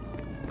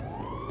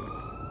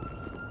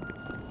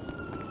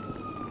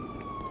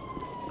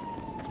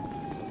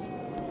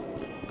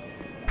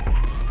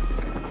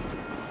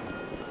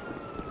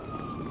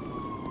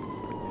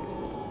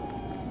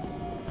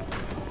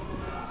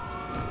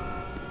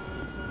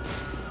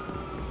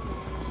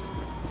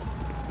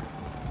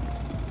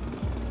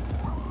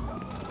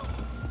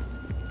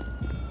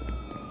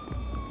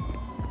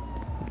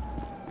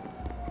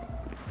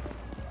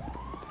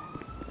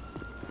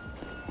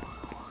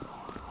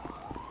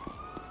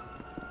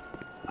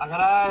 I got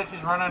eyes.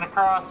 He's running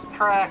across the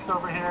tracks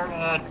over here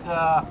at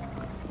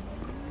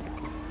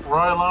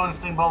Roy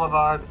Lowenstein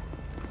Boulevard.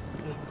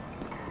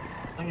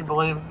 Can you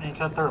believe he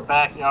cut through a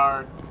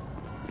backyard?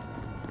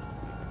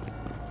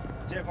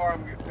 10-4,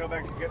 I'm gonna go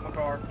back and get my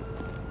car.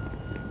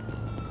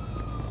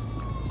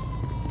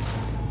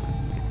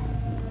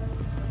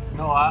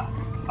 No,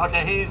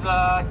 okay, he's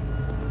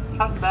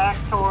cutting back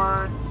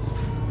towards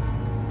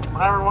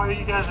whatever way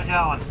you guys are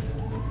going.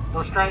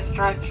 Go straight,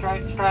 straight,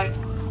 straight, straight.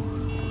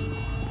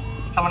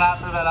 Coming out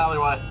through that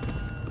alleyway.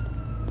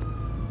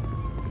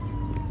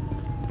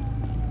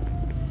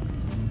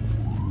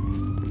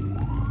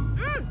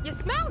 You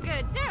smell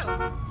good too.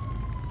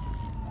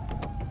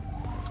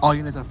 All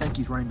units, I think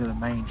he's running to the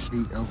main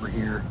street over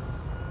here.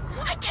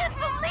 I can't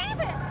believe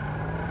it.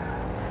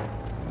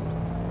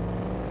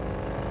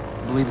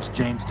 I believe it's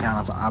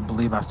Jamestown. I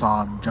believe I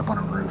saw him jump on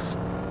a roof.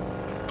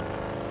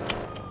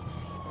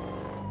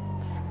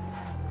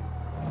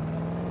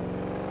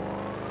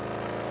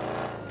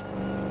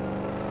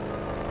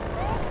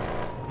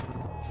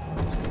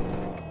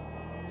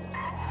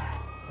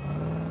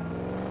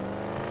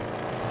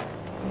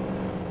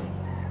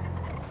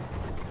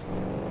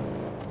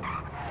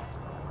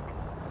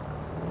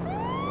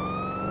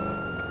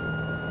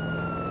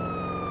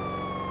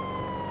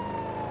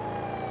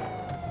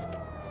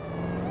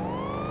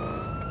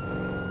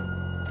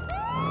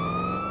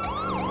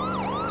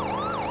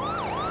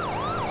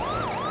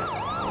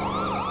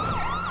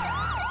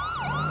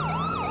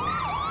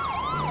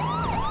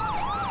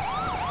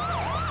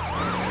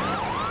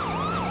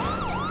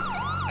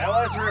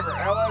 LS River,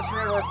 LS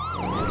River.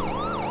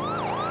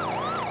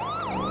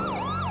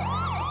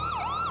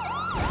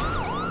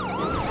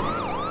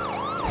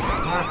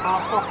 Nearest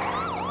hostile.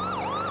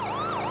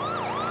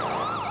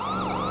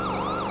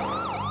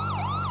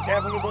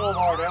 Capitol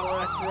Boulevard,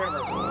 LS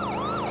River.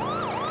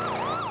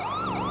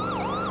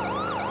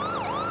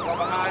 Fall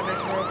behind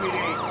Mission Row PD.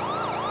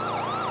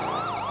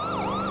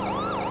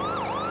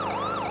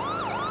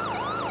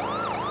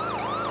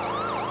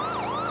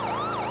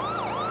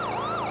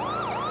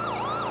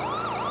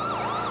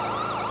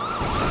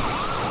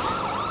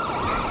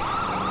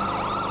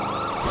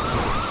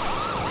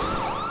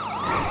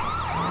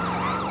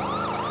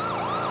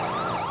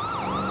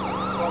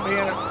 Be in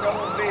a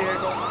stolen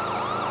vehicle.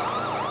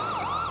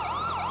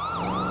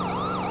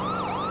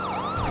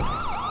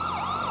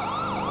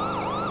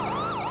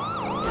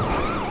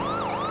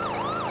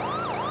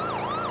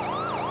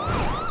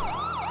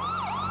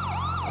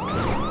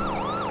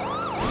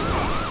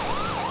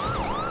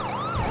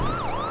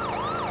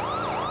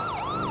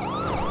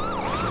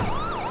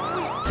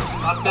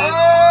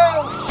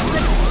 Oh,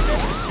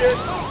 shit.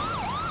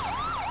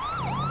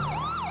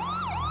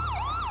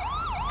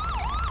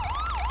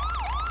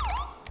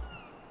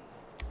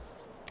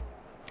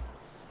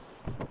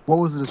 What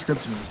was the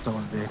description of the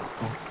stolen vehicle?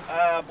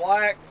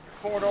 Black,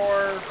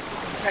 4-door,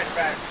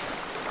 hatchback.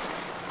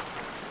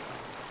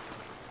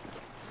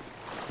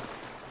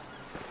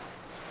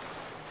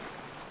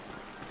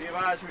 Be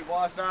advised, we've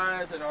lost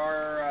eyes and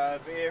our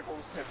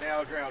vehicles have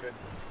now drowned.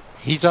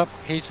 He's up.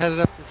 He's headed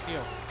up this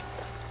hill.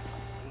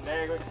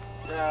 Negative.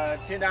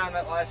 10 down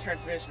that last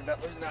transmission,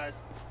 about losing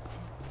eyes.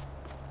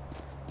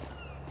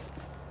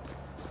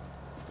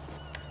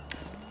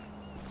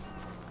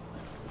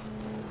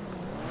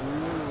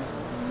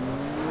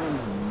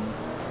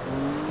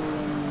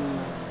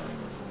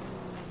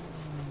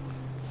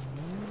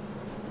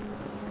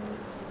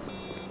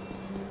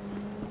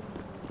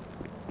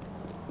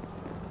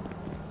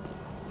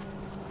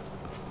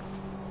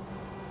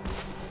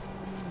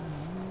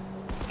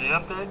 The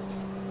update?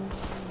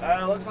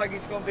 Looks like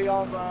he's going to be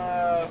on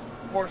the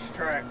horse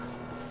track.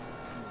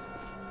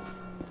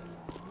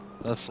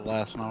 That's the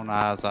last known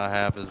eyes I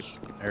have is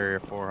Area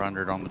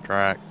 400 on the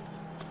track.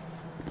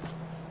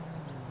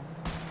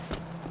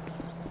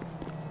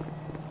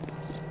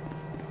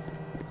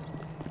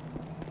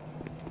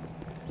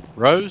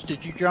 Rose,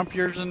 did you jump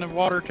yours in the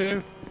water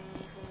too?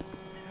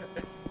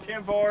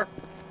 10-4.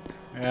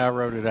 Yeah, I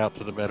rode it out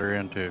to the better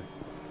end too.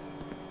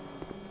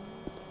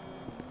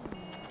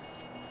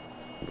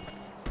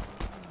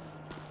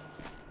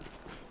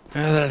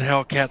 That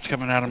Hellcat's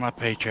coming out of my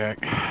paycheck.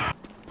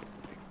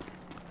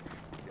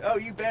 Oh,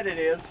 you bet it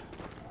is.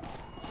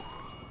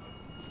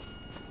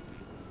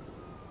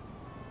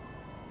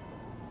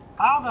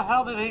 How the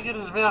hell did he get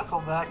his vehicle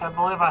back? I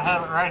believe I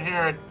have it right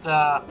here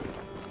at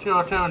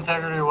 202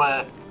 Integrity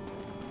Way.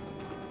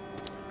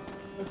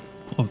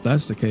 Well, if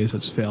that's the case,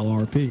 it's fail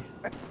RP.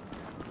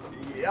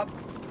 Yep.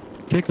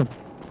 Kick him.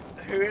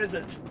 Who is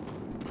it?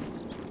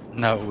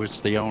 No, it's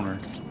the owner.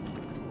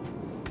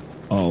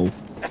 Oh.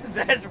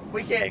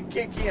 We can't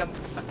kick him.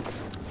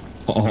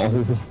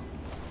 Oh.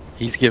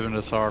 He's giving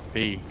us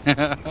RP.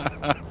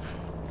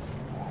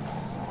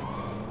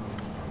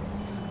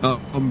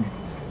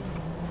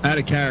 Out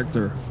of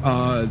character.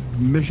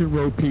 Mission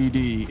Row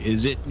PD,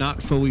 is it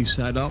not fully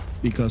set up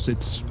because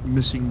it's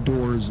missing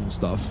doors and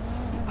stuff?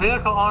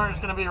 Vehicle owner is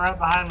going to be right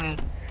behind me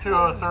at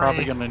 203.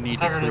 Probably going to need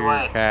to Integrity clear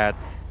Way. CAD.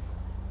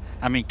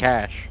 I mean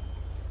cash.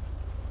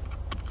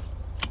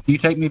 Can you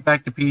take me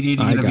back to PD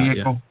to I get a got ya.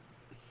 vehicle?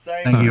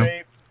 Same Thank you.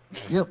 shape.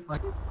 Yep.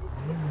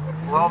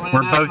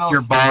 We're both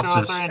your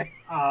bosses. 203,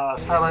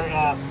 Strawberry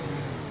Ave.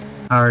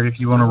 Alright, if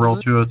you want to roll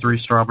 203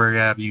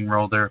 Strawberry Ave, you can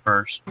roll there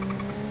first.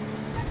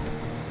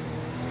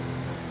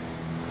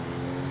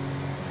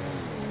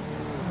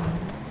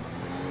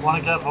 One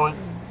at cut point.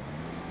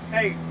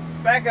 Hey,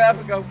 back up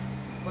and go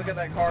look at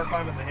that car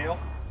climbing the hill.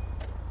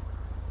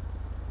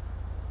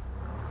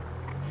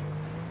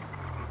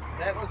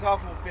 That looked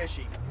awful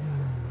fishy.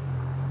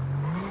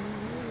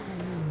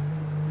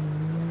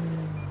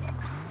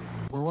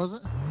 Where was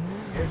it?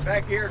 It was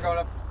back here going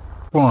up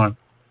Come on.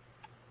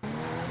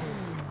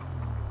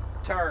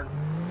 turn.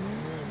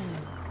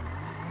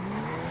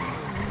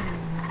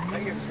 I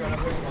think it was going up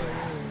this way.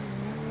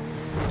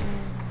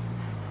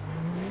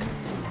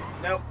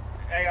 Nope.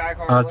 AI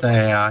car. Oh, it's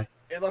AI.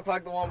 It looked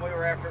like the one we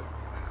were after.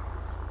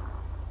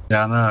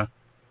 Yeah, I know.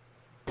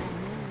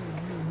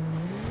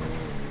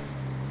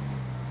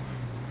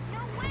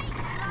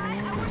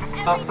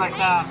 Suspect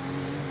down.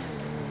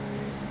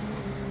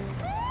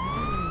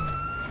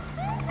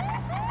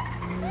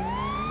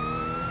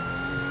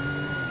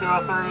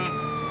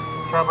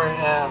 Strawberry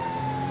Ave.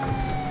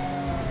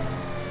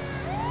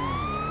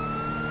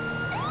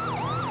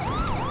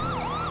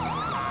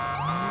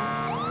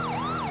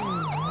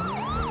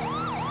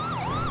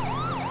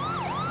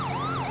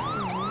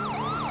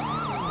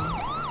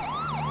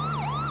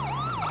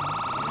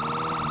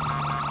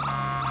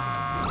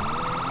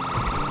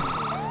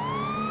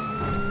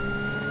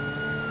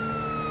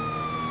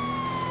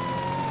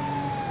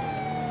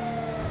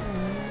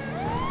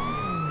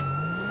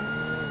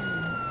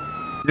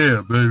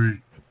 Yeah,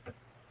 baby.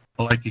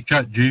 I like your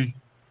cut, G.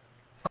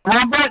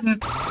 Wrong button!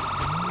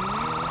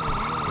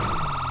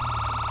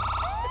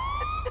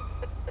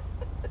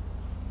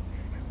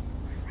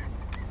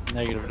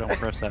 Negative, don't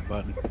press that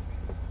button.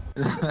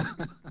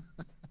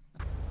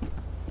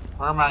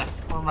 Where am I?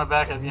 Where are my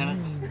backup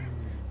units?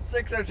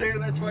 602,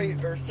 that's why you,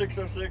 or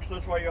 606,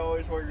 that's why you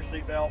always wear your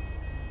seatbelt.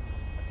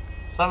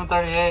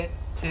 738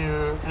 to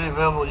any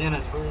available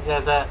units. Where you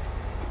guys at?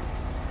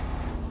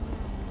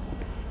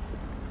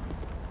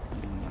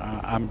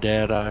 I'm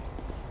dead. I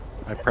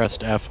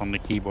pressed F on the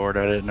keyboard.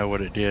 I didn't know what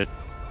it did.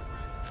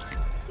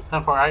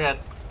 10-4, I got.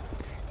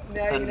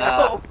 Now you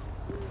know.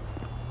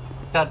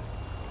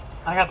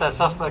 I got that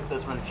suspect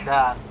that's been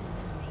shot.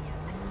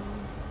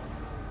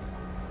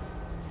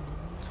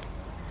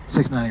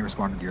 690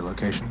 responded to your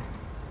location.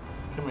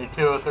 Give me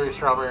 203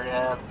 Strawberry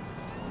Ave.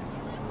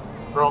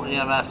 Roll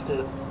EMS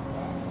too.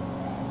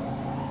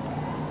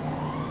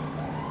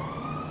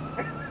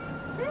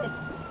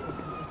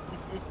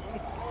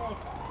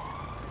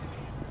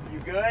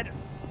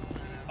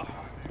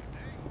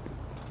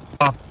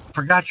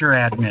 forgot your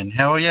admin.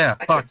 Hell yeah.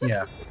 Fuck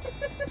yeah.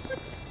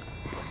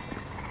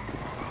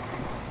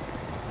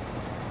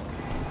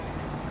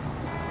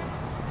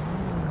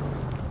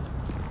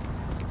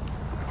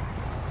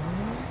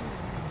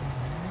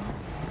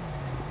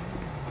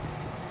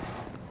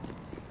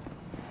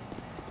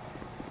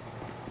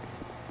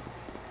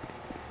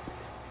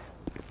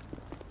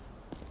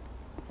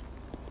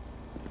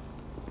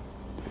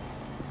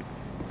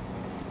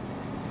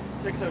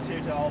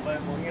 .602 to all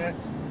available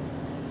units.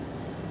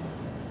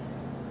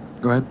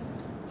 Go ahead.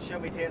 Show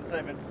me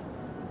 10-7.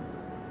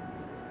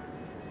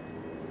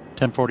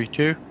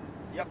 1042.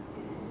 Yep.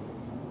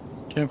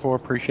 10-4.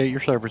 Appreciate your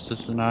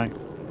services tonight.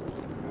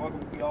 You're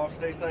welcome. You all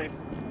stay safe.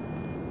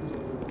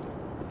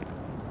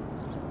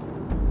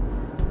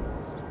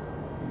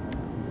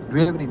 Do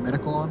we have any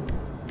medical on?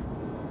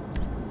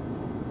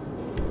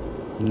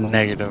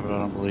 Negative. I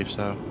don't believe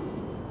so.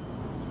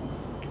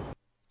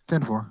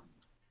 10-4.